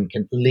romanticism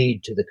can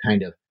lead to the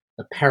kind of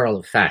the peril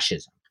of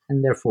fascism,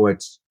 and therefore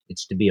it's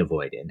to be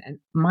avoided. And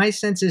my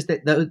sense is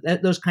that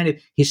those kind of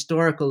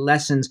historical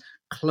lessons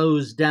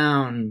close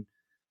down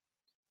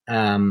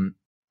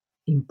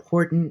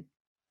important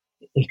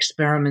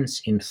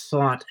experiments in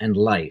thought and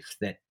life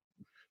that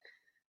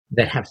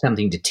have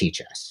something to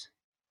teach us,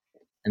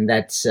 and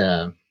that's.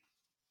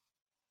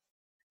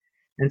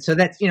 And so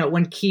that's,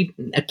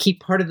 a key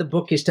part of the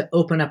book is to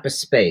open up a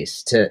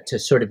space to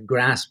sort of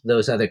grasp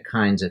those other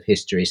kinds of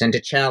histories and to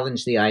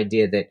challenge the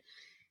idea that,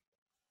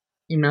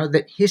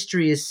 that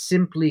history is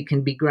simply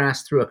can be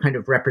grasped through a kind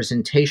of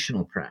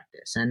representational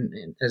practice.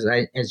 And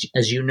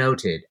as you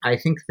noted, I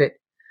think that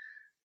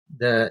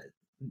the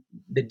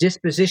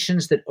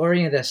dispositions that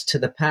orient us to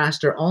the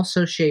past are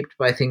also shaped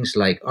by things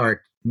like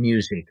art,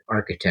 music,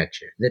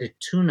 architecture, that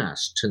attune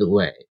us to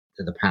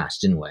the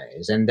past in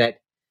ways, and that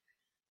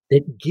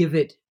give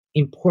it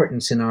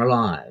importance in our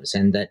lives,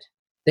 and that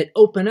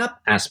open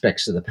up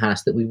aspects of the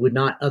past that we would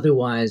not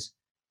otherwise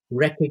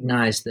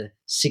recognize the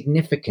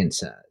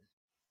significance of,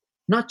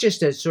 not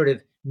just as sort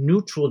of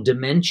neutral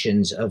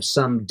dimensions of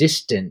some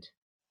distant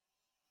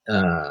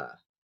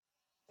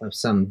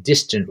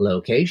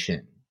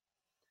location,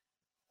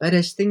 but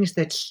as things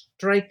that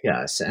strike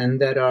us and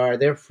that are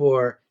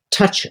therefore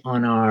touch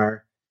on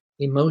our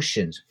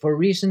emotions for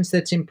reasons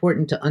that's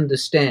important to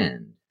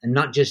understand and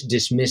not just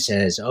dismiss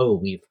as, oh,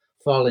 we've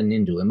fallen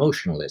into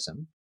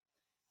emotionalism,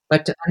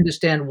 but to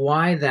understand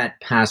why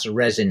that past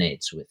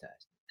resonates with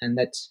us. And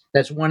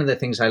that's one of the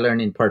things I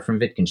learned in part from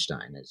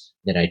Wittgenstein,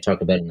 that I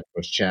talk about in the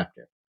first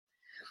chapter.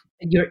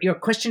 Your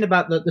question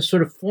about the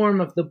sort of form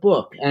of the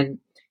book, and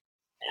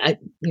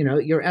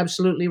you're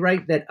absolutely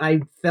right that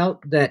I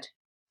felt that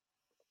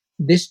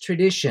this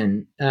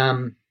tradition,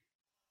 that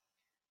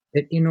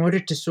in order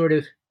to sort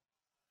of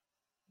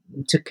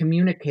to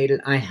communicate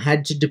it, I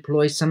had to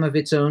deploy some of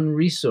its own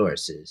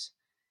resources.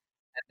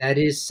 That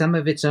is, some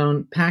of its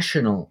own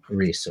passional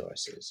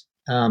resources,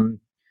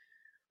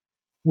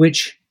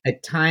 which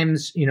at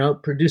times,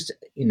 produced,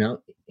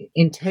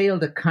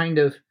 entailed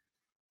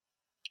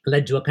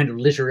led to a kind of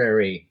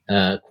literary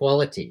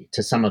quality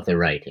to some of the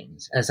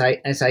writings. As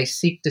I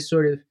seek to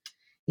sort of,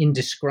 in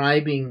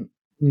describing,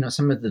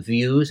 some of the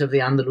views of the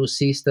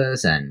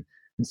Andalusistas and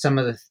some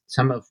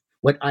of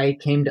what I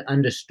came to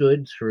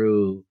understood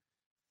through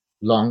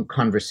long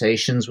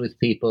conversations with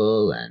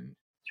people and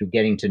through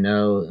getting to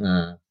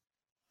know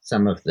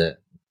some of the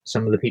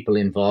people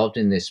involved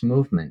in this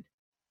movement,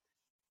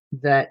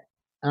 that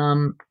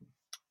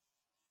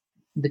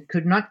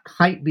could not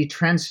quite be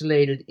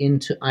translated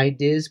into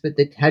ideas, but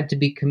that had to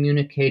be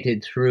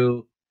communicated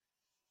through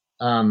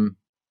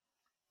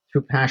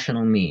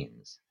passional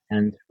means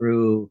and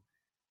through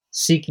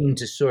seeking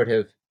to sort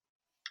of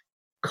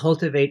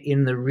cultivate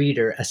in the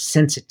reader a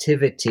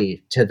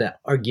sensitivity to the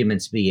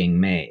arguments being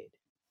made.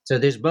 So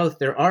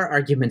there are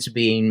arguments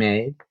being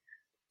made,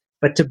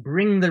 but to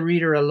bring the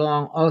reader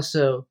along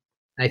also,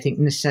 I think,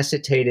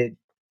 necessitated,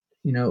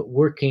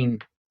 working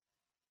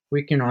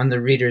on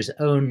the reader's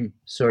own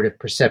sort of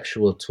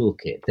perceptual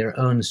toolkit, their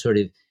own sort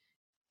of,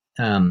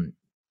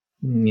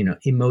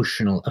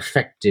 emotional,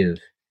 affective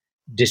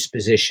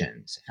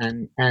dispositions.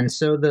 And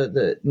so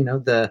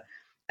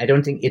I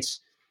don't think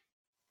it's,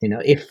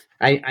 if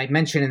I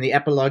mentioned in the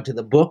epilogue to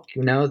the book,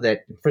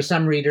 that for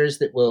some readers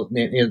that will,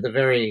 the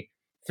very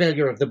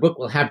failure of the book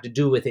will have to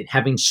do with it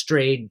having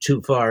strayed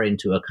too far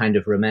into a kind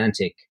of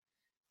romantic,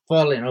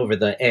 fallen over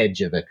the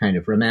edge of a kind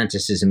of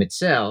romanticism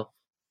itself.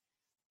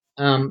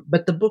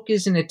 But the book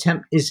is an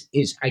attempt,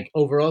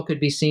 overall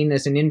could be seen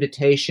as an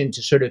invitation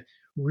to sort of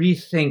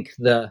rethink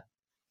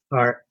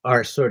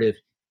our sort of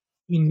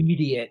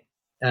immediate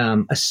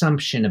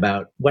assumption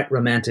about what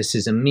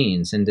romanticism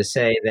means, and to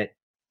say that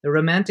the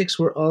Romantics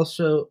were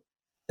also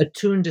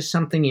attuned to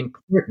something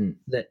important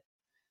that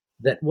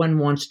one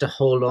wants to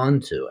hold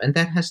on to, and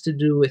that has to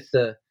do with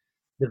the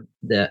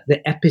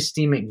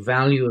epistemic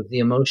value of the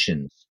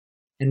emotions,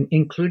 and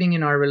including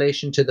in our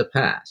relation to the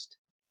past.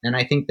 And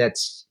I think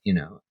that's,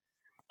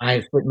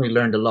 I've certainly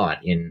learned a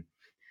lot in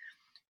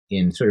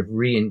sort of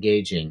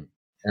re-engaging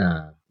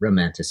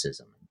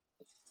Romanticism.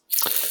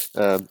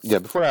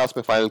 Before I ask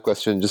my final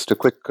question, just a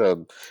quick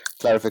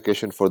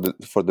clarification for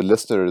the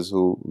listeners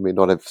who may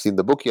not have seen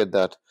the book yet,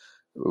 that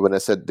when I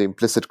said the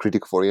implicit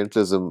critique of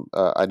Orientalism,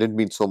 I didn't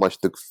mean so much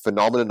the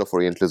phenomenon of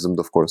Orientalism.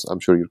 Of course, I'm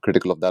sure you're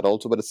critical of that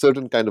also, but a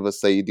certain kind of a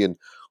Saidian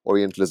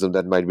Orientalism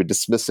that might be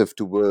dismissive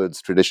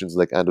towards traditions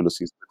like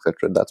Andalusia,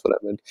 etc. That's what I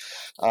meant.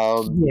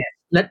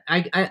 Let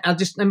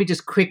me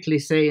just quickly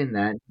say in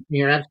that,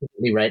 you're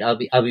absolutely right. I'll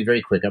be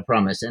very quick, I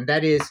promise. And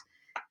that is,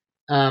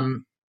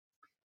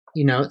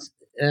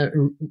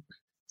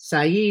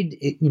 Said,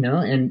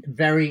 and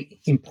very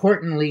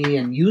importantly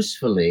and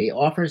usefully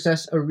offers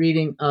us a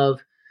reading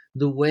of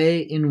the way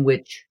in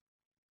which,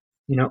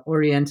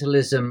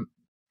 Orientalism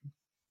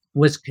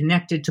was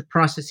connected to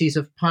processes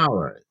of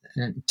power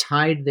and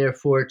tied,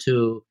 therefore,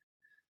 to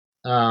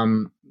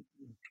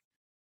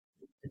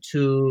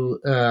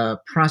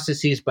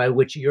processes by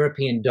which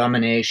European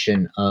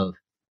domination of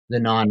the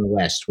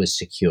non-West was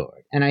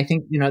secured. And I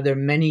think, there are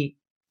many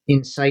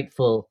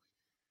insightful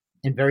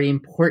and very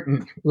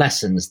important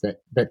lessons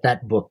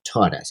that book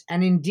taught us.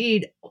 And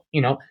indeed,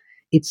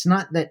 it's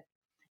not that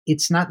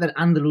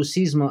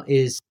Andalusismo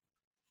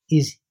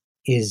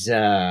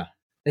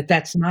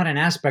that's not an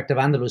aspect of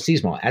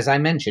Andalusismo. As I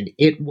mentioned,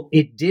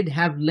 it did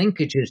have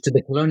linkages to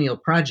the colonial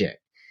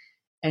project,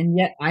 and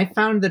yet I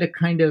found that a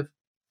kind of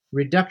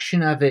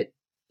reduction of it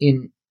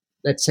in,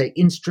 let's say,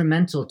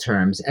 instrumental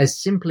terms, as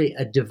simply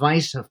a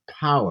device of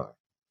power,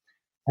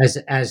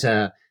 as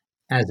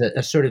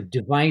a sort of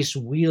device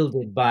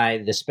wielded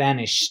by the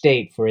Spanish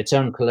state for its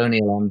own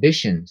colonial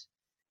ambitions,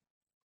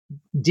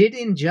 did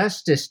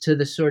injustice to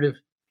the sort of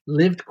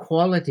lived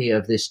quality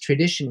of this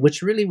tradition,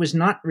 which really was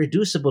not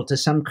reducible to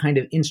some kind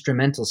of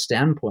instrumental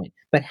standpoint,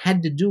 but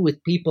had to do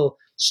with people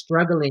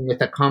struggling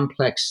with a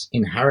complex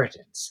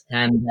inheritance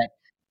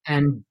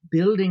and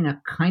building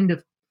a kind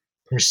of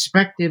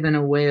perspective and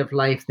a way of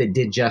life that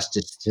did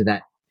justice to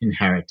that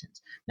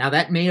inheritance. Now,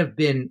 that may have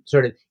been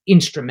sort of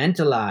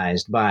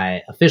instrumentalized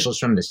by officials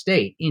from the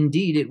state.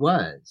 Indeed, it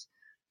was.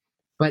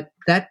 But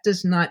that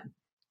does not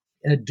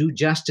do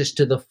justice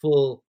to the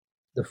full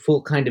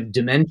kind of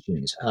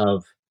dimensions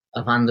of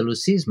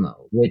Andalusismo,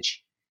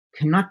 which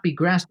cannot be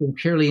grasped in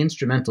purely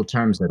instrumental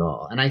terms at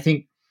all. And I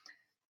think,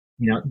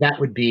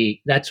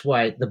 that's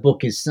why the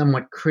book is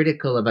somewhat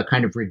critical of a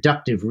kind of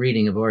reductive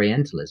reading of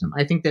Orientalism.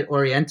 I think that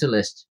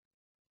Orientalists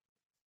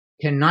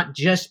cannot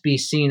just be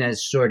seen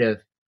as sort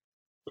of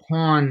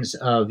pawns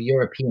of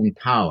European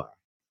power.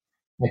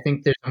 I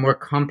think there's a more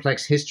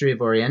complex history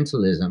of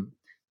Orientalism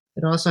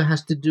that also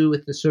has to do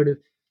with the sort of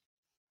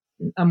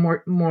a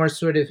more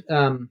sort of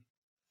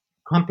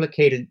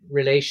complicated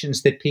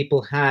relations that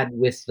people had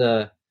with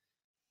the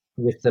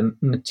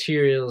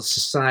material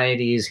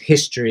societies,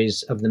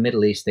 histories of the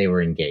Middle East they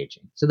were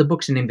engaging. So the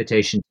book's an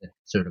invitation to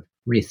sort of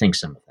rethink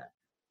some of that.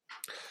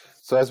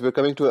 So as we're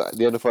coming to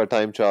the end of our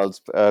time,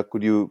 Charles,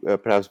 could you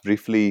perhaps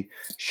briefly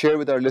share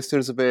with our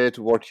listeners a bit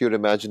what you're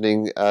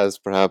imagining as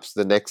perhaps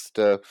the next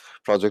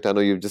project? I know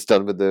you've just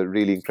done with a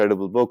really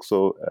incredible book,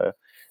 so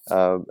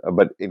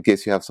but in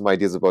case you have some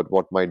ideas about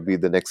what might be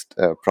the next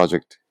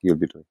project you'll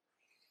be doing.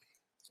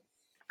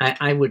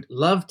 I would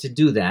love to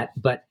do that,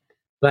 but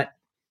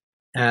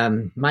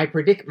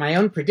my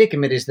own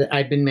predicament is that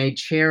I've been made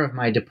chair of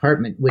my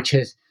department, which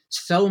has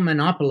so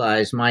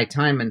monopolized my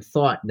time and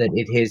thought that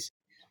it has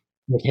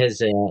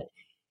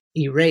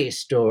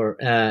erased or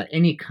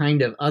any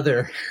kind of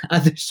other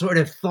sort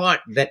of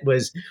thought that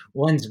was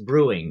once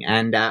brewing.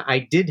 And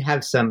I did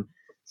have some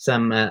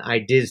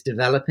ideas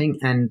developing,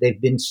 and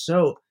they've been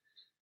so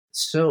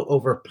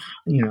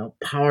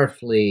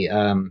powerfully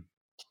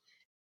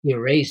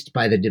erased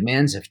by the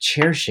demands of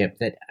chairship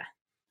that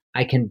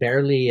I can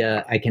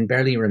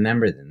barely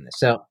remember them.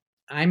 So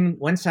I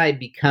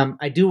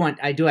do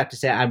have to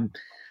say I'm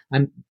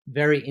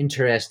very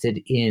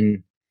interested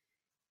in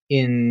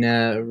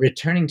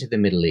returning to the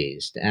Middle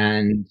East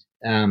and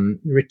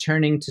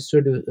returning to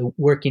sort of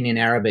working in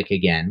Arabic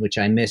again, which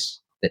I miss.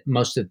 That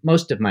most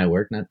of my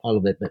work, not all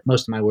of it, but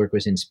most of my work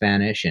was in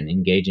Spanish and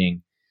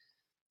engaging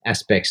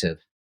aspects of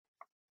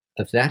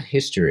that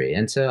history.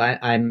 And so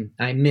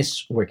I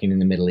miss working in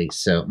the Middle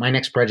East. So my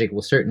next project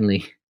will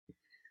certainly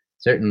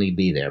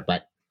be there,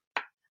 but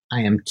I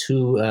am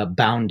too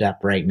bound up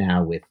right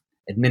now with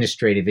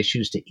administrative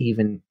issues to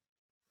even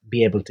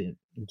be able to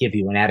give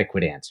you an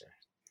adequate answer.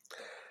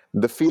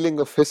 The Feeling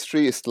of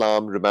History,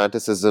 Islam,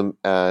 Romanticism,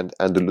 and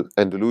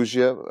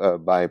Andalusia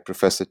by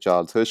Professor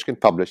Charles Hirschkind,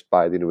 published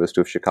by the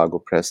University of Chicago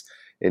Press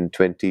in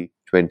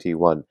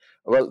 2021.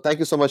 Well, thank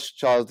you so much,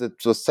 Charles.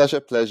 It was such a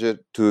pleasure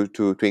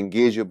to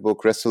engage your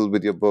book, wrestle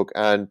with your book,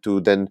 and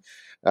to then,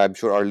 I'm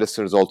sure our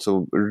listeners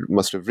also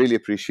must have really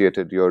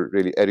appreciated your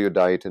really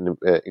erudite and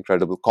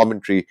incredible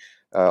commentary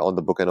on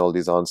the book and all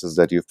these answers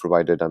that you've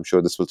provided. I'm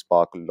sure this will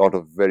spark a lot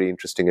of very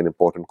interesting and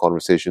important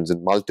conversations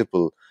in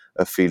multiple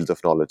fields of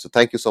knowledge. So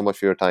thank you so much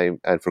for your time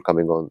and for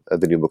coming on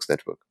the New Books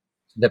Network.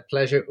 The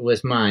pleasure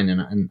was mine,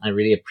 and I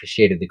really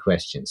appreciated the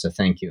question. So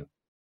thank you.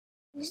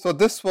 So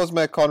this was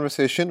my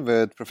conversation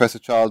with Professor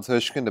Charles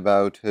Hirschkind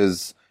about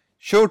his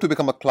sure to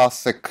become a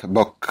classic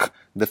book,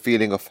 The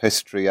Feeling of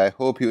History. I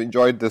hope you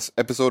enjoyed this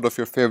episode of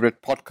your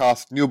favorite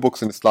podcast, New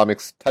Books in Islamic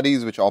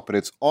Studies, which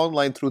operates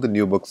online through the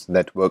New Books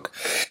Network.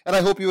 And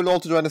I hope you will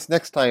also join us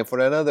next time for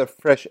another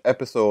fresh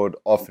episode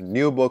of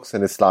New Books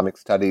in Islamic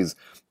Studies.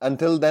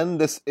 Until then,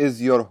 this is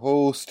your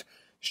host,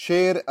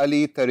 Sher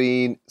Ali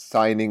Tareen,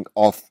 signing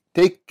off.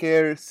 Take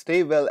care,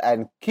 stay well,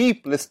 and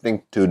keep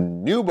listening to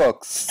New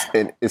Books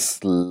in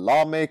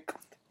Islamic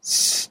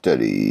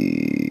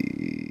Studies.